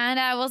 And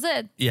that was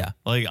it. Yeah,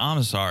 like,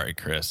 I'm sorry,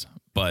 Chris,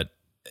 but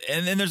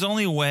and then there's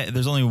only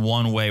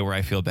one way where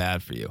I feel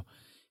bad for you.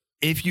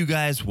 If you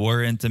guys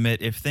were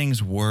intimate, if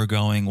things were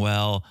going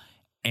well,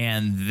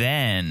 and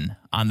then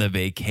on the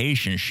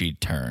vacation she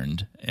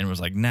turned and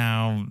was like,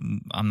 "No,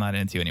 I'm not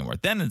into you anymore."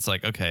 Then it's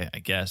like, okay, I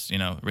guess,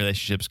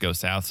 relationships go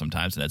south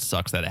sometimes, and it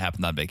sucks that it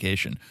happened on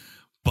vacation.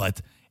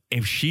 But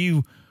if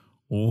she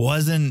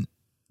wasn't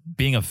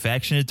being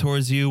affectionate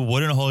towards you,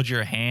 wouldn't hold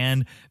your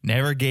hand,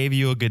 never gave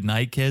you a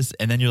goodnight kiss,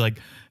 and then you're like,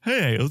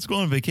 hey, let's go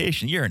on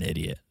vacation, you're an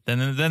idiot.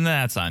 Then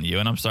that's on you.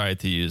 And I'm sorry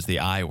to use the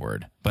I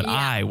word, but yeah.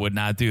 I would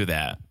not do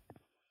that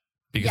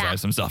because I have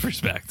some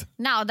self-respect.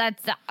 No,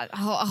 that's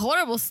a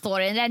horrible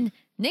story. And then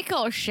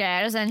Nicole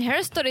shares, and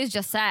her story is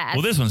just sad.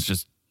 Well, this one's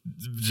just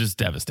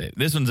devastating.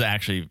 This one's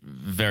actually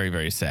very,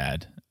 very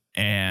sad.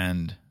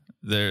 And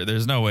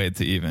there's no way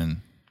to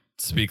even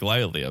speak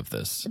lightly of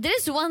this.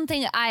 There's one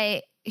thing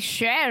I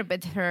share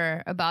with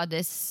her about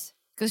this,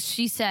 because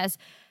she says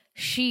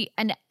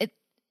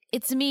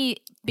it's me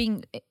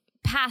being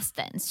past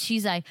tense.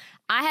 She's like,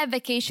 I have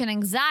vacation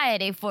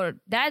anxiety for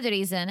that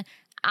reason.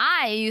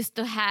 I used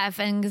to have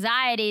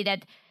anxiety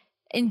that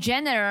in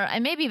general,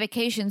 and maybe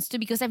vacations too,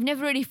 because I've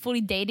never really fully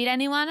dated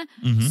anyone.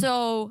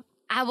 So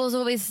I was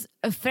always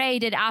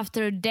afraid that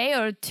after a day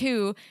or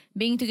two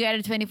being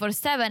together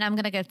 24/7, I'm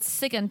gonna get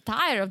sick and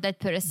tired of that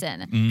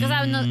person because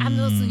I'm not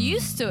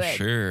used to it.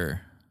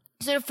 Sure.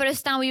 So the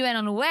first time we went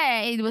on the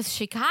way, it was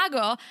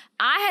Chicago.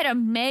 I had a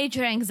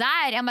major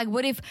anxiety. I'm like,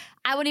 what if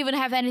I wouldn't even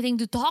have anything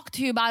to talk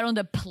to you about on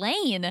the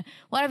plane?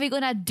 What are we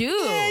going to do?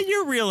 Yeah,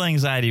 your real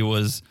anxiety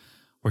was,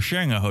 we're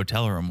sharing a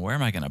hotel room. Where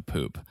am I going to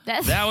poop?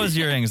 That was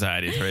your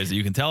anxiety, Teresa.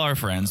 You can tell our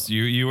friends.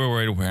 You were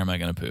worried, where am I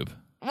going to poop?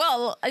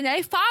 Well, and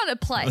I found a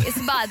place,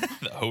 but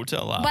the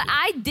hotel lobby. But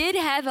I did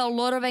have a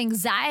lot of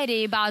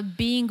anxiety about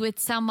being with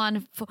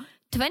someone for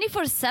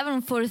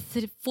 24/7 for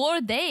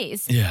 4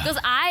 days. Yeah. Because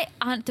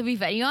to be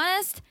very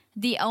honest,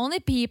 the only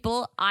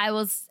people I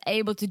was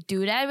able to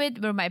do that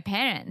with were my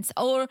parents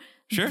or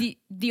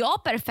the au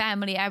pair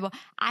family.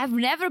 I've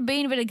never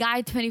been with a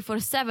guy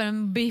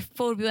 24/7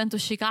 before we went to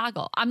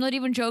Chicago. I'm not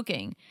even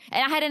joking.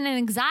 And I had an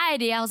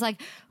anxiety. I was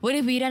like, what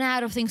if we run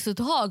out of things to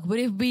talk? What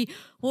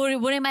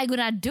am I going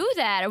to do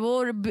that?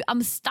 Or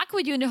I'm stuck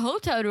with you in the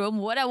hotel room.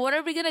 What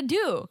are we going to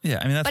do? Yeah,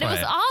 I mean, that's But it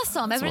was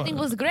awesome. Everything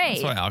was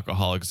great. That's why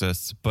alcohol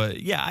exists.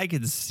 But yeah, I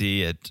could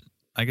see it.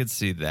 I could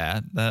see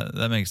that.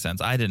 That makes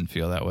sense. I didn't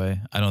feel that way,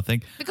 I don't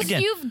think. Because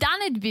you've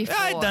done it before.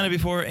 I'd done it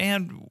before,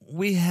 and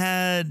we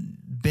had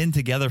been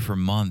together for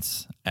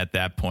months at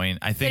that point.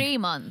 I think 3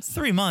 months.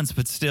 3 months,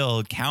 but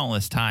still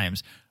countless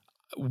times.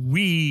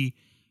 We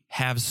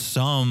have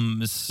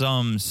some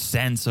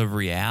sense of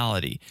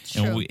reality.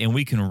 True. And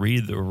we can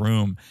read the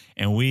room.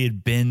 And we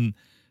had been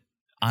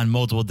on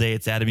multiple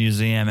dates at a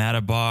museum, at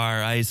a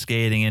bar, ice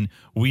skating, and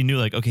we knew,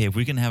 like, okay, if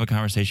we can have a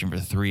conversation for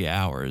 3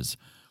 hours,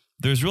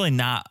 there's really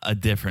not a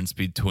difference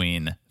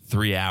between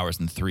 3 hours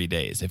and 3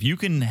 days. If you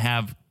can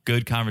have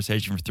good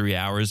conversation for 3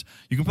 hours,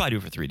 you can probably do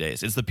it for 3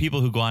 days. It's the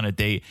people who go on a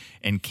date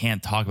and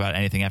can't talk about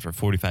anything after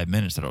 45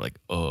 minutes that are like,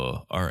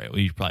 oh, all right, well,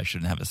 you probably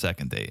shouldn't have a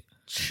second date.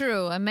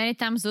 True. And many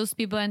times those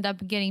people end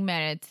up getting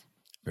married.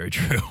 Very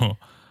true.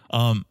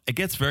 It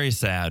gets very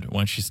sad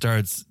when she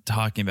starts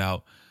talking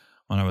about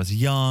when I was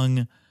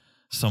young,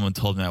 someone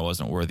told me I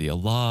wasn't worthy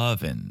of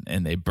love,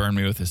 and they burned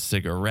me with a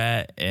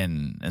cigarette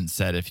and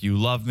said, if you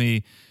love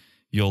me,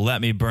 you'll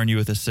let me burn you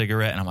with a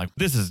cigarette. And I'm like,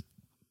 this is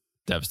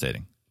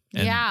devastating.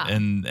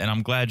 And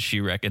I'm glad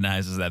she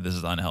recognizes that this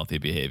is unhealthy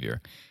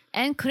behavior.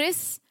 And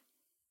Chris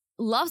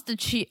loves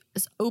that she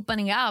is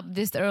opening up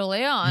this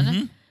early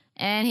on.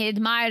 And he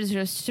admires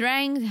her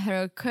strength,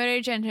 her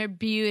courage, and her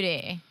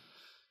beauty.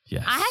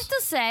 Yes. I have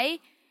to say,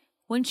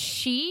 when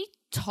she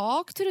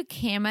talked to the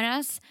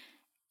cameras,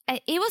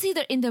 it was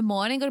either in the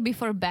morning or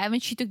before bed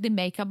when she took the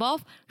makeup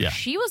off. Yeah.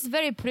 She was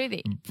very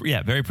pretty.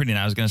 Yeah, very pretty. And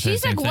I was going to say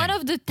she's the same like thing. one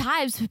of the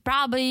types who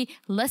probably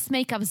less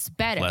makeup is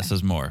better. Less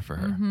is more for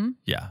her.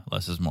 Yeah,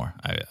 less is more.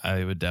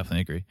 I would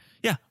definitely agree.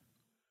 Yeah.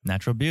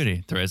 Natural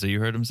beauty. Teresa, you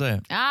heard him say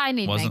it. I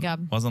need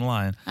makeup. Wasn't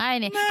lying. I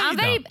need.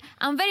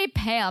 I'm very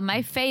pale.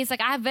 My face,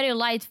 like I have very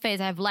light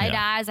face. I have light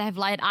eyes. I have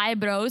light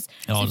eyebrows.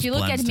 It all so if you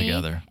look at me,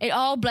 together. it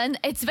all blends.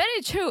 It's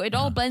very true. It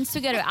all blends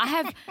together.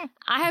 I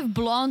have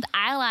blonde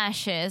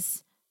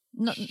eyelashes.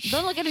 No,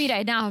 don't look at me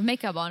right now. I have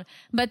makeup on.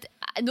 But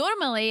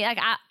normally, like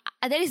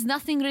there is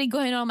nothing really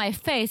going on my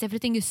face.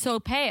 Everything is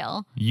so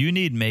pale. You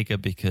need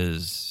makeup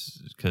because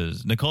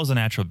Nicole's a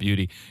natural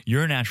beauty.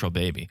 You're a natural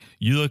baby.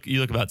 You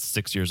look about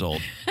 6 years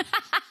old.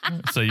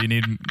 So you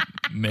need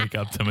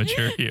makeup to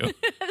mature you.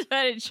 That's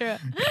very true.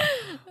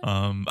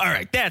 All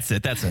right, that's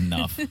it. That's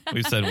enough.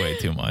 We've said way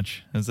too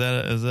much. Is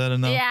that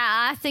enough?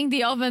 Yeah, I think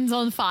the oven's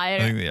on fire.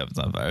 I think the oven's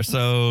on fire.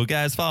 So,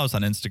 guys, follow us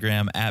on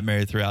Instagram at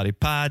Married to Reality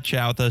Pod.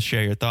 Chat with us.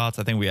 Share your thoughts.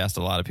 I think we asked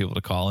a lot of people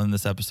to call in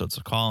this episode.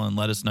 So call in.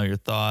 Let us know your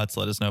thoughts.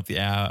 Let us know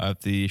if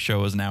the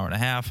show is an hour and a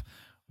half.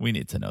 We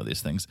need to know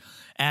these things.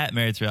 At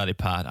Married to Reality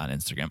Pod on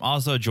Instagram.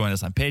 Also, join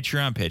us on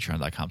Patreon,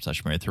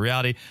 patreon.com/Married to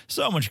Reality.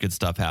 So much good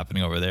stuff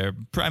happening over there.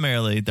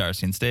 Primarily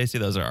Darcy and Stacey.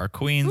 Those are our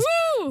queens.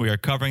 Woo! We are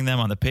covering them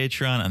on the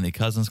Patreon, on the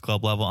Cousins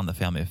Club level, on the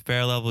Family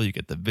Affair level. You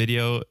get the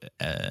video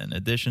in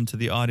addition to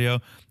the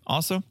audio.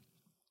 Also,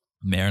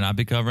 may or not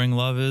be covering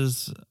Love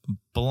is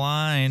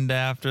Blind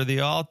after the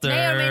altar.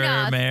 May or may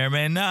not. May or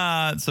may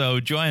not. So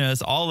join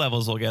us. All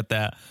levels will get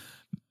that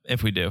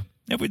if we do.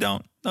 If we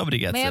don't, nobody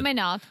gets it. May or may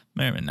not.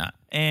 May or may not.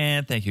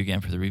 And thank you again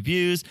for the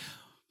reviews.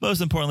 Most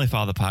importantly,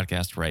 follow the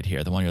podcast right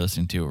here, the one you're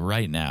listening to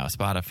right now,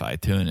 Spotify,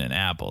 TuneIn,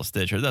 Apple,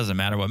 Stitcher. It doesn't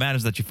matter. What matters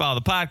is that you follow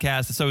the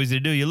podcast. It's so easy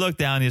to do. You look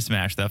down, you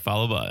smash that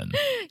follow button.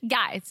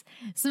 Guys,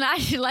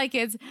 smash it like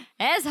it's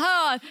as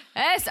hot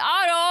as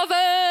our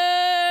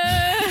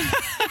oven.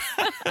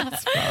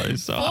 That's probably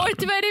so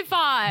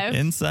 425.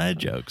 Inside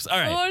jokes. All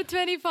right.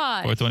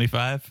 425.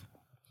 425.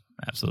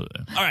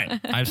 Absolutely. All right.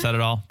 I've said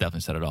it all.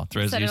 Definitely said it all.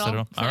 Teresa, you said it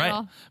all. All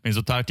right. Means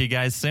we'll talk to you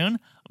guys soon.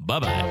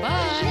 Bye-bye.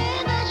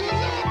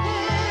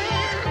 Bye.